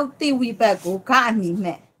လုံးတိဝိဘတ်ကိုကအမြင်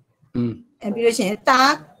မဲ့ပြီးလို့ရှင်တာ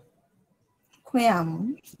ခွင်းရမ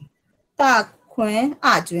တာခွင်းအ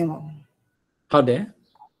ကျွင်းမဟုတ်တယ်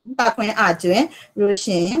တာခွင်းအကျွင်းလို့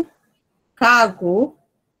ရှင်ခါကို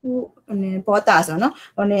ပောတာဆိုနော်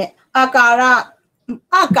ဟိုနေအာကာ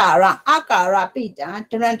ရပိတာ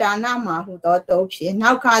ဒရန္တာနာမှာဟုသောတုတ်ဖြစ်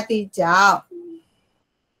နောက်ခါတိကြောင့်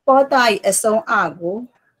ပောတာ၏အဆုံးအကို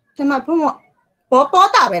ဒီမှာဘုံပော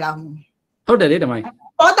တာပဲလားဟုတ်တယ်လေဓမ္မကြီး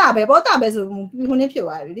ပောတာပဲဆိုခုနှစ်ဖြစ်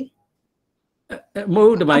သွားပြီလေမ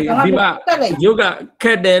ဟုတ်ဓမ္မကြီးဒီမှာယုတ်ကခ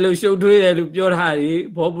က်တယ်လို့ရှုပ်ထွေးတယ်လို့ပြောထားတယ်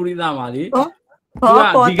ဘောပုရိသမှာလေ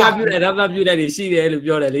ဒီကပြုတယ်ရသပြုတယ်တွေရှိတယ်လို့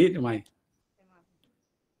ပြောတယ်လေဓမ္မကြီး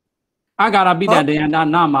အာကာရပိတဒယန္တာ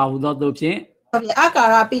နာမှာဟူသောတုတ်ဖြင့်ဟုတ်ပြီအာကာ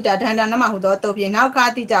ရပိတဒယန္တာနာမှာဟူသောတုတ်ဖြင့်နောက်ခါ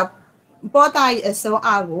တိကြောင့်ပောတာ၏အဆုံး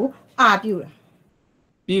အကိုပြုတာ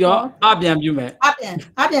ပြီးတော့အပြန်ပြုမယ်အ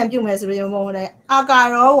ပြန်ပြုမယ်ဆိုရင်ဘုံလေအာကာ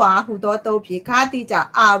ရောဝါဟူသောတုတ်ဖြင့်ခါတိကြ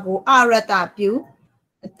အာကိုအရတပြု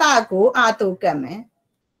တကိုအာတုကတ်မယ်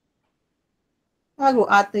တကို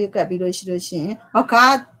အာတုကတ်ပြီးလို့ရှိလို့ရှင်ဟော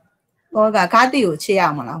ခါတိကိုခြေရ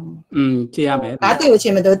မလားခြေရမယ်ခါတိကိုခြေ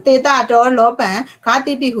မလို့တေတတော်လောပံခါ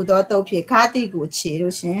တိပိဟူသောတုတ်ဖြင့်ခါတိကိုခြေ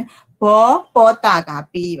လို့ရှင်ပောတာက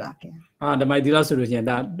ပြီးပါဗျာဓမ္မဒီလောက်ဆိုလို့ရှင်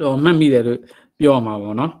ဒါတော့မှတ်မိတယ်လို့ပြောမှာ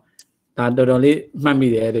ပေါ့နော်ဒါတော်တော်လေးမှတ်မိ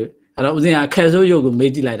တယ်လို့အဲ့တော့ဦးဇင်းကခဲဆိုးရုပ်ကို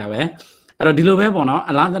မေးကြည့်လိုက်တာပဲအဲ့တော့ဒီလိုပဲပေါ့နော်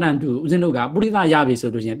အလားသဏ္ဍာန်တူဦးဇင်းတို့ကပုရိသရပြီဆို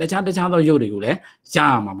လို့ရှင်တခြားသောရုပ်တွေကိုလည်းရရ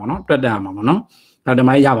မှာပေါ့နော်တွက်တတ်ရမှာပေါ့နော်ဒါဓမ္မ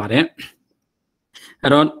ရပါတယ်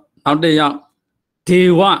အဲ့တော့နောက်တစ်ယောက်ဒေ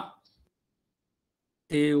ဝ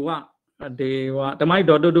ဓမ္မ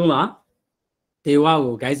တော်တူမှာဒေဝ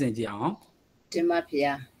ကိုဂိုက်စင်ကြည့်အောင်တင်ပါ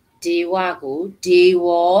ဗျာဒေဝကိုဒေဝ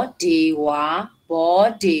ဘောဒေဝဘော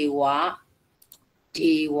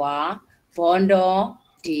န္တော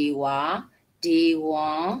ဒေဝဒေဝံ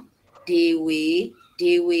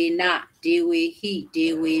ဒေဝေနဒေဝေဟိဒေ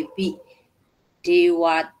ဝေပိဒေဝ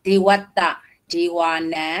တ္တဒေဝ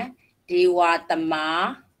နံဒေဝတမ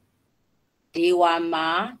ဒေဝမ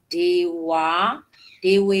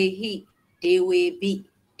ဒေဝေဟိဒေဝေပိ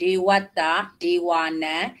ဒေဝတ္တဒေဝ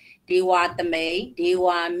နံဒေဝတမိဒေဝ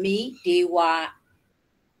မိဒေဝ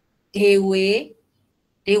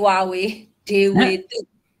ဝေတု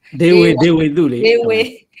ဒေဝေတုလေ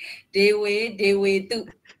ဒေဝေတု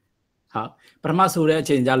ဟုတ်ပထမဆိုတဲ့အ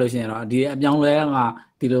ချိန်ကြလို့ရှိရင်တော့ဒီအပြောင်းလဲက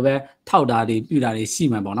ဒီလိုပဲထောက်တာတွေပြတာတွေရှိ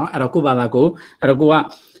မှာပေါ့နော်အဲ့တော့ကိုဘာသာကိုအဲ့တော့ကိုက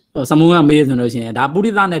စမုံကမေးဆိုလို့ရှိရင်ဒါပု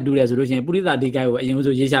ရိသနဲ့တူတယ်ဆိုလို့ရှိရင်ပုရိသဒီကိုက်ကိုအရင်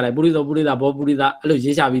ဆိုရေးချလိုက်ပုရိသောဘောပုရိသအဲ့လို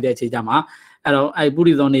ရေးချပြီးတဲ့အချိန်ကြမှာအဲ့တော့အဲ့ပု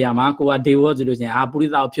ရိသောနေရာမှာကိုကဒေဝဆိုလို့ရှိရင်ပုရိ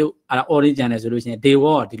သကိုဖြုတ်အဲ့ origin နဲ့ဆိုလို့ရှိရင်ဒေဝ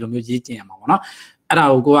ဒီလိုမျိုးရေးကျင်ရမှာပေါ့နော်အဲ့ဒါ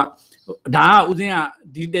ကိုကဒါကဦးစင်းက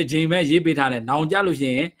ဒီတစ်ချိန်ပဲရေးပေးထားတယ်နောင်ကြလို့ရှိ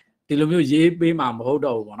ရင်ဒီလိုမျိုးရေးပေးမှာမဟုတ်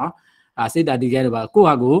တော့ဘူးပေါ့နော်စိတ်ဓာတ်ဒီကဲတော့ပါကို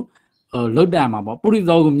ဟာကို လုတ်တံမှာပေါ့ပုရိ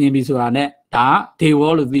သောကိုမြင်ပြီဆိုတာနဲ့ဒါဒေဝ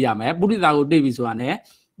လို့သိရမယ်ပုရိသကိုတွေ့ပြီဆိုတာနဲ့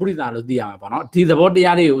ပုရိသလို့သိရမှာပေါ့နော်ဒီသဘောတ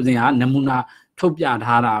ရားတွေကိုဦးဇင်းကနမူနာထုတ်ပြ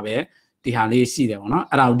ထားတာပဲဒီဟာလေးရှိတယ်ပေါ့နော်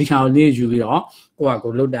အဲ့ဒါကိုဒီဟာလေးယူပြီးတော့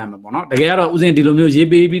ကိုလုတ်တံမှာပေါ့နော်တကယ်ကတော့ဦးဇင်းဒီလိုမျိုးရေး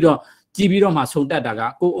ပေးပြီးတော့ကြည်ပြီးတော့မှဆုံတက်တာက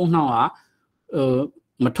ကိုအုံနှောင်းက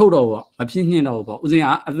မထုတ်တော့ဘူးမဖြစ်ညှင်းတော့ဘူးပေါ့ဦးဇင်းက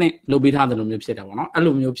အသင့်လုပ်ပေးထားတယ်လို့မျိုးဖြစ်တယ်ပေါ့နော်အဲ့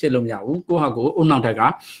လိုမျိုးဖြစ်လို့မရဘူးကိုဟာကိုအုံနှောင်းတက်က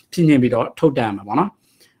ဖြစ်ညှင်းပြီးတော့ထုတ်တက်မှာပေါ့နော်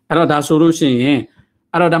အဲ့တော့ဒါဆိုလို့ရှိရင်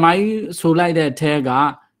အဲ့တော့ဓမ္မကြီးဆိုလိုက်တဲ့ထဲက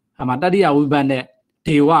တတိယဝိဘတ်နဲ့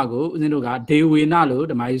ဒေဝကိုဦးဇင်းတို့ကဒေဝေနလို့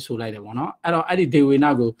ဓမ္မကြီးဆိုလိုက်တယ်ပေါ့နော်အဲ့တော့အဲ့ဒီဒေဝေန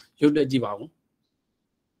ကိုရုပ်တက်ကြည့်ပါဦး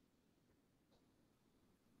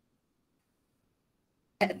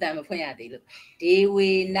အတန်မဖွင့်ရသေးလို့ဒေဝေ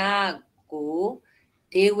နကို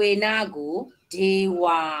ဒေဝ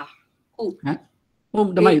ဝါဟုတ်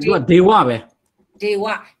ဓမ္မကြီးသူကဒေဝပဲ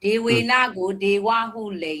ဒေဝေနကိုဒေဝဟု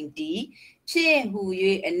လိန်တီဖြစ်ဟူ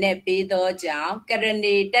၍အ내ပေးသောကြောင့်ကရ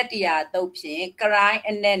ဏီတတ္တိယသုတ်ဖြင့်ကရိုင်း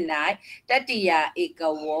အ내၌တတ္တိယဧက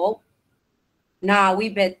ဝုတ်နာဝိ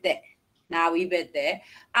ဘတ်တဲ့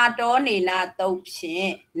အာတောနေနာသုတ်ဖြင့်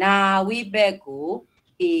နာဝိဘတ်ကို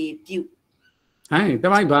ဧပြုဟဲ့ဓ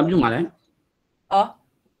မ္မကြီးဘာပြုမှာလဲ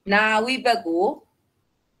နာဝိဘတ်ကို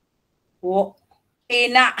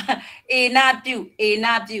ဧ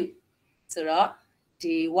နာပြုဆိုတော့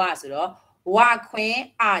ဒီဝဆိုတော့ဝခွင်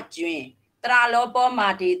အကျွင်းတရာလောပောမာ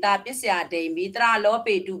ဒေတာပစ္စယဒိမိတရာလော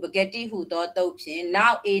ပေတုပဂတိဟုသောတုတ်ဖြင့်နော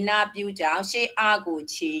က်ဧနာပြုကြောင့်ရှေးအားကို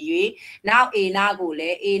ခြေ၍နောက်ဧနာကိုလ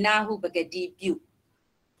ည်းဧနာဟုပဂတိပြု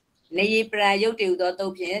နေယပရယုတ်တေဟုသောတု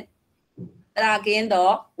တ်ဖြင့်တရာကင်းသော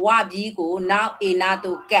ဝပြီးကိုနောက်ဧနာ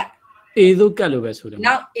တို့ကတ်ဧတို့ကတ်လို့ပဲဆိုတယ်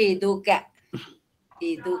နောက်ဧတို့ကတ်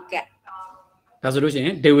ဒါဆိုလို့ရှိရ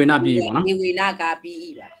င်ဒေဝေနပြည်ပေါ့နော်ဒေဝေနကပြည်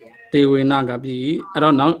ပါဗျာဒေဝေနကပြည်အဲ့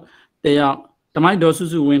တော့နောက်တရားဓမ္မတော်စု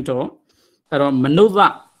စုဝင်းတော်အဲ့တော့မနုဿ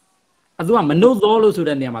သူကမနုသောလို့ဆို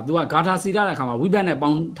တဲ့နေရာမှာသူကဂါထာစီရတဲ့အခါမှာဝိဘတ်နဲ့ပေါ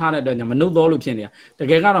င်းထားတဲ့အတွက်ညမနုသောလို့ဖြစ်နေတာတ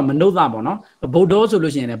ကယ်ကတော့မနုဿပေါ့နော်ဗုဒ္ဓဆို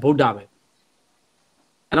လို့ရှိရင်လည်းဗုဒ္ဓပဲ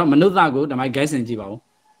အဲ့တော့မနုဿကိုဓမ္မဂိုင်းစင်ကြည့်ပါဦး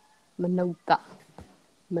မနုဿ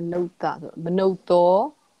ဆိုမနုသော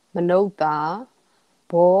မနုဿ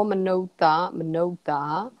ဘောမနုဿ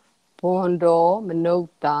ဘွန်တော်မနု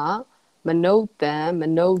ဿမနုဿံမ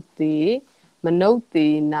နုဿေမနုဿေ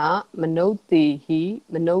နမနုဿေဟိ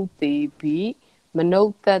မနုဿေဘိမနုဿ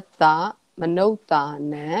တ္တမနုဿာ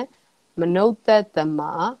နံမနုဿတ္တမ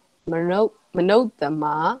မနုဿမ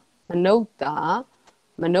မနုဿာ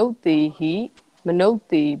မနုဿေဟိမနု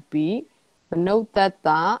ဿေဘိမနုဿတ္တ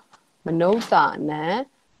မနုဿာနံ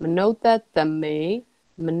မနုဿတမေ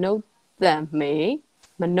မနုဿမေ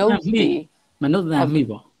မနုဿေမနုဿမိ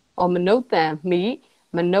ပေါ့မနုဿမိ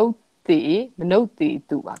မနုဿေ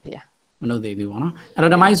သူပါဗျာမနုဿေသူပေါ့နော်အဲ့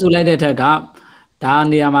တော့ဓမ္မကြီးဆိုလိုက်တဲ့ထက်ကဒါ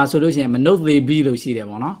နေရာမှာဆိုလို့ရှိရင်မနုဿေဘိလို့ရှိတယ်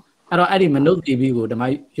ပေါ့နော်အဲ့တော့အဲ့ဒီမနုဿေဘိကိုဓမ္မ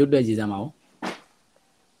ကြီးရုပ်တွက်ကြည့်စမ်းပါဦး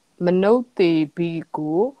မနုဿေဘိ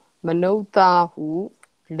ကိုမနုဿဟု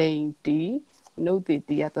လိန်တီမနုဿေ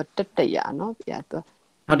တီကတော့တတရာနော်ဗျာတော့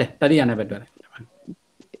ဟုတ်တယ်တတရာနဲ့ပဲတွက်တယ်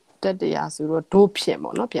တတရာဆိုတော့ဒိုးဖြင့်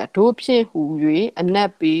ပေါ့နော်ဗျာဒိုးဖြင့်ဟူ၍အန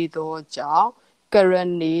က်ပေးသောကြောင့်ကရ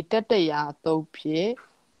ဏီတတရာသုတ်ဖြင့်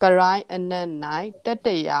ကရိုင်းအနက်၌တတ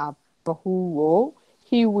ရာဘဟုကို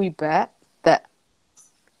ဟိဝိဘတ်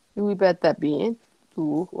သက်ပြီးရင်သူ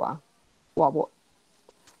ဟိုပေါ့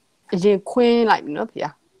အရင်ခွင်းလိုက်ပြီနော်ဗျာ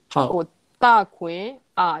ဟိုတခွင်း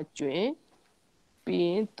အကျွင်းပြီးရ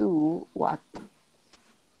င်သူဟ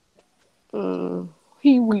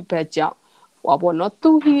ဟိဝိဘတ်ကြောင့်ဟိုပေါ့နော်သူ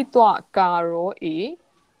ဟိတောကာရောအေ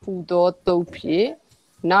ဟူသောတုတ်ဖြစ်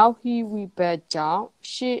နောက်ဟိဝိဘတ်ကြောင့်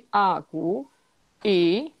ရှေးအကို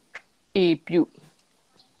အေ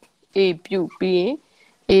ပြုပြီး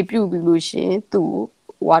လို့ရှင်သူ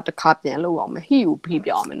ဟိုတစ်ခါပြန်လို့အောင်မဟိကိုဖိ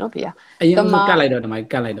ပြောင်းမယ်နော်ဗျာအရင်ကကတ်လိုက်တော့ဓမ္မ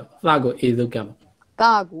ကတ်လိုက်တော့သကိုအေသုကတ်သ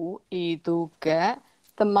ကိုအေသုကတ်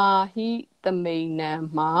တမာဟိတမိန်နံ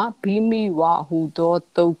မှာဘိမိဝဟူသော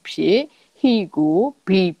တုတ်ဖြစ်ဟိကို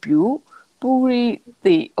ဘိပြုပူရိ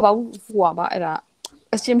တိဟိုပါအဲ့ဒါ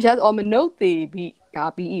အရှင်ပြတ်မနုဿေဘိက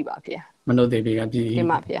ပြီးပါဗျာမနုဿေဘိကပြီးတင်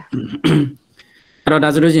ပါဗျာအဲ့တော့ဒါ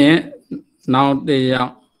ဆိုလို့ရှိရင်နောက်တစ်ယော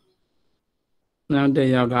က်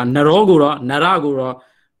ကနရောကိုတော့နရကိုတော့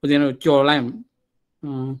ဦးဇင်းတို့ကြော်လိုက်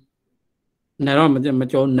နရောမ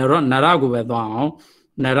ကြော်နရကိုပဲသွားအောင်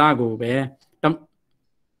နရကိုပဲ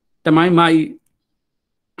တမိုင်းမဤ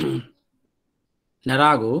နရ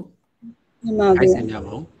ကိုမှန်ပါဗျာကြ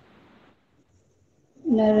ပါဦး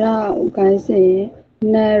နရကိုင်းစင်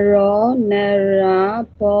နရောနရာ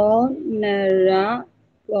ဘောနရာ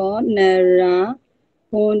ဘောနရာ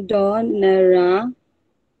ဘွန်တော်နရာ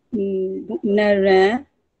နရ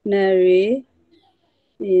နရေ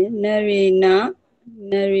နရေန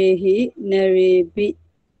နရေဟိနရေဘိ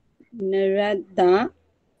Narada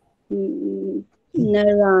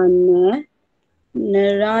Narana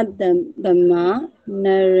Naradama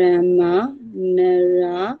Narama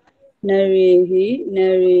Nara Narehi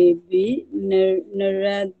Narebi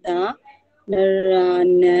Narada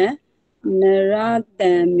Narana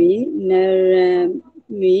Naradami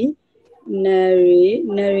Narami Nari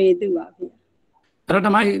Naridu ပါဗျာ အဲ့တော့ဓ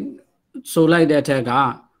မ္မဆိုလိုက်တဲ့အထက်က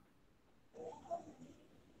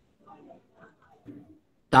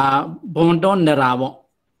ဒါဘွန်တော့နရာပေါ့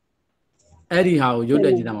အဲ့ဒီဟာကိုရုပ်တ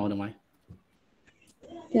က်ကြည့်တာမဟုတ်ဓမ္မ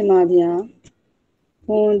တင်ပါဗျာ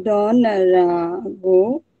ဘွန်တော်နရာကို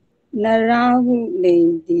နရာဟုလိန်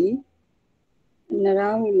ဒီ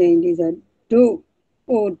ဆိုဒု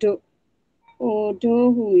အိုဒု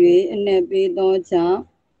ဟု၍အ내ပေးသောကြောင့်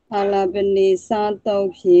အာလပနေစားတော့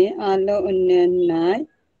ဖြင့်အာလောအ내၌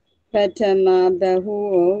ပထမဘဟု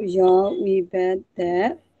ယောဝိဘတ်တ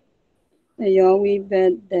ယော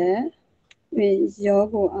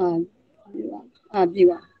ကိုအာပြ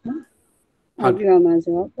ပါနော်အာပြပါမှာ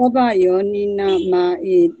ဆိုပောပယောနိနာမာ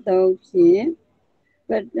ဧတော့ဖြင့်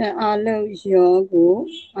အာလောယောကို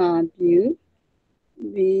အာပြု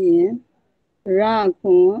ပြီးရင်ရ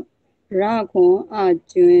ခွန်အ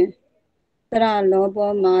ကျွင်းတရလော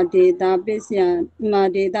ဘောမာဒေတာပစ္စယ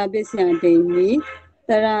ဒိမိတ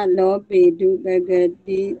ရလောပေတုပဂ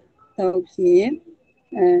တိတော့ဖြင့်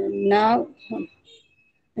နောက်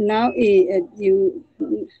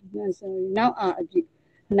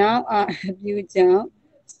အာအပြုကြောင့်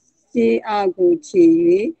ရှေးအာကိုချေ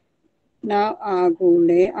၍နောက်အာကို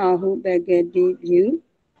လည်းအာဟုပဂတိပြု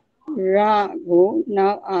ရကို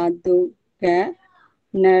နောက်အာတုက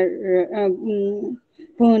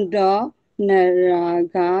ဘွန်တော်နရာ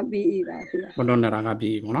ဂပြီးပါဗျာဘွန်တော်နရာဂ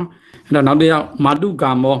ပြီးပေါ့နော်အဲ့တော့နောက်တစ်ယောက်မာတု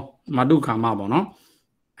ကာမပေါ့နော်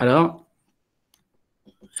အဲ့တော့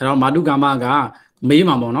မာတုကာမကမေး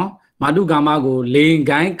မှာပေါ့နော်မာတုကာမကိုလိန်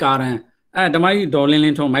ကိုင်းကာရန်အဲ့ဓမ္မကြီးဒေါ်လ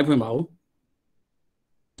င်းထုံးမိုက်ဖွင့်ပါဦး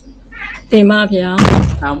တင်ပါဗျာ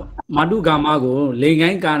မာတုကာမကိုလိန်ကို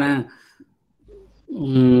င်းကာရန်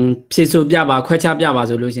ဖြည့်ဆိုပြပါခွဲခြားပြပါ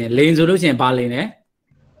ဆိုလို့ရှိရင်လိန်ဆိုလို့ရှိရင်ဘာလိန်လဲ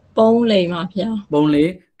ပုံးလိန်ပါဗျာပုံးလေ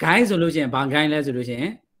ဂိုင်းဆိုလို့ရှိရင်ဘာဂိုင်းလဲဆိုလို့ရှိရ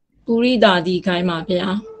င်ပုရိတာတိဂိုင်းပါဗျာ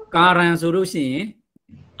ကာရန်ဆိုလို့ရှိရင်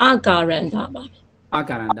အကာရန္တာပါအ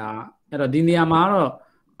ကာရန္တာအဲ့တော့ဒီနေရာမှာတော့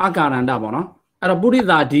အကာရန္တာပေါ့နော်အဲ့တော့ပုရိ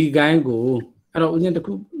တာဒီဂိုင်းကိုအဲ့တော့ဦးဇင်းတစ်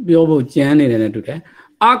ခုပြောဖို့ကြမ်းနေတယ်နဲ့တူတယ်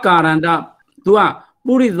အကာရန္တာ तू က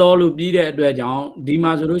ပုရိသောလို့ပြီးတဲ့အတွက်ကြောင့်ဒီ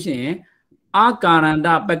မှာဆိုလို့ရှိရင်အကာရန္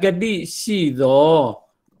တာပကတိရှိသော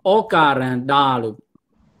ဩကာရန္တာလို့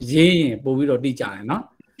ရေးရင်ပို့ပြီးတော့တိကြတယ်နော်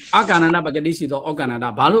အကာရန္တာပကတိရှိသောဩကာရန္တာ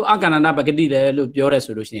ဘာလို့အကာရန္တာပကတိလဲလို့ပြောရဲ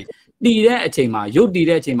ဆိုလို့ရှိရင်တည်တဲ့အချိန်မှာရုပ်တည်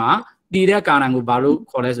တဲ့အချိန်မှာတည်တဲ့ကာရံကိုဘာလို့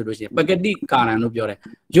ခေါ်လဲဆိုလို့ရှိရင်ပကတိကာရံလို့ပြောတယ်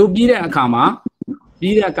ရုပ်ပြီးတဲ့အခါမှာ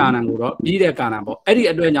ပြီးတဲ့ကာရံကိုတော့ပြီးတဲ့ကာရံပေါ့အဲ့ဒီ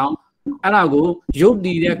အတွက်ကြောင့်အဲ့ဒါကိုရုပ်တ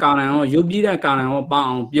ည်တဲ့ကာရံရောရုပ်ပြီးတဲ့ကာရံရောပေါ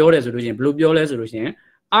အောင်ပြောတယ်ဆိုလို့ရှိရင်ဘယ်လိုပြောလဲဆိုလို့ရှိရင်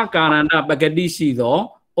အကာရန္တာပကတိရှိသော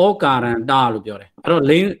ဩကာရန္တာလို့ပြောတယ်အဲ့တော့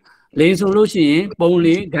လိန်ဆိုလို့ရှိရင်ပုံ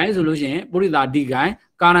လေးဂိုင်းဆိုလို့ရှိရင်ပုရိသတိဂိုင်း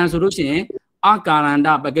ကာရံဆိုလို့ရှိရင်အကာရန္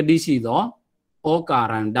တာပကတိရှိသောဩကာ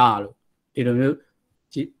ရန္တာလို့ဒီလိုမျိုး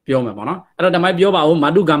ပြောမယ်ပေါ့နော်အဲ့တော့ဓမ္မပြောပါဦးမာ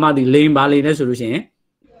တုကာမတိလိန်ပါလိန်လဲဆိုလို့ရှိရင်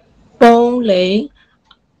ပုံးလိန်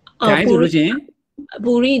ဂိုင်းဆိုလို့ရှိရင်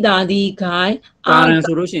ပုရိတာတိဂိုင်းကာရံ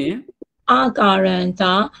ဆိုလို့ရှိရင်အကာရန္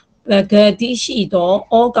တာပကတိရှိသော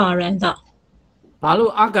ဩကာရန္တာဘာ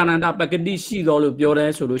လို့အကာရန္တာပကတိရှိသောလို့ပြောတ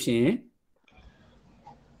ယ်ဆိုလို့ရှိရင်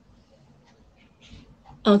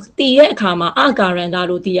တည်ရဲ့အခါမှာအကာရန္တာ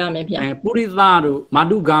လို့တည်ရမယ်ဗျာပုရိသတို့မာ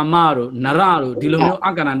တုကာမတို့နရတို့ဒီလိုမျိုး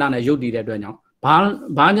အကာရန္တာနဲ့ရုပ်တည်တဲ့အတွက်ကြောင့်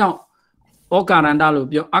ဘာကြောင့်ဩကာရန္တာလို့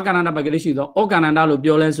ပြောအကာရန္တာပကတိရှိသောဩကာရန္တာလို့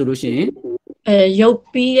ပြောလဲဆိုလို့ရှိရင်ရုပ်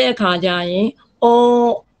ပြီးတဲ့အခါကျရင်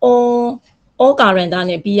ဩကာရန္တာ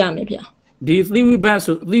နဲ့ပြီးရမယ်ဗျာဒီသီဝိဘတ်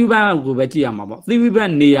ဆိုသီဝိဘတ်ကိုပဲကြည့်ရမှာပေါ့သီဝိဘတ်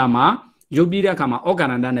နေရာမှာရုပ်ပြီးတဲ့အခါမှာဩကာ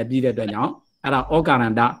ရန္တာနဲ့ပြီးတဲ့အတွက်ကြောင့်အဲ့ဒါဩကာရ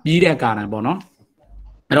န္တာပြီးတဲ့ကာရံပေါ့နော်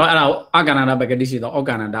အဲ့တော့အဲ့ဒါအကာရန္တာပကတိရှိသောဩ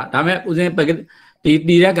ကာရန္တာဒါပေမဲ့ဦးဇင်းပကတိဒီတ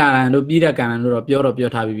ည်တဲ့ကာရံလို့ပြီးတဲ့ကာရံလို့တော့ပြော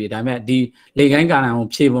ထားပြီးပြီဒါပေမဲ့ဒီလေကိုင်းကာရံကို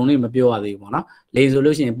ဖြေပုံလေးမပြောရသေးဘူးပေါ့နော်လေဆို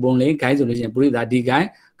လို့ရှိရင်ပုံလေးဂိုင်းဆိုလို့ရှိရင်ပုရိသဒီဂိုင်း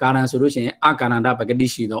ကာရံဆိုလို့ရှိရင်အကာရန္တာပကတိ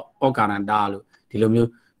ရှိသောဩကာရန္တာလို့ဒီလိုမျိုး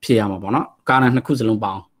ဖြေရမှာပေါ့နော်ကာရံနှစ်ခုစလုံး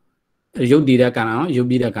ပေါင်းရုပ်တည်တဲ့ကာရံရောရုပ်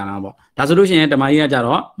ပြီးတဲ့ကာရံပေါ့ဒါဆိုလို့ရှိရင်ဓမ္မကြီးကကြ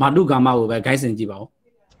တော့မာတုကာမကိုပဲဂိုင်းစင်ကြည့်ပါဦး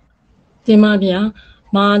ဒီမှာဗျာ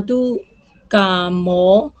မာတုကာ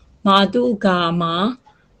မောမာတုကာမ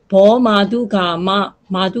ဘောမာတုကာမ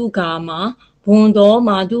မာတုကာမဘွန်တော်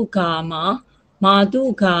မာတုကာမမာတု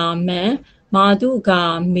ကာမံမာတုကာ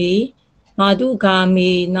မေမာတုကာမေ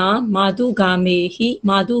နာမာတုကာမေဟိ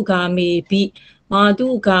မာတုကာမေဘိမာတု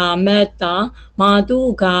ကာမတ္တာမာတု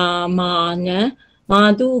ကာမာနံမာ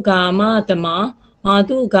တုကာမတမ မာ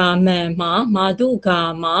တုကာမံမှာမာတုကာ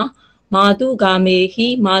မမာတုကာမေဟိ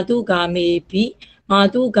မာတုကာမေဘိမာ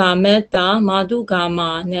တုကာမတ္တာမာတုကာမာ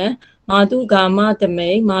နံမာတုကာမတမိ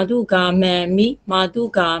န်မာတုကာမံမိမာတု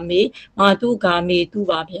ကာမေမာတုကာမေတု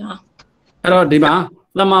ပါဗျာအဲ့တော့ဒီမှာ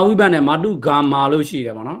သမာဝိဘတ်နဲ့မာတုဂါမာလို့ရှိတ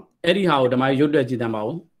ယ်ပေါ့နော်အဲ့ဒီဟာကိုဓမ္မရုပ်တွက်ကြည့်တတ်ပါ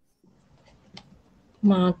ဦး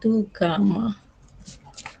မာတုကာ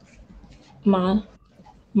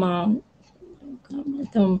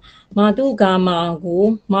မာတုကာမာကို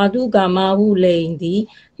မာတုကာမဟုလိန်သည်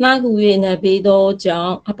နှာကူ၍နဘေသောကြော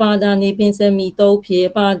င့်အပါဒာနေပင်စမီတုတ်ဖြင့်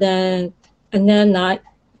ပါဒံအနန္၌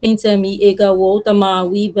ပင်စမီဧကဝတမ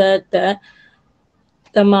ဝိဘတ်တ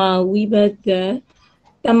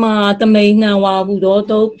မတမိန်နှံဝါဟုသော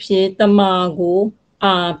တုတ်ဖြင့်တမကို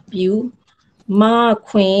အာပြုမ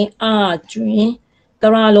ခွင်အကျွင်တ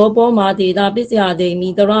ရလောဘောမာတေတာပစ္စယဒိမိ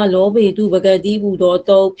တရလောဘေတုပဂတိဟုသော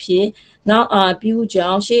တုတ်ဖြင့်နောက်အာပြုကြော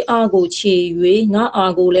င့်ရှေးအာကိုခြေ၍နောက်အာ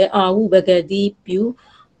ကိုလည်းအာဟုပဂတိပြု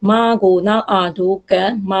မာကိုနောက်အာတို့က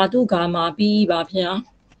မာတုကာမာပြီးပါဗျာ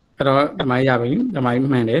အဲ့တော့ဓမ္မရပြီဓမ္မ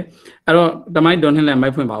မှန်တယ်အဲ့တော့ဓမ္မတော်နှင်းလည်းမို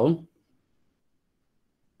က်ဖွင့်ပါဦး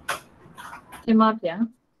တင်ပါဗျာ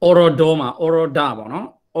အော်ရောဒေါမှာအော်ရောဒပေါ့နော်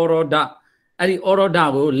အော်ရောဒအဲ့ဒီအော်ရောဒ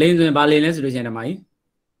ကိုလိန်ဆိုရင်ဗာလိန်လဲဆိုလို့ရှိရင်ဓမ္မကြီး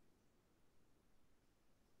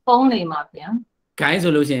ဖုံးလိန်ပါဗျာဂိုင်း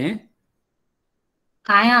ဆိုလို့ရှိရင်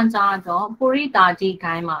ဂိုင်းကကြတော့ပုရိတာတိ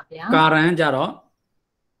ဂိုင်းပါဗျာကာရန်ကြတော့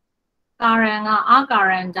ကာရန်ကအာကာ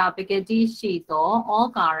ရန်ကြပကတိရှိတော့ဩ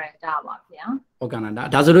ကာရန်ကြပါဗျာဩကာရန်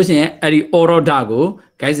ဒါဆိုလို့ရှိရင်အဲ့ဒီအော်ရောဒကို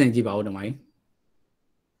ဂိုင်းစင်ကြည့်ပါဦးဓမ္မကြီး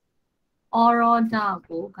အော်ရောဒ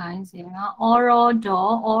ကိုဂိုင်းစင်ကအော်ရောဒေါ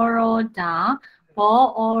အော်ရောဒဘော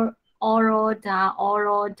အော်ရောဒအော်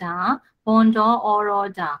ရောဒဘွန်ဒေါအော်ရော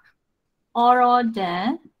ဒအော်ရောဒန်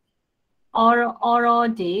အော်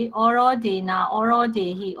ရောဒီနာအော်ရောဒီ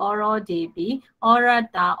ဟီအော်ရောဒီဘီအော်ရ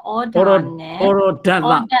တာအော်ဒါနဲ့အော်ရောဒတ်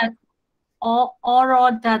အော်ရော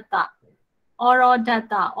ဒတ်တာအော်ရောဒတ်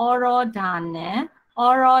တာအော်ရောဒါနဲ့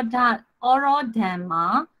အော်ရောဒတ်အော်ရောဒန်မာ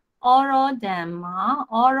အော်ရောဒန်မာ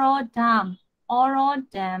အော်ရောဒမ်အော်ရော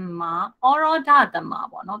ဒမ်မာအော်ရောဒသမ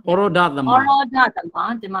ပေါ့နော်အော်ရောဒသမအော်ရောဒသမ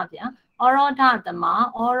ဒီမှာဗျာအော်ရောဒသမ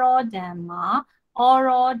အော်ရောဒမ်မာအော်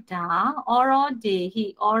ရောဒါအော်ရောဒီဟီ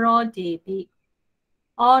အော်ရောဒီဘီ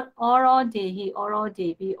အော်ရောဒီဟီအော်ရောဒီ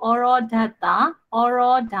ဘီအော်ရောဒတ်တာအော်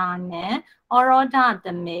ရောဒါနဲ့အော်ရောဒသ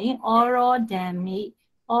မိန်အော်ရောဒမ်မီ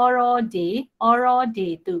အော်ရောဒီ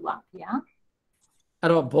တူပါဗျာအဲ့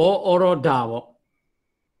တော့ဘောအော်ရောဒါပေါ့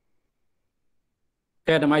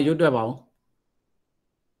ကဲဓမ္မရွတ်တွက်ပါဦး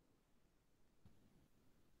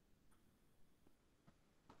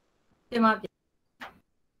ဒီမှာ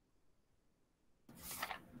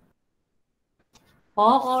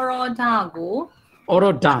ဘောအော်ရောဒါကိုအော်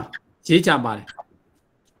ရောဒါရေးကြပါတယ်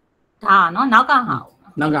ဒါနော်နောက်ကဟာ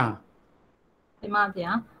နောက်ကဒီမှာ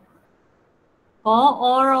ဗျာဘော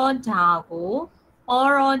အော်ရောဒါကိုအော်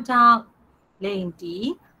ရောဒါလိန်တီ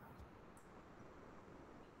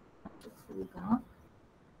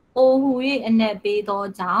အိုဟူ၏အ내ပေးသော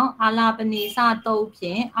ကြောင့်အာလာပနိစတုတ်ဖြ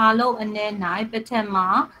င့်အာလုအ내၌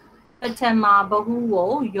ပထမဘဟုဝ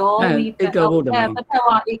ယောဝိပထဝ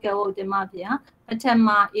ဧကဝဒီမှာဗျာပထမ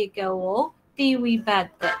ဧကဝတိဝိပတ်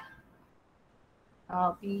တဲ့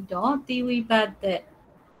ပြီးတော့တိဝိပတ်တဲ့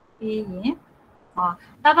ပြီးရင်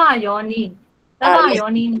တဗ္ဗယောနိ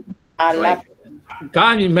အာလကာ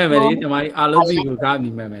မိမဲ့မယ်ဒီမှာအာလုပိကိုကာမိ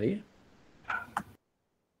မဲ့မယ်လေ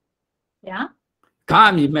ဗျာကာ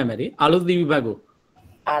မိမဲ့မယ်လေအာလုတိဝိပတ်ကို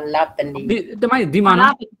အာလပနိဒီမိုင်းဒီမှာ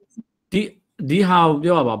နော်ဒီဟာကို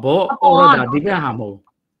ပြောပါဘောအော်ရောဒါဒီဘက်ဟာမဟုတ်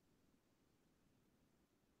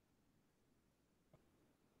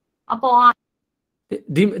အပေါ်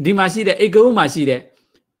ဒီမှာရှိတဲ့ဧကဝမှာရှိတဲ့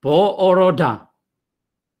ဘောအော်ရောဒါ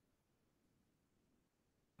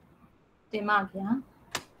ဒီမှာဗျာ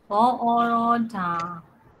ဘောအော်ရောဒါ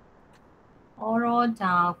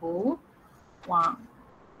ကိုဝါ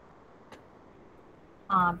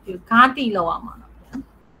ပြုကားတီလောက်ရမှာနော်ဗျာ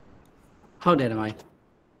ဟုတ်တယ်ဓမ္မကြီး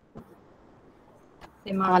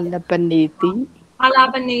ဒီမှာအာလပ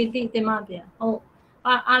နေတိဒီမှာဗျာဟုတ်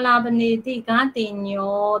အာလာပနေတိကတင်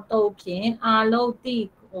ညောတုတ်ဖြင့်အာလုတိ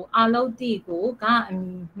ကိုကအ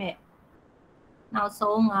မိမဲ့နောက်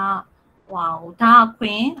ဆုံးကဒါခွ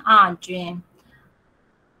င်အကျွင်း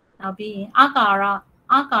နောက်ပြီးအာ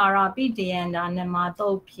ကာရပိတယန္တာနမတု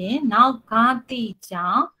တ်ဖြင့်နောက်ကာတိကြော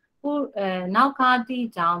င့်နောက်ကာတိ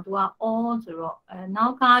ကြောင့်သူကအောဆိုတော့နော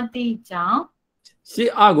က်ကာတိကြောင့်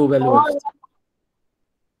ရှေ့အကိုပဲလို့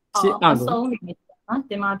ရှေ့အကိုဆုံးနေနော်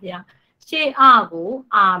ဒီမှာဗျာရှေ့အကို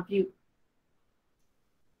အာပြု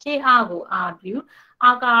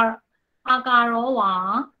အာကာရောဝါ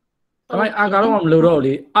ဒါပေမဲ့အာကာရောမလို့တော့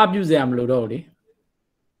လေအပြုစရာမလို့တော့လေ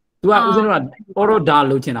သူကဦးဇင်းတို့ကအော်ရိုဒါ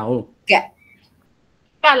လို့ချင်တာဟုတ်ကဲ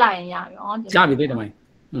ကတ်လိုက်ရင်ရပြီဩရပြီတဲ့တမိုင်း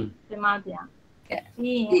ဒီမှာဗျာ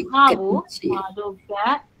ပြီးရင်ဟာကိုဟာတို့က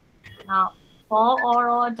တ်နောက်ဘောအော်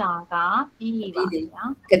ရိုဒါကပြီးပါဗျာ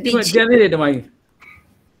ကတိကျန်သေးတယ်တမိုင်း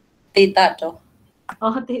တေတာတော့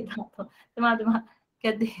ဩတေတာတော့ဒီမှာက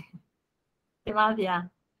တိဒီမှာဗျာ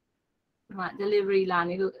ဒီမှာ delivery လာ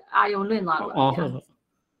နေလို့အာယုံလွင့်သွားလို့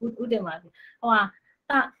ဟုတ်တယ်မှာဟိုဟာ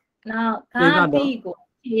တနောက်ကာတိကို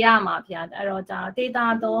ဖြေရမှာဗျာအဲ့တော့ဒါတေတာ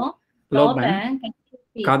တော့လောဘန်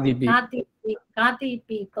ကာတိပီ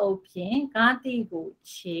တုတ်ဖြင့်ကာတိကို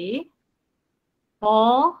ခြေ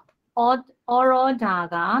ဘောအော်ရိုဒါ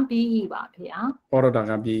ကပြီးပါဗျာအော်ရိုဒါ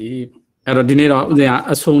ကပြီးအဲ့တော့ဒီနေ့တော့ဦးဇင်းက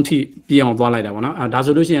အဆုံးထိပြအောင်သွားလိုက်တာပေါ့နော်ဒါ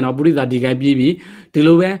ဆိုလို့ရှိရင်တော့ပုရိသဒီဂိုင်းပြီးပြီဒီ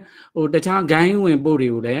လိုပဲဟိုတခြားဂိုင်းဝင်ပို့တွေ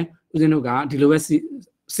ကိုလည်းဦးဇင်းတို့ကဒီလိုပဲ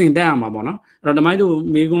စင်တက်ရမှာပေါ့နော်အဲ့တော့ဓမ္မိုင်းတို့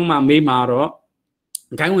မေကွန်းမှာမေးမှာတော့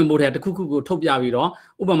ဂိုင်းဝင်ပို့တဲ့တစ်ခုခုကိုထုတ်ပြပြီးတော့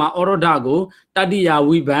ဥပမာအော်ရိုဒါကိုတတိယ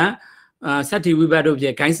ဝိဘတ်စက်တီဝိဘတ်တို့ဖြ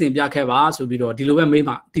င့်ဂိုင်းစင်ပြခဲ့ပါဆိုပြီးတော့ဒီလိုပဲမေး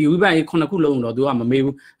မှာဒီဝိဘတ်ခုနှစ်ခုလုံးတော့သူကမမေး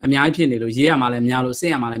ဘူးအများကြီးဖြစ်နေလို့ရေးရမှာလည်းများလို့စ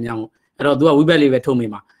င်ရမှာလည်းများလို့အဲ့တော့သူကဝိဘတ်လေးပဲထုတ်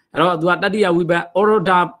မေးမှာအဲ့တော့သူကတတိယဝိဘတ်အော်ရို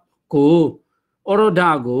ဒါ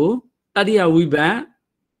ကိုတတိယဝိဘတ်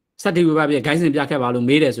စက်တီဝိဘတ်ဖြင့်ဂိုင်းစင်ပြခဲ့ပါလို့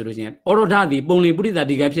မေးတယ်ဆိုလို့ရှိရင်အော်ရိုဒါဒီပုံလင်ပုရိသ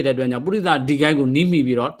ဒီဂိုင်းဖြစ်တဲ့အတွက်ကြောင့်ပုရိသဒီဂိုင်းကိုနီးမိ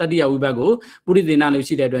ပြီးတော့တတိယဝိဘတ်ကိုပုရိသေနလို့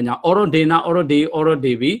ရှိတဲ့အတွက်ကြောင့်အော်ရိုဒေနာအော်ရိုဒေအော်ရို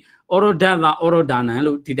ဒေဘီအော်ရိုဒတ်သာအော်ရိုဒါနန်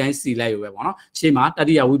လို့ဒီတိုင်းစီလိုက်ရပဲပေါ့နော်ရှေ့မှာတ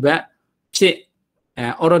တိယဝိဘတ်ဖြစ်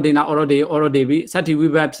အော်ရိုဒေနာအော်ရိုဒေအော်ရိုဒေဘီစက်တီဝိ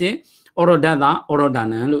ဘတ်ဖြစ်အော်ရိုဒတ်သာအော်ရိုဒါ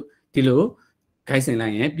နန်လို့ဒီလိုခိုင်းစင်လို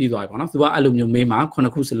က်ရင်ပြီးသွားပြီပေါ့နော်သူကအဲ့လိုမျိုးမေးမှာခုနှ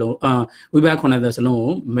စ်ခုစလုံးဝိဘတ်ခုနှစ်သစလုံး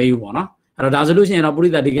ကိုမေးဘူးပေါ့နော်အဲ့တော့ဒါဆိုလို့ရှိရင်တော့ပုရိ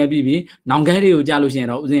သဒီကဲပြီးပြီနောင်ခဲတွေကိုကြားလို့ရှိရင်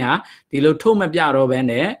တော့ဦးဇင်းဟာဒီလိုထုတ်မပြတော့ဘဲ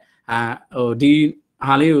နဲ့ဟိုဒီ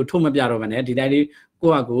ဟာလေးကိုထုတ်မပြတော့ဘဲနဲ့ဒီတိုင်းလေး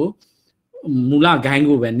ကိုယ့်အကိုမူလဂိုင်း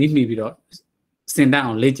ကိုပဲနိမိပြီးတော့စင်တတ်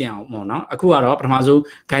အောင်လေ့ကျင့်အောင်ပေါ့နော်အခုကတော့ပထမဆုံး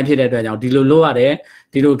ဂိုင်းဖြစ်တဲ့အတွက်ကြောင့်ဒီလိုလုပ်ရတယ်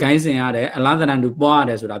ဒီလိုဂိုင်းစင်ရတယ်အလားတန်တူပွားရ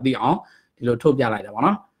တယ်ဆိုတာသိအောင်ဒီလိုထုတ်ပြလိုက်တာပေါ့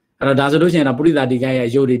နော်အဲ့တော့ဒါဆိုလို့ရှိရင်တော့ပုရိသဒီကဲရဲ့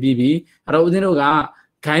ရုပ်တွေပြီးပြီအဲ့တော့ဦးဇင်းတို့က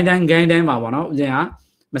ဂိုင်းတိုင်းမှာပေါ့နော်ဦးဇင်းက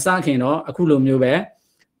မစခင်တော့အခုလိုမျိုးပဲ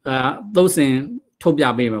သုတ်စင်ထုတ်ပြ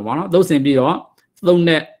ပေးမယ်ပေါ့နော်သုတ်စင်ပြီးတော့သုတ်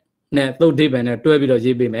နဲ့သုတ်ဒိဗ္ဗံနဲ့တွဲပြီးတော့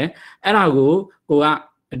ရေးပေးမယ်အဲ့ဒါကိုက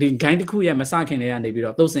ဒီဂိုင်းတစ်ခုရဲ့မစခင်လေးကနေပြီး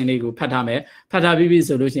တော့သုတ်စင်လေးကိုဖတ်ထားမယ်ဖတ်ထားပြီးပြီ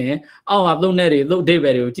ဆိုလို့ရှိရင်အောက်ကသုတ်နဲ့တွေသုတ်ဒိဗ္ဗံ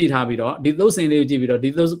တွေကိုကြည့်ထားပြီးတော့ဒီသုတ်စင်လေးကိုကြည့်ပြီးတော့ဒီ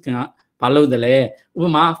သုတ်ကဘာလို့တလဲဥပ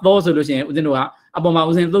မာသောဆိုလို့ရှိရင်ဦးဇင်းတို့ကအပေါ်မှာ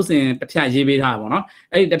ဦးဇင်းသုတ်စင်တစ်ဖြတ်ရေးပေးထားတာပေါ့နော်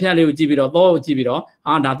အဲ့ဒီတစ်ဖြတ်လေးကိုကြည့်ပြီးတော့သောကိုကြည့်ပြီးတော့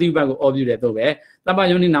ဒါတိဘတ်ကိုအော်ပြတယ်တို့ပဲသဗ္ဗ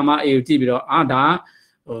ယောနိနာမအေကိုကြည့်ပြီးတော့ဒါ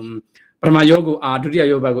ပထမယောကိုဒုတိယ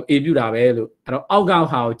ယောဘတ်ကိုအေပြုတာပဲလို့အဲ့တော့အောက်က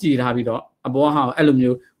ဟာကိုကြည့်ထားပြီးတော့အပေါ်ဟာကိုအဲ့လို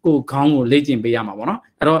မျိုးကိုခေါင်းကိုလေ့ကျင့်ပေးရမှာပေါ့နော်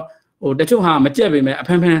အဲ့တော့ဟိုတချို့ဟာမကြက်ပေမဲ့အဖ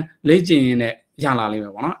န်လေ့ကျင့်ရင်းနဲ့ရလာလိမ့်မ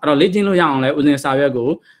ယ်ပေါ့နော်အဲ့တော့လေ့ကျင့်လို့ရအောင်လဲဦးဇင်းစာရွက်ကို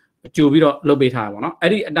ကြိုပြီးတော့လုပ်ပေးထားတာပေါ့နော်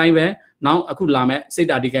အဲ့ဒီအတိုင်းပဲနောက်အခုလာမဲ့စိတ်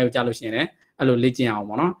ဓာတ်ဒီကိုက်ကိုကြားလို့ရှိရင်လည်းအဲ့လိုလေ့ကျင့်အောင်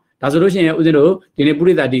ပေါ့နော်ဒါဆိုလို့ရှိရင်ဦးဇင်းတို့ဒီနေ့ပု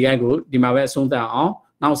ရိသဒီကိုက်ကိုဒီမှာပဲအဆုံးသတ်အောင်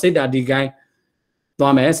နောက်စိတ်ဓာတ်ဒီကိုက်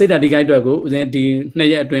သွားမယ်စိတ်ဓာတ်ဒီကိုက်အတွက်ကိုဦးဇင်းဒီ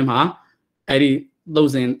2ရက်အတွင်းမှာအဲ့ဒီသုံး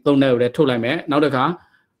တဲ့ကိုလည်းထုတ်လိုက်မယ်နောက်တစ်ခါ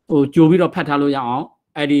ဟိုကြိုပြီးတော့ဖတ်ထားလို့ရအောင်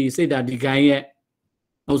အဲ့ဒီစိတ်ဓာတ်ဒီကိုင်းရဲ့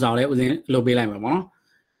ဥစ္စာကိုလည်းဦးဇင်းလုပ်ပေးလိုက်မယ်ပေါ့နော်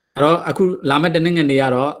အဲ့တော့အခုလာမယ့်တနင်္ဂနွေရ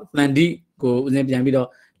တော့သန္တိကိုဦးဇင်းပြန်ပြီးတော့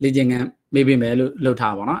လေ့ကျင့်ခန်းမေးပေးမယ်လို့လုပ်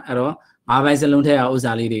ထားပါတော့အဲ့တော့၅ပိုင်းစလုံးထည့်ရဥစ္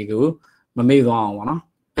စာလေးတွေကိုမမေ့သွားအောင်ပေါ့နော်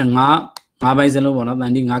၅ပိုင်းစလုံးပေါ့နော်သ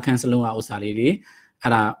န္တိ၅ခန်းစလုံးကဥစ္စာလေးတွေ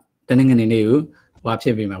အဲ့ဒါတနင်္ဂနွေနေ့ကိုဟိုဖြ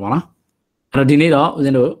စ်ပေးမယ်ပေါ့နော်အဲ့တော့ဒီနေ့တော့ဦးဇ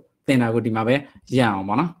င်းတို့သင်တာကိုဒီမှာပဲရအောင်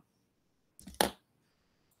ပေါ့နော်